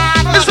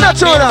smart. It's not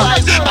true now.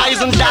 Eyes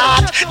and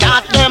that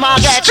them a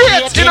get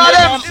straight in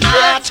them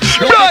heart.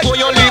 Look before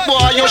you leap,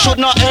 boy, you should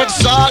not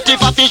exalt.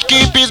 If a fish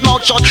keep his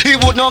mouth shut, he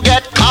would not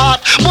get caught.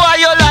 Boy,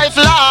 your life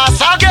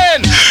lasts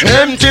again.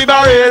 Empty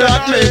barrel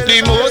that make the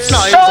most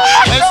noise.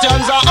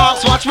 Questions are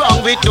asked, what's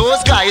wrong with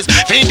those guys?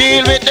 They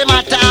deal with the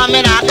matter,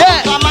 me not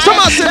compromise. So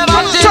massive,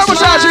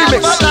 turbocharge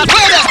remix.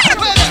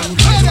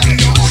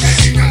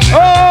 Oh,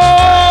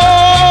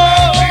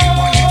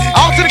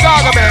 out to the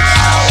garment.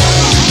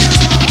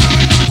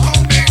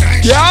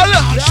 Y'all.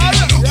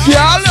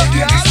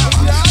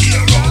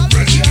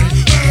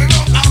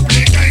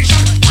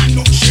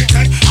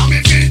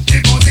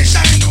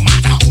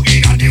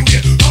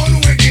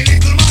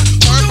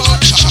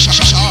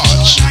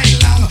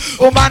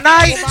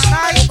 Womanite,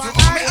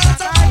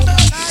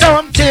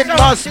 something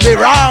must be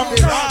wrong.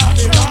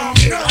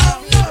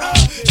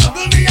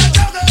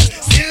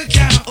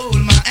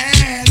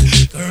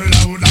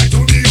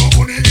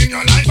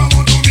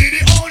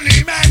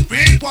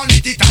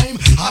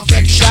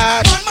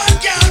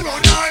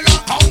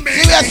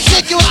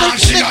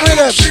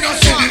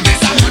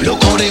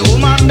 Look how the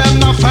woman them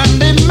not friend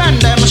the men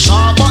them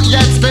sharp, but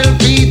yet still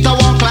Peter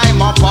won't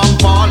climb up on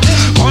Paul.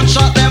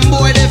 Gunshot them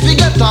boy they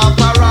forget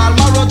after all.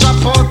 My road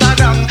drop out a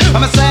gang.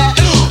 I'ma say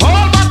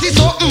all that is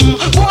something,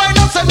 boy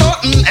not say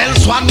nothing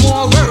else. One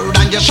more word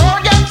and you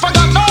sure get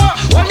forgot. No,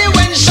 only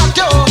when shot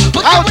you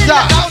put you in the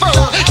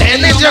cover.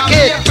 Then it's your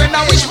kid. When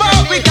I wish more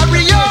we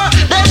carry you,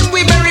 then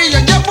we bury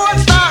you. Your boat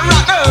start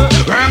rock,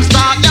 worm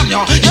start yam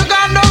you. You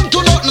gone down to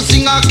nothing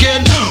sing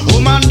again.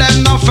 Woman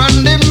them not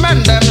friend the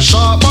men them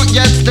sharp, but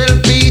yet still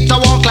Peter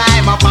won't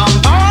climb up on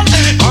Paul.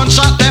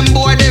 Gunshot them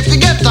boy they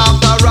forget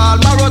after all.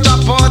 My road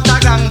up out a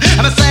gang.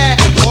 I'ma say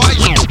boy.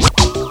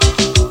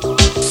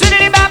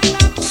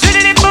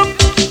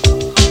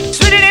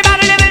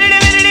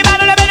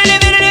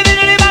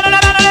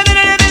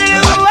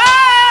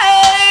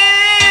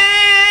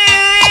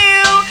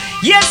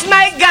 Yes,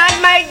 my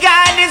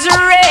God is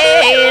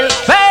real.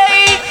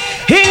 Hey,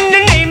 in the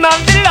name of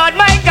the Lord,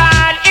 my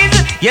God is,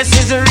 yes,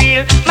 is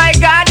real. My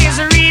God is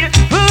real.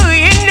 Ooh,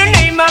 in the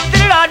name of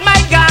the Lord, my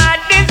God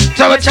is,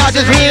 Turbocharge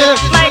is real.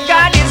 My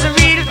God is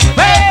real.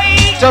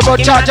 Hey,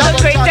 Turbocharge the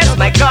greatest.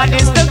 My God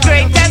is the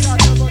greatest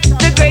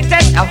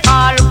of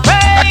all.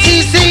 Hey,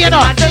 TC, you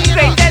know. the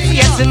greatest.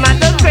 Yes, man,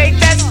 the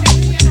greatest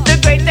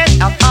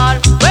of all.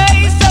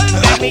 Hey, so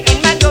got me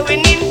in my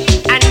going in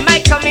and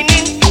my coming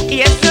in.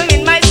 Yes, so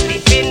in my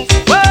sleeping.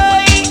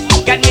 Boy,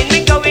 got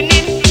me going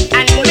in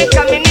and me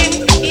coming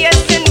in. Yes,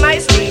 in my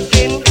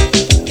sleeping.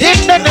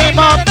 In the name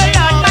of the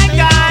Lord, my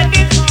God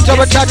is,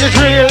 Turbocharge is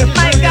real.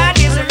 My God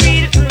is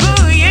real.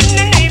 Ooh, in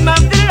the name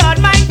of the Lord,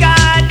 my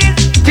God is,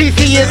 TC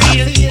is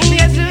real.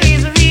 Yes, he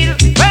is real.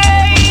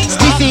 Hey,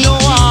 Stop the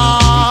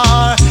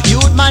war.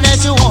 Youth man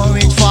as you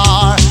worried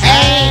for.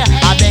 Hey,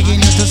 I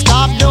begging you to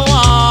stop the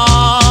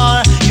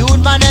war. Youth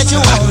man as you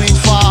worried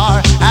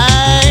for.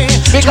 Hey,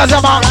 because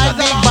I'm a ride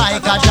big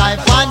bike, I drive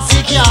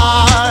fancy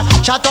car.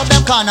 Shut up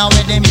them corner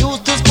where them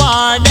used to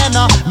spar them.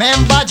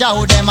 Member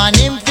Joe them and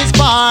him fi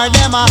spar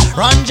them.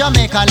 Run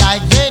Jamaica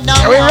like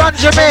Vietnam. We run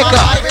Jamaica.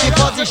 Some a fight for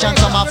position,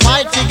 some a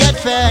fight to get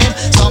fame.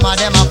 Some of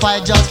them a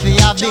fight just for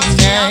a big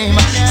name.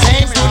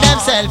 Saying to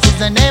themselves is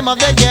the name of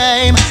the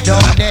game.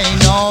 Don't they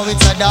know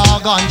it's a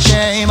doggone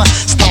shame?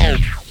 Stop.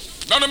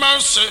 None of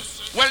mercy.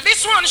 Well,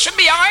 this one should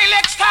be highly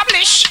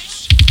established.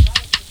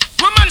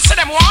 Women say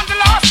them want the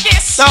last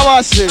kiss. Now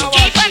I see.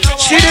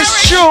 See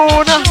this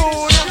tune.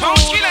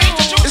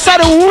 It's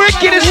not the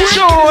wickedest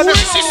tune.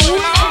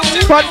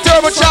 From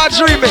Turbocharge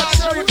remix.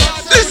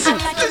 Listen.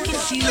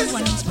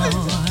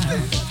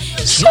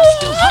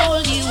 Just to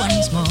hold you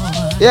once more.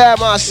 Yeah,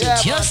 Marcy.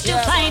 Just to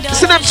find out.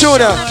 Listen them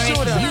tune.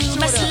 You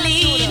must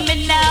leave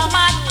me now,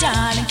 my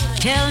darling.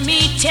 Tell me.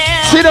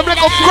 See them like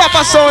a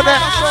proper sound there.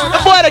 The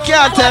boy they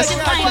can't test.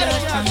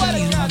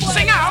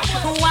 Sing out.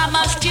 Why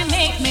must you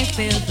make me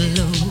feel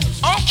blue?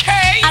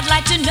 Okay. I'd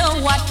like to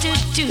know what to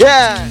do.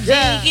 Yeah, to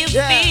make you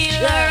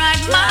feel alright